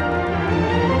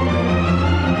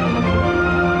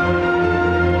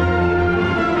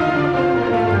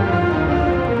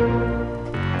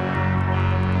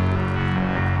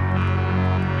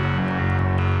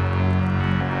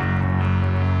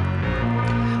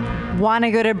 Want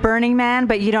to go to Burning Man,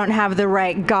 but you don't have the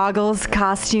right goggles,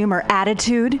 costume, or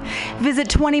attitude? Visit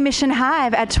 20 Mission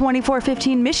Hive at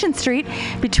 2415 Mission Street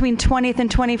between 20th and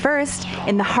 21st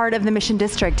in the heart of the Mission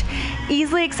District.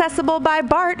 Easily accessible by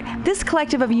BART, this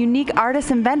collective of unique artists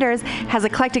and vendors has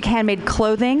eclectic handmade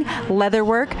clothing,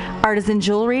 leatherwork, artisan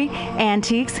jewelry,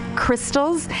 antiques,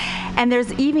 crystals, and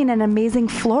there's even an amazing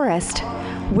florist.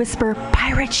 Whisper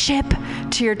pirate ship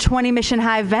to your 20 Mission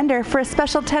Hive vendor for a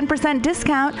special 10%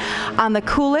 discount on the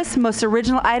coolest, most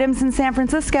original items in San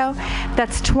Francisco.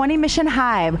 That's 20 Mission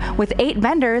Hive with 8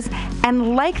 vendors,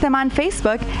 and like them on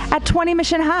Facebook at 20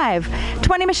 Mission Hive.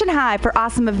 20 Mission Hive for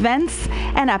awesome events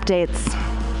and updates.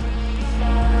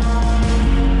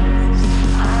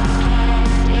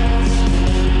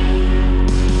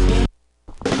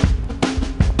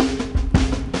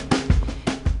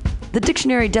 The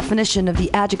dictionary definition of the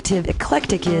adjective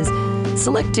eclectic is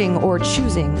selecting or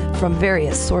choosing from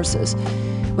various sources.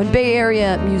 When Bay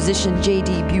Area musician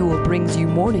J.D. Buell brings you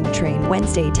Morning Train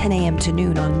Wednesday 10 a.m. to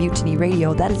noon on Mutiny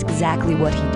Radio, that is exactly what he